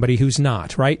to somebody who's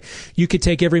not, right? You could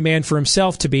take every man for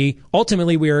himself to be,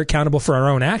 ultimately, we are accountable for our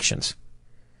own actions.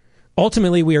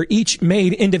 Ultimately, we are each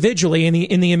made individually in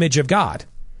the image of God.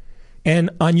 And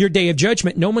on your day of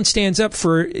judgment, no one stands up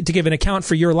to give an account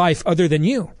for your life other than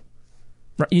you.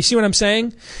 You see what I'm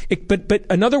saying? But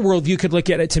another worldview could look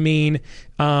at it to mean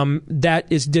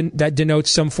that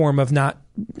denotes some form of not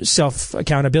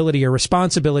self-accountability or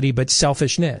responsibility, but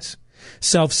selfishness,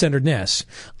 self-centeredness.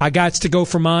 I got to go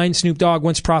for mine. Snoop Dogg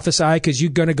once prophesied, because you're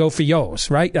going to go for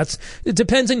yours, right? It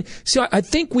depends on. So I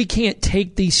think we can't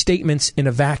take these statements in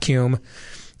a vacuum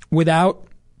without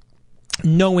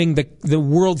knowing the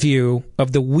worldview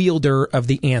of the wielder of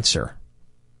the answer.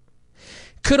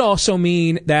 Could also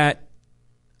mean that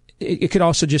it could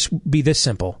also just be this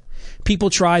simple. People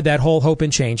tried that whole hope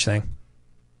and change thing,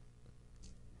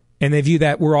 and they view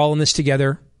that we're all in this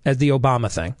together as the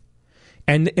Obama thing.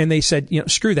 And they said,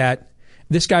 screw that.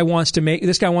 This guy wants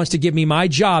to give me my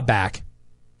job back.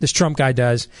 This Trump guy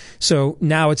does. So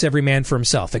now it's every man for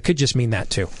himself. It could just mean that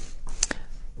too.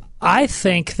 I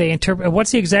think they interpret.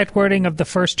 What's the exact wording of the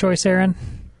first choice, Aaron?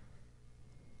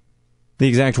 The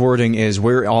exact wording is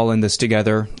 "we're all in this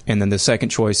together," and then the second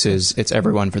choice is "it's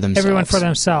everyone for themselves." Everyone for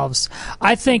themselves.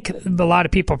 I think a lot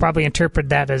of people probably interpret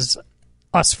that as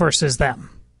us versus them.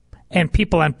 And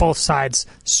people on both sides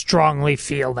strongly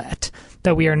feel that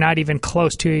we are not even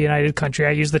close to a united country.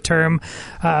 I used the term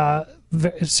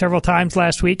several times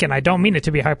last week, and I don't mean it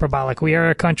to be hyperbolic. We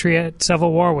are a country at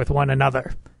civil war with one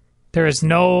another. There is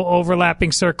no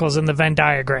overlapping circles in the Venn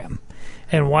diagram.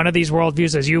 And one of these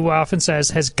worldviews, as you often says,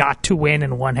 has got to win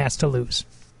and one has to lose.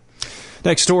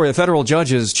 Next story, a federal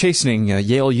judge is chastening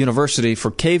Yale University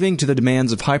for caving to the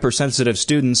demands of hypersensitive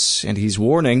students, and he's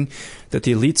warning that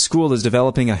the elite school is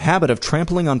developing a habit of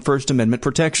trampling on First Amendment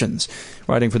protections.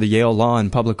 Writing for the Yale Law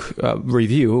and Public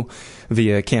Review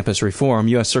via Campus Reform,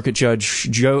 U.S. Circuit Judge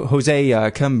Jose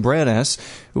Cambrenes,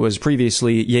 who was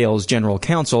previously Yale's general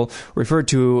counsel, referred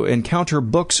to Encounter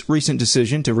Books' recent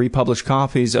decision to republish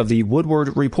copies of the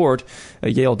Woodward Report, a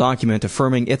Yale document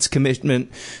affirming its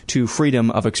commitment to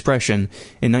freedom of expression.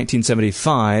 In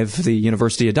 1975, the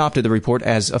university adopted the report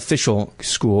as official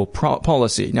school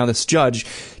policy. Now, this judge,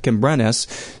 Cambrenes,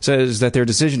 says that their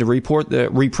decision to reprint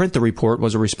the report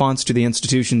was a response to the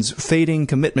institution's fading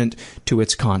commitment to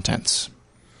its contents.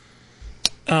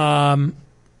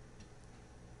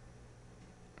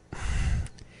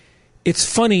 It's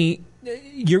funny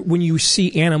when you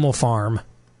see Animal Farm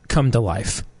come to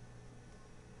life.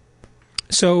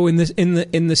 So in the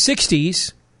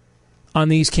 60s, on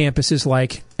these campuses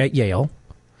like at Yale,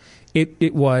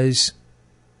 it was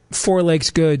 4 legs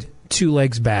good, 2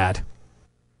 legs bad.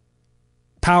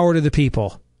 Power to the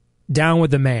people. Down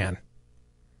with the man.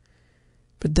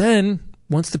 But then,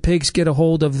 once the pigs get a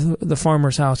hold of the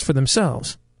farmer's house for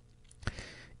themselves,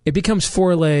 it becomes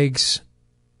 4 legs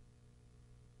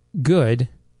good,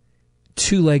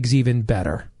 2 legs even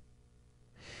better.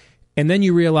 And then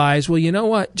you realize, well, you know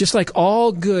what? Just like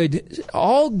all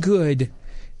good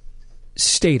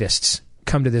statists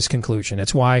come to this conclusion.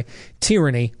 It's why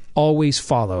tyranny always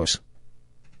follows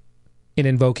in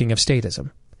invoking of statism.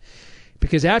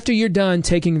 Because after you're done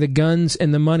taking the guns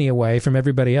and the money away from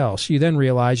everybody else, you then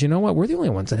realize, you know what? We're the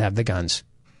only ones that have the guns.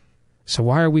 So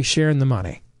why are we sharing the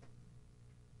money?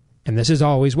 and this is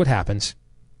always what happens,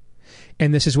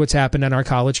 and this is what's happened on our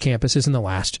college campuses in the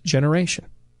last generation.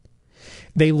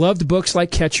 They loved books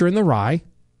like Catcher in the Rye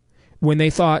when they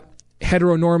thought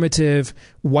heteronormative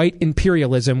white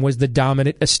imperialism was the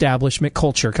dominant establishment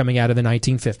culture coming out of the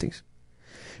 1950s.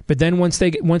 But then once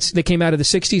they came out of the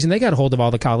 60s and they got a hold of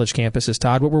all the college campuses,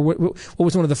 Todd, what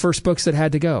was one of the first books that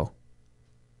had to go?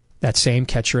 That same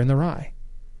Catcher in the Rye.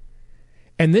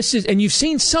 And you've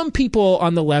seen some people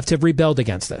on the left have rebelled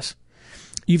against this.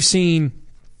 You've seen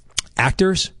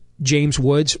actors, James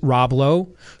Woods, Rob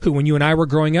Lowe, who when you and I were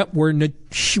growing up were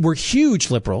huge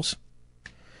liberals.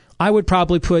 I would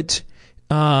probably put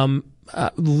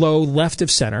Lowe left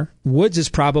of center. Woods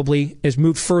has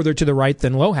moved further to the right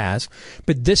than Lowe has.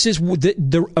 But this is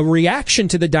a reaction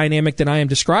to the dynamic that I am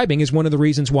describing is one of the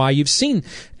reasons why you've seen,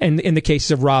 in the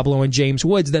cases of Rob Lowe and James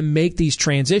Woods, that make these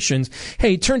transitions.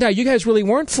 Hey, it turned out you guys really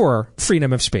weren't for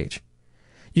freedom of speech.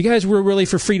 You guys were really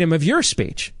for freedom of your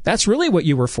speech. That's really what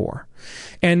you were for.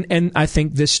 And I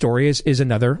think this story is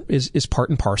part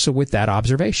and parcel with that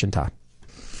observation, Todd.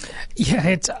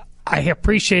 Yeah, I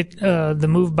appreciate the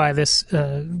move by this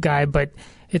guy, but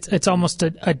it's almost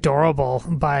adorable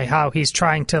by how he's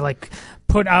trying to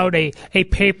put out a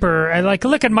paper.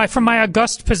 Look at from my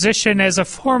august position as a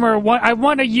former one. I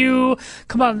want you.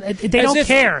 Come on, they don't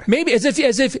care. Maybe as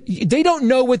if they don't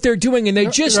know what they're doing and they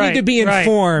just need to be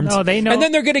informed. No, they know. And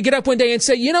then they're going to get up one day and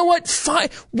say, you know what? Fine,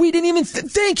 we didn't even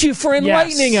thank you for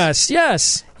enlightening us.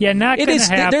 Yes. Yeah, not going to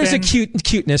happen. There's a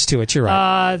cuteness to it. You're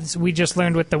right. We just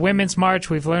learned with the Women's March.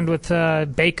 We've learned with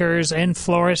bakers and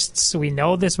florists. We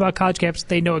know this about college camps.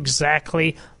 They know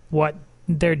exactly what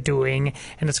they're doing,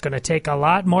 and it's going to take a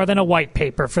lot more than a white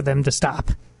paper for them to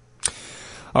stop.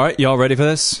 All right, y'all ready for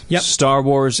this? Yep. Star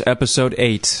Wars Episode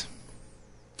 8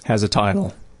 has a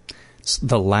title. It's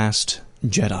The Last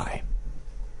Jedi.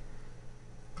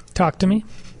 Talk to me.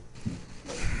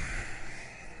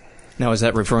 Now, is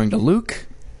that referring to Luke?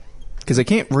 Because they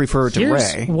can't refer to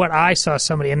Here's Rey. What I saw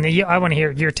somebody, and I want to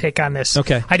hear your take on this.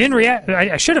 Okay. I didn't react.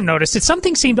 I should have noticed it.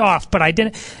 Something seemed off, but I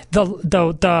didn't.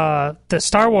 The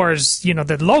Star Wars,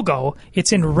 the logo,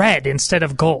 it's in red instead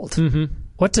of gold. Mm-hmm.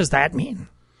 What does that mean?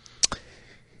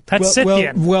 That's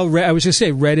Scythian. Well, I was just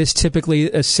say red is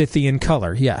typically a Scythian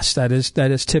color. Yes, that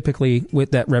is typically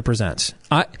what that represents.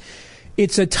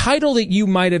 It's a title that you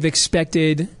might have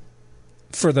expected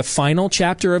for the final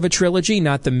chapter of a trilogy,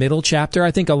 not the middle chapter.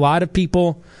 I think a lot of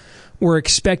people were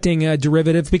expecting a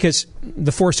derivative because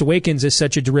The Force Awakens is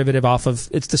such a derivative off of,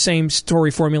 it's the same story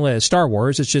formula as Star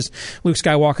Wars. It's just Luke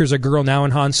Skywalker's a girl now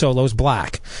and Han Solo's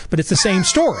black. But it's the same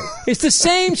story. It's the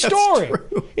same story.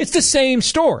 It's the same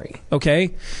story,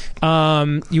 okay?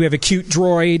 You have a cute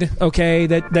droid, okay,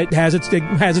 that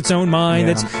has its own mind,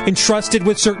 that's entrusted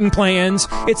with certain plans.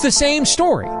 It's the same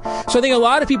story. So I think a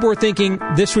lot of people were thinking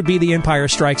this would be The Empire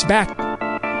Strikes Back.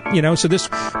 So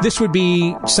this would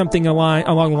be something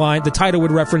along the line. The title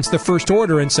would reference the First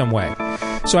Order in some way.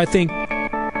 So I think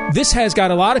this has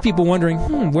got a lot of people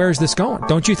wondering, where is this going?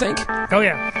 Don't you think? Oh,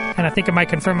 yeah. And I think it might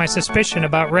confirm my suspicion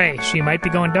about Rey. She might be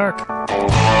going dark.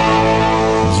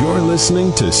 You're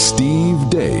listening to Steve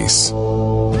Deace.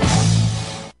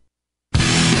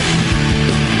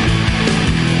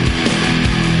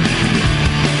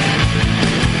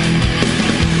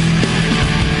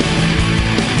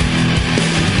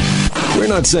 We're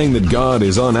not saying that God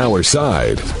is on our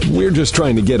side. We're just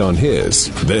trying to get on his.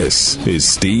 This is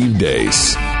Steve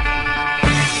Deace.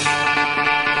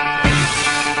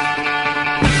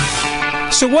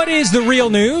 So what is the real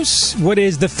news? What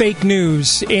is the fake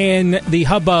news in the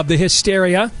hubbub, the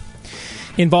hysteria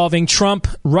involving Trump,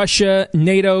 Russia,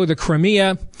 NATO, the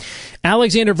Crimea?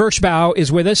 Alexander Vershbow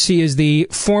is with us. He is the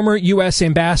former U.S.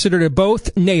 ambassador to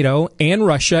both NATO and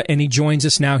Russia, and he joins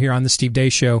us now here on the Steve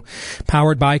Deace Show,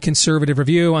 powered by Conservative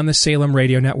Review on the Salem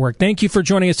Radio Network. Thank you for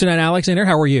joining us tonight, Alexander.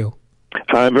 How are you?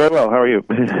 I'm very well. How are you?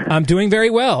 I'm doing very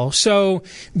well. So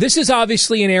this is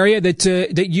obviously an area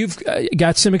that you've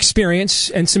got some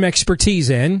experience and some expertise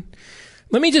in.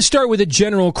 Let me just start with a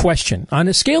general question. On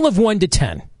a scale of 1 to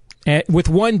 10, with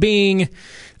 1 being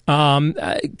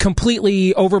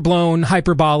completely overblown,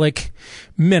 hyperbolic,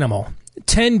 minimal,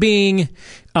 10 being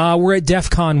we're at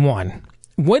DEFCON 1.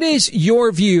 What is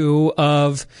your view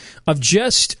of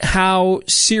just how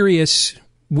serious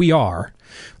we are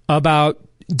about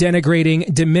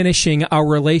denigrating, diminishing our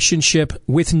relationship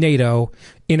with NATO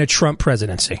in a Trump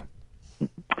presidency?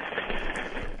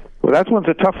 Well, that one's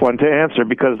a tough one to answer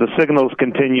because the signals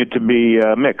continue to be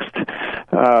mixed.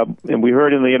 And we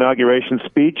heard in the inauguration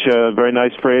speech a very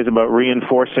nice phrase about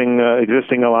reinforcing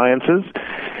existing alliances.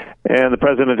 And the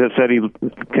president has said he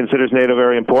considers NATO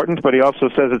very important, but he also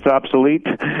says it's obsolete,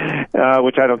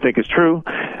 which I don't think is true.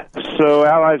 So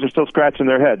allies are still scratching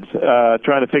their heads,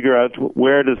 trying to figure out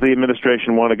where does the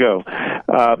administration want to go.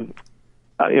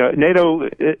 NATO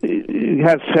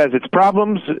has its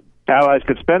problems. Allies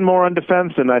could spend more on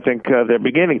defense, and I think they're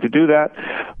beginning to do that.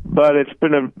 But it's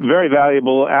been a very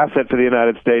valuable asset for the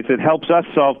United States. It helps us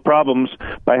solve problems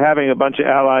by having a bunch of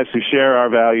allies who share our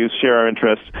values, share our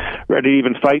interests, ready to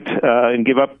even fight and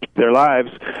give up their lives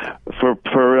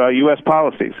for U.S.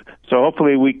 policies. So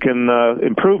hopefully we can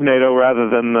improve NATO rather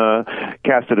than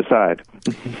cast it aside.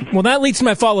 Well, that leads to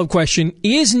my follow-up question.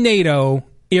 Is NATO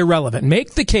irrelevant?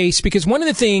 Make the case, because one of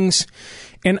the things,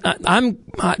 and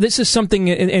this is something,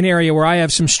 an area where I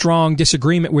have some strong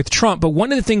disagreement with Trump, but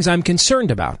one of the things I'm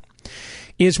concerned about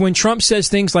is when Trump says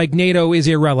things like NATO is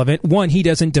irrelevant. One, he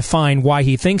doesn't define why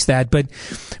he thinks that, but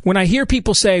when I hear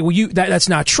people say, well, that's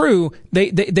not true,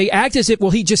 they act as if,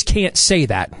 well, he just can't say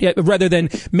that, rather than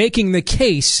making the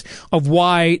case of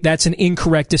why that's an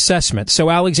incorrect assessment. So,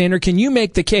 Alexander, can you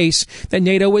make the case that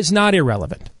NATO is not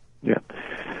irrelevant? Yeah.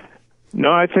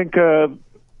 No, I think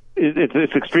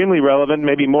it's extremely relevant,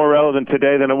 maybe more relevant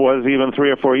today than it was even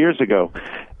 3 or 4 years ago,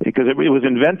 because it was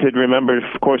invented, remember,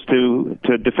 of course, to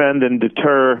defend and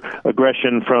deter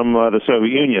aggression from the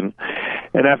Soviet Union.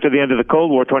 And after the end of the Cold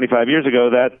War 25 years ago,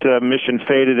 that mission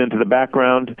faded into the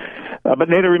background. But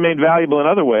NATO remained valuable in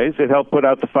other ways. It helped put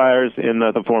out the fires in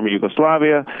the former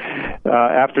Yugoslavia.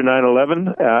 After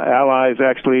 9/11, allies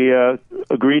actually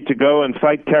agreed to go and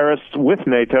fight terrorists with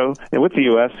NATO and with the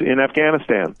U.S. in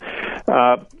Afghanistan.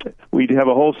 We have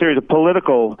a whole series of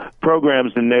political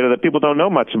programs in NATO that people don't know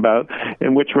much about,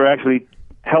 in which we're actually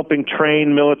helping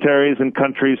train militaries in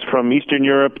countries from Eastern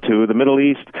Europe to the Middle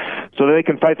East so that they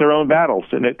can fight their own battles.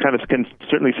 And it kind of can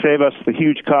certainly save us the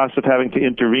huge cost of having to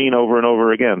intervene over and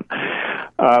over again.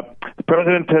 The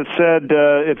president has said,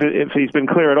 if he's been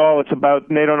clear at all, it's about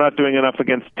NATO not doing enough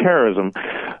against terrorism.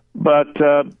 But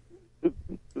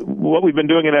what we've been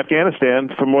doing in Afghanistan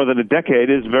for more than a decade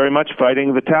is very much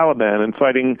fighting the Taliban and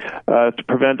fighting to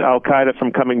prevent al-Qaeda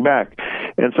from coming back.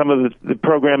 And some of the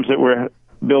programs that we're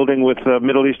building with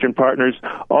Middle Eastern partners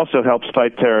also helps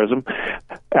fight terrorism.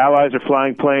 Allies are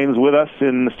flying planes with us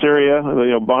in Syria,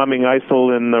 bombing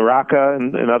ISIL in Raqqa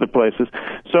and other places.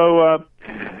 So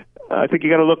I think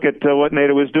you got to look at what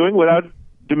NATO is doing without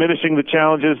diminishing the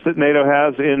challenges that NATO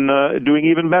has in doing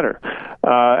even better.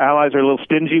 Allies are a little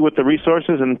stingy with the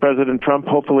resources, and President Trump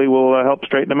hopefully will help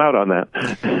straighten them out on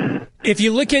that. If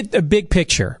you look at the big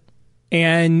picture,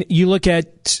 and you look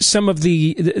at some of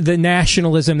the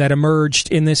nationalism that emerged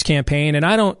in this campaign, and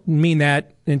I don't mean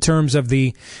that in terms of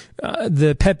the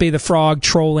Pepe the Frog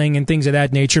trolling and things of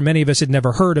that nature. Many of us had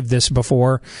never heard of this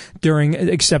before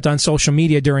except on social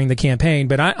media during the campaign.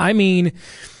 But I mean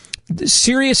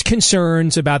serious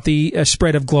concerns about the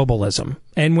spread of globalism.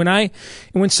 And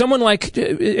when someone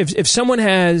if someone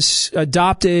has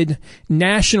adopted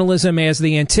nationalism as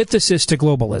the antithesis to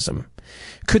globalism,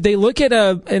 could they look at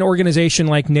an organization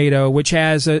like NATO, which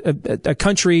has a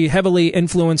country heavily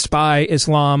influenced by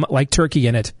Islam like Turkey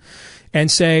in it, and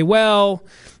say, well,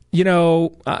 you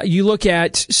look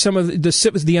at some of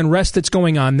the unrest that's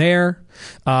going on there.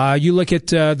 You look at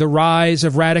the rise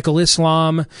of radical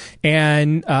Islam,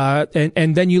 and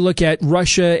then you look at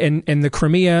Russia and the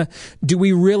Crimea.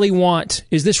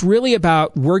 Is this really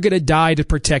about we're going to die to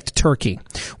protect Turkey?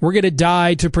 We're going to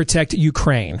die to protect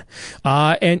Ukraine.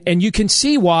 And you can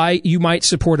see why you might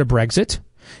support a Brexit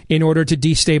in order to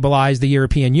destabilize the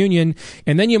European Union.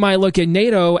 And then you might look at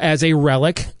NATO as a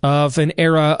relic of an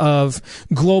era of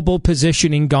global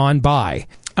positioning gone by.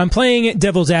 I'm playing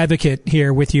devil's advocate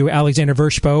here with you, Alexander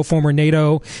Vershbow, former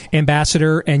NATO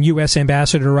ambassador and U.S.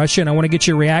 ambassador to Russia, and I want to get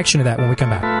your reaction to that when we come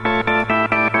back.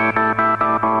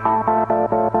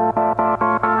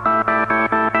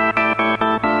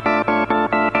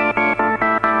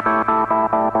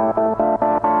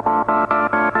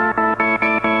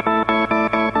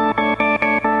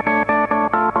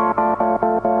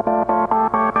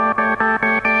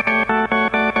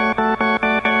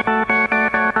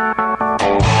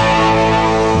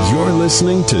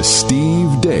 Listening to Steve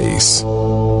Deace.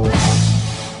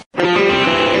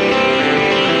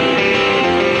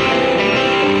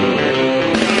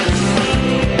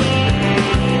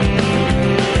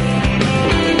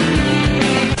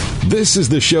 This is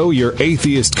the show your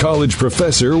atheist college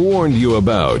professor warned you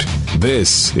about.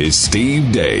 This is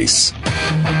Steve Deace.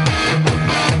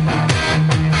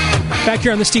 Back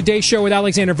here on the Steve Day Show with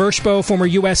Alexander Vershbow, former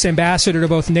U.S. ambassador to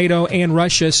both NATO and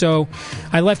Russia. So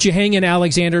I left you hanging,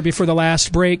 Alexander, before the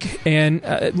last break. And,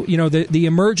 the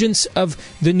emergence of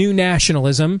the new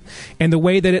nationalism and the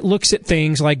way that it looks at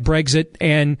things like Brexit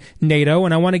and NATO.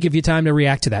 And I want to give you time to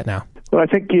react to that now. Well, I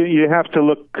think you have to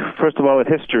look, first of all, at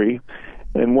history.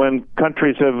 And when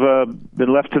countries have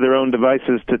been left to their own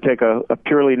devices to take a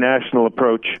purely national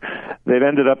approach, they've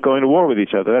ended up going to war with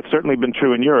each other. That's certainly been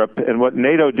true in Europe. And what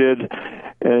NATO did,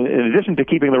 in addition to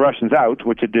keeping the Russians out,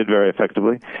 which it did very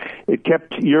effectively, it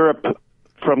kept Europe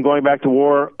from going back to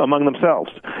war among themselves.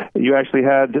 You actually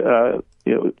had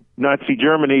Nazi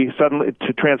Germany suddenly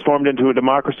transformed into a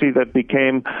democracy that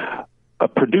became a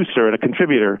producer and a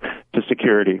contributor to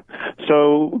security.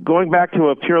 So going back to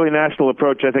a purely national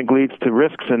approach, I think, leads to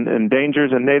risks and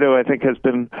dangers, and NATO, I think, has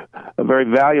been a very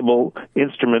valuable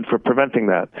instrument for preventing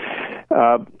that.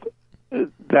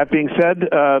 That being said,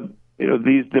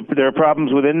 there are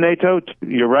problems within NATO.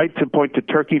 You're right to point to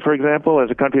Turkey, for example,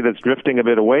 as a country that's drifting a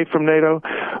bit away from NATO,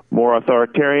 more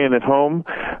authoritarian at home,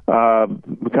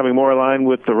 becoming more aligned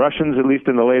with the Russians, at least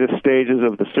in the latest stages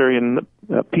of the Syrian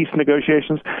peace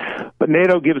negotiations. But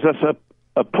NATO gives us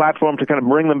a platform to kind of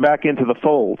bring them back into the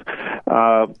fold,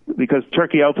 because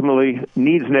Turkey ultimately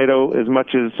needs NATO as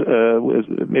much as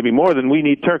maybe more than we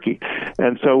need Turkey.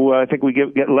 And so I think we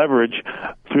get leverage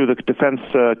through the defense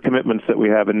commitments that we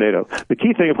have in NATO. The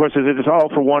key thing, of course, is it is all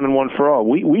for one and one for all.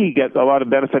 We get a lot of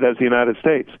benefit as the United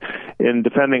States in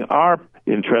defending our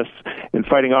interests, in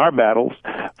fighting our battles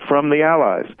from the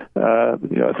Allies.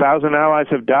 1,000 allies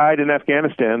have died in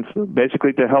Afghanistan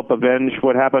basically to help avenge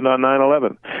what happened on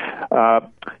 9/11.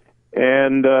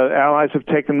 And allies have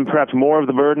taken perhaps more of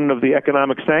the burden of the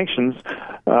economic sanctions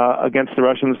against the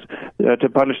Russians to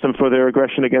punish them for their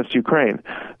aggression against Ukraine.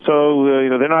 So,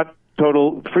 they're not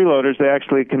total freeloaders. They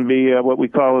actually can be what we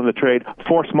call in the trade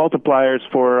force multipliers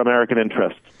for American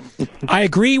interests. I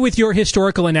agree with your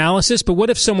historical analysis, but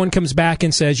what if someone comes back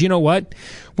and says, you know what,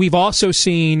 we've also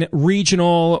seen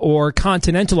regional or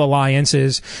continental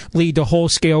alliances lead to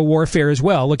whole-scale warfare as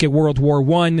well. Look at World War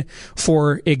I,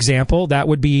 for example. That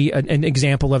would be an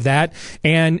example of that.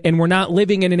 And we're not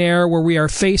living in an era where we are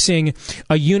facing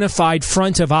a unified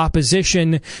front of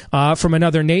opposition from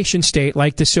another nation state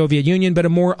like the Soviet Union, but a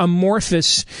more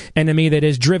amorphous enemy that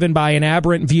is driven by an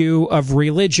aberrant view of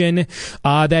religion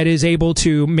that is able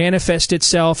to manifest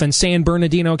itself in San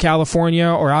Bernardino, California,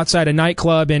 or outside a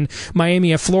nightclub in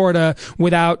Miami, Florida,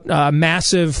 without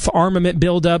massive armament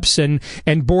buildups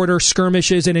and border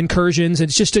skirmishes and incursions.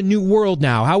 It's just a new world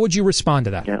now. How would you respond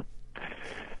to that? Yeah.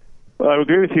 Well, I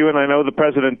agree with you, and I know the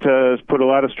president has put a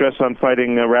lot of stress on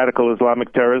fighting radical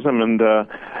Islamic terrorism, and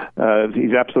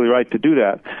he's absolutely right to do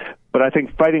that. But I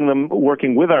think fighting them,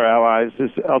 working with our allies,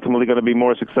 is ultimately going to be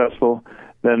more successful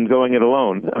than going it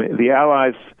alone. I mean, the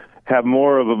allies have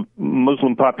more of a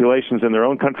Muslim populations in their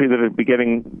own country that are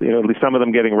getting, at least some of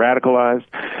them getting radicalized.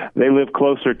 They live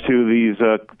closer to these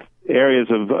areas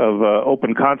of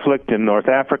open conflict in North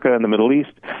Africa and the Middle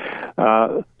East.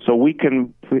 So we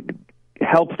can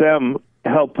help them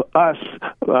help us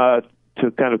to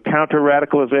kind of counter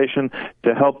radicalization,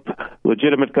 to help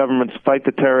legitimate governments fight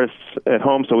the terrorists at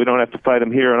home so we don't have to fight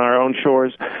them here on our own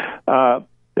shores.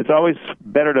 It's always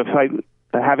better to fight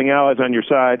having allies on your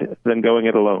side than going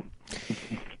it alone.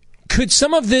 Could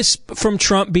some of this from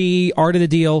Trump be art of the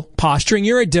deal posturing?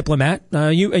 You're a diplomat.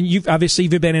 You've obviously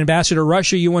been an ambassador to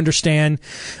Russia. You understand.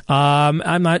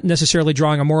 I'm not necessarily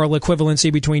drawing a moral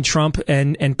equivalency between Trump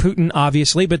and Putin,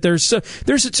 obviously, but there's some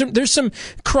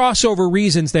crossover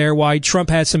reasons there why Trump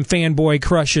has some fanboy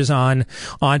crushes on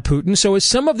Putin. So is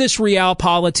some of this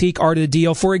realpolitik art of the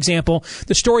deal? For example,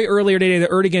 the story earlier today that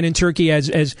Erdogan in Turkey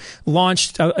has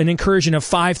launched an incursion of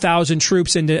 5,000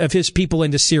 troops of his people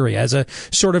into Syria as a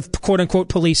sort of quote-unquote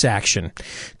police action.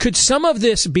 Could some of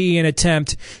this be an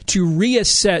attempt to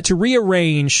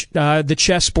rearrange the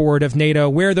chessboard of NATO,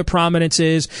 where the prominence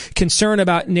is, concern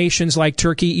about nations like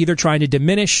Turkey either trying to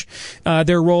diminish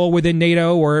their role within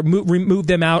NATO or remove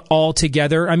them out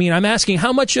altogether? I mean, I'm asking,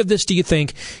 how much of this do you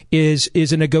think is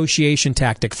a negotiation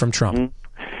tactic from Trump? Mm-hmm.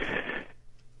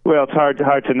 Well, it's hard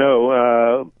to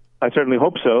know. I certainly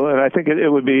hope so, and I think it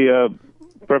would be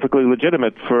perfectly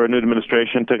legitimate for a new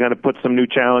administration to kind of put some new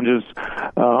challenges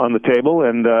on the table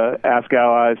and ask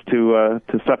allies to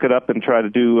suck it up and try to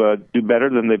do better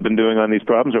than they've been doing on these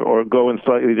problems, or go in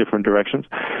slightly different directions.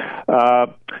 I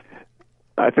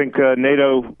think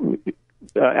NATO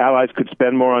allies could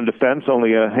spend more on defense.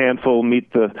 Only a handful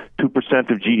meet the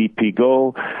 2% of GDP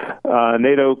goal.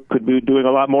 NATO could be doing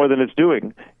a lot more than it's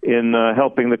doing in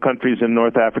helping the countries in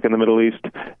North Africa and the Middle East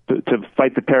to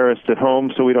fight the terrorists at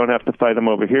home so we don't have to fight them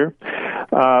over here.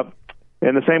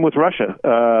 And the same with Russia.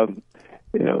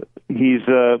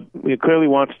 He clearly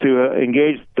wants to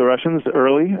engage the Russians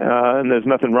early, and there's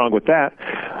nothing wrong with that.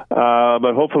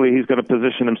 But hopefully he's going to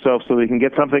position himself so that he can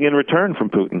get something in return from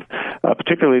Putin,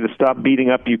 particularly to stop beating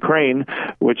up Ukraine,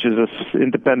 which is an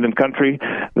independent country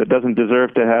that doesn't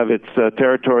deserve to have its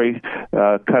territory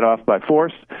cut off by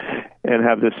force, and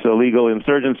have this illegal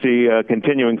insurgency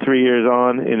continuing 3 years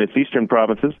on in its eastern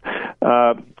provinces.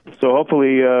 So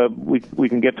hopefully we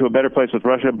can get to a better place with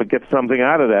Russia, but get something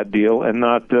out of that deal and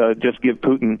not just give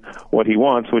Putin what he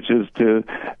wants, which is to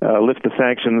lift the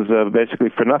sanctions basically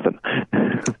for nothing.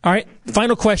 All right,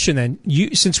 final question then.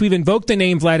 Since we've invoked the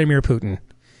name Vladimir Putin,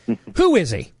 who is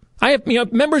he? I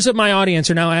have, members of my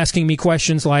audience are now asking me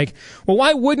questions like, well,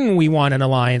 why wouldn't we want an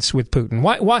alliance with Putin?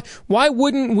 Why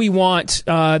wouldn't we want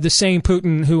the same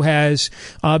Putin who has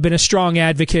been a strong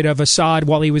advocate of Assad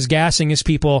while he was gassing his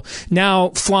people, now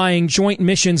flying joint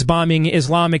missions bombing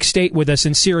Islamic State with us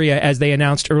in Syria, as they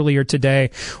announced earlier today?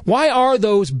 Why are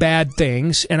those bad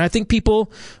things? And I think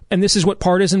people, and this is what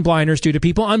partisan blinders do to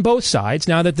people on both sides,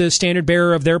 now that the standard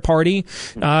bearer of their party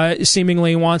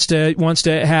seemingly wants to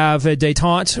have a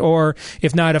détente, or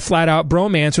if not a flat-out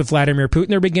bromance with Vladimir Putin,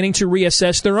 they're beginning to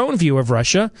reassess their own view of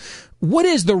Russia. What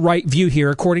is the right view here,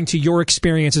 according to your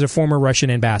experience as a former Russian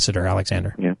ambassador,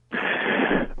 Alexander? Yeah.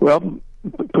 Well,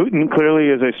 Putin clearly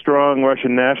is a strong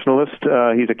Russian nationalist.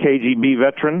 He's a KGB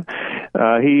veteran.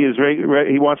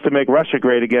 He wants to make Russia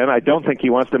great again. I don't think he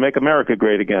wants to make America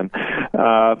great again.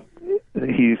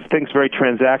 He thinks very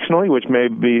transactionally, which may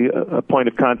be a point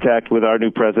of contact with our new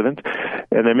president.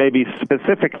 And there may be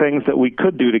specific things that we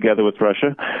could do together with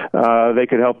Russia. They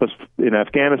could help us in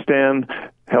Afghanistan,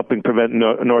 helping prevent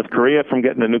North Korea from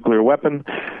getting a nuclear weapon.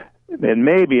 And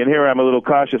maybe, and here I'm a little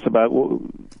cautious about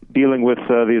dealing with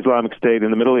the Islamic State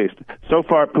in the Middle East. So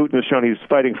far, Putin has shown he's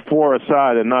fighting for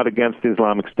Assad and not against the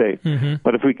Islamic State. Mm-hmm.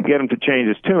 But if we can get him to change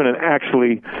his tune and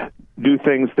actually do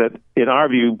things that, in our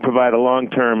view, provide a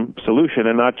long-term solution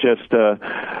and not just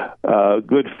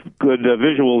good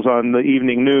visuals on the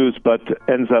evening news, but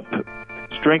ends up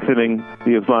strengthening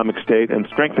the Islamic State and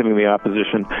strengthening the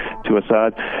opposition to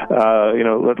Assad,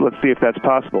 let's see if that's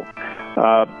possible.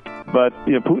 But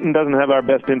Putin doesn't have our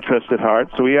best interest at heart,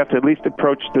 so we have to at least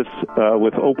approach this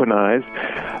with open eyes.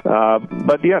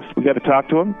 But yes, we got to talk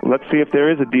to him. Let's see if there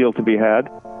is a deal to be had.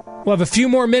 We'll have a few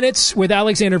more minutes with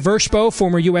Alexander Vershbow,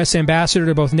 former U.S. ambassador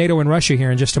to both NATO and Russia, here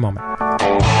in just a moment.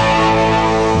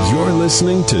 You're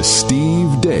listening to Steve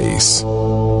Deace.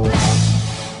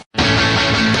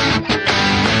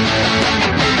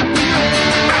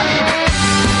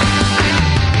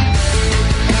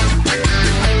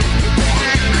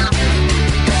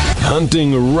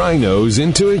 Hunting rhinos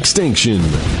into extinction.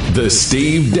 The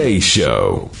Steve Deace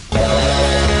Show.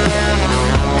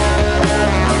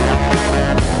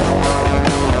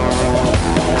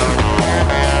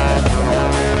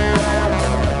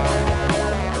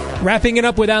 Wrapping it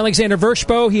up with Alexander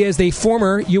Vershbow. He is the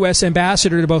former U.S.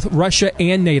 ambassador to both Russia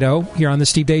and NATO here on the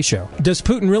Steve Deace Show. Does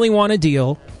Putin really want a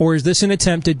deal, or is this an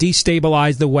attempt to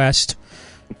destabilize the West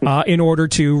in order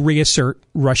to reassert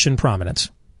Russian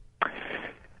prominence?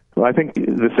 Well, I think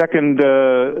the second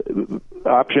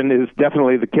option is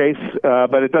definitely the case,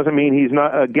 but it doesn't mean he's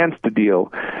not against the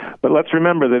deal. But let's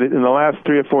remember that in the last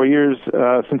 3 or 4 years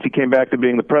since he came back to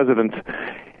being the president,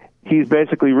 he's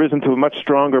basically risen to a much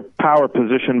stronger power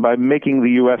position by making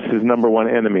the U.S. his number one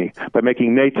enemy, by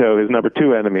making NATO his number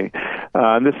two enemy.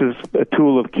 And this is a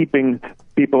tool of keeping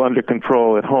people under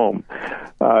control at home.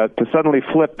 To suddenly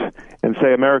flip and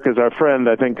say America's our friend,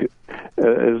 I think,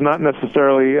 is not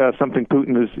necessarily something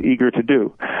Putin is eager to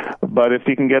do. But if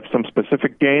he can get some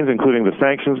specific gains, including the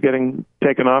sanctions getting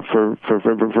taken off for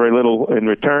very little in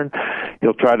return,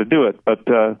 he'll try to do it. But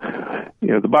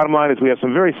the bottom line is we have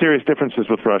some very serious differences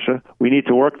with Russia. We need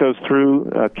to work those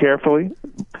through carefully,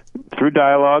 through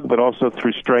dialogue, but also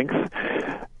through strength.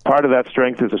 Part of that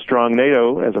strength is a strong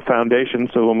NATO as a foundation,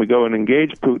 so when we go and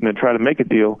engage Putin and try to make a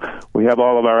deal, we have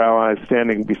all of our allies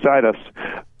standing beside us,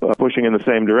 pushing in the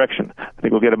same direction. I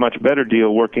think we'll get a much better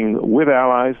deal working with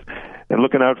allies and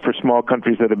looking out for small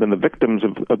countries that have been the victims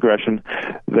of aggression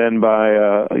than by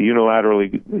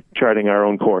unilaterally charting our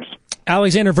own course.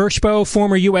 Alexander Vershbow,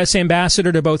 former U.S.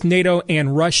 ambassador to both NATO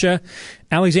and Russia.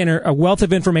 Alexander, a wealth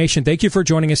of information. Thank you for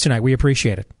joining us tonight. We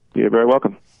appreciate it. You're very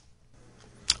welcome.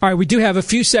 All right, we do have a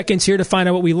few seconds here to find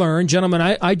out what we learned. Gentlemen,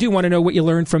 I do want to know what you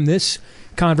learned from this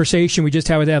conversation we just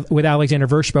had with Alexander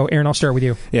Vershbow. Aaron, I'll start with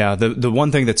you. Yeah, the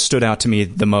one thing that stood out to me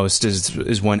the most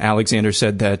is when Alexander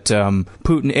said that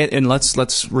Putin, and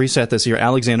let's reset this here,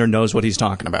 Alexander knows what he's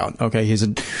talking about. Okay, he's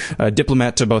a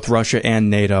diplomat to both Russia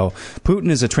and NATO. Putin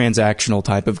is a transactional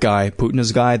type of guy. Putin is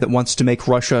a guy that wants to make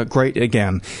Russia great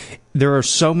again. There are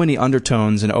so many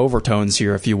undertones and overtones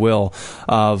here, if you will,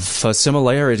 of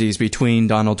similarities between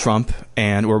Donald Trump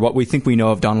or what we think we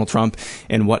know of Donald Trump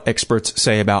and what experts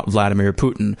say about Vladimir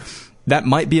Putin. That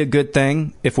might be a good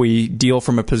thing if we deal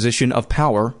from a position of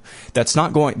power.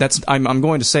 I'm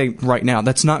going to say right now,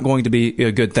 that's not going to be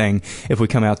a good thing if we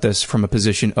come at this from a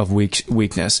position of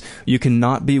weakness. You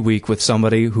cannot be weak with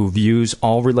somebody who views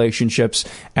all relationships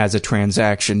as a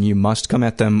transaction. You must come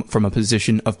at them from a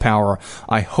position of power.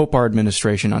 I hope our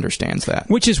administration understands that.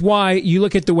 Which is why you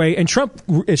look at the way, and Trump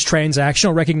is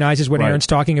transactional, recognizes what Aaron's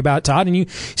talking about, Todd, and you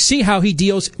see how he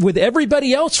deals with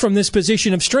everybody else from this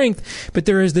position of strength, but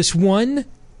there is this one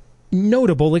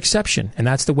notable exception, and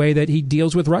that's the way that he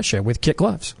deals with Russia, with kid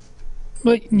gloves.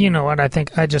 But you know what? I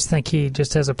just think he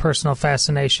just has a personal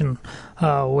fascination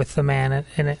with the man,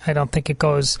 and I don't think it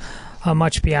goes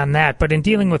much beyond that. But in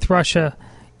dealing with Russia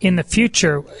in the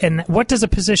future, and what does a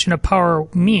position of power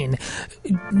mean?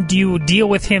 Do you deal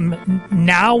with him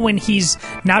now when he's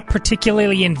not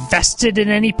particularly invested in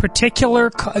any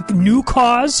particular new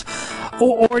cause,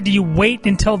 or do you wait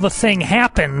until the thing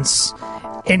happens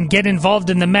and get involved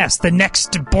in the mess, the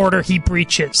next border he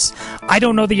breaches? I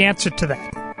don't know the answer to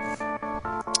that.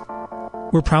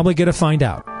 We're probably going to find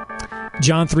out.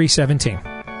 John 3:17.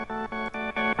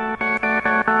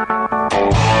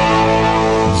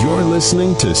 You're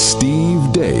listening to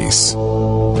Steve Deace.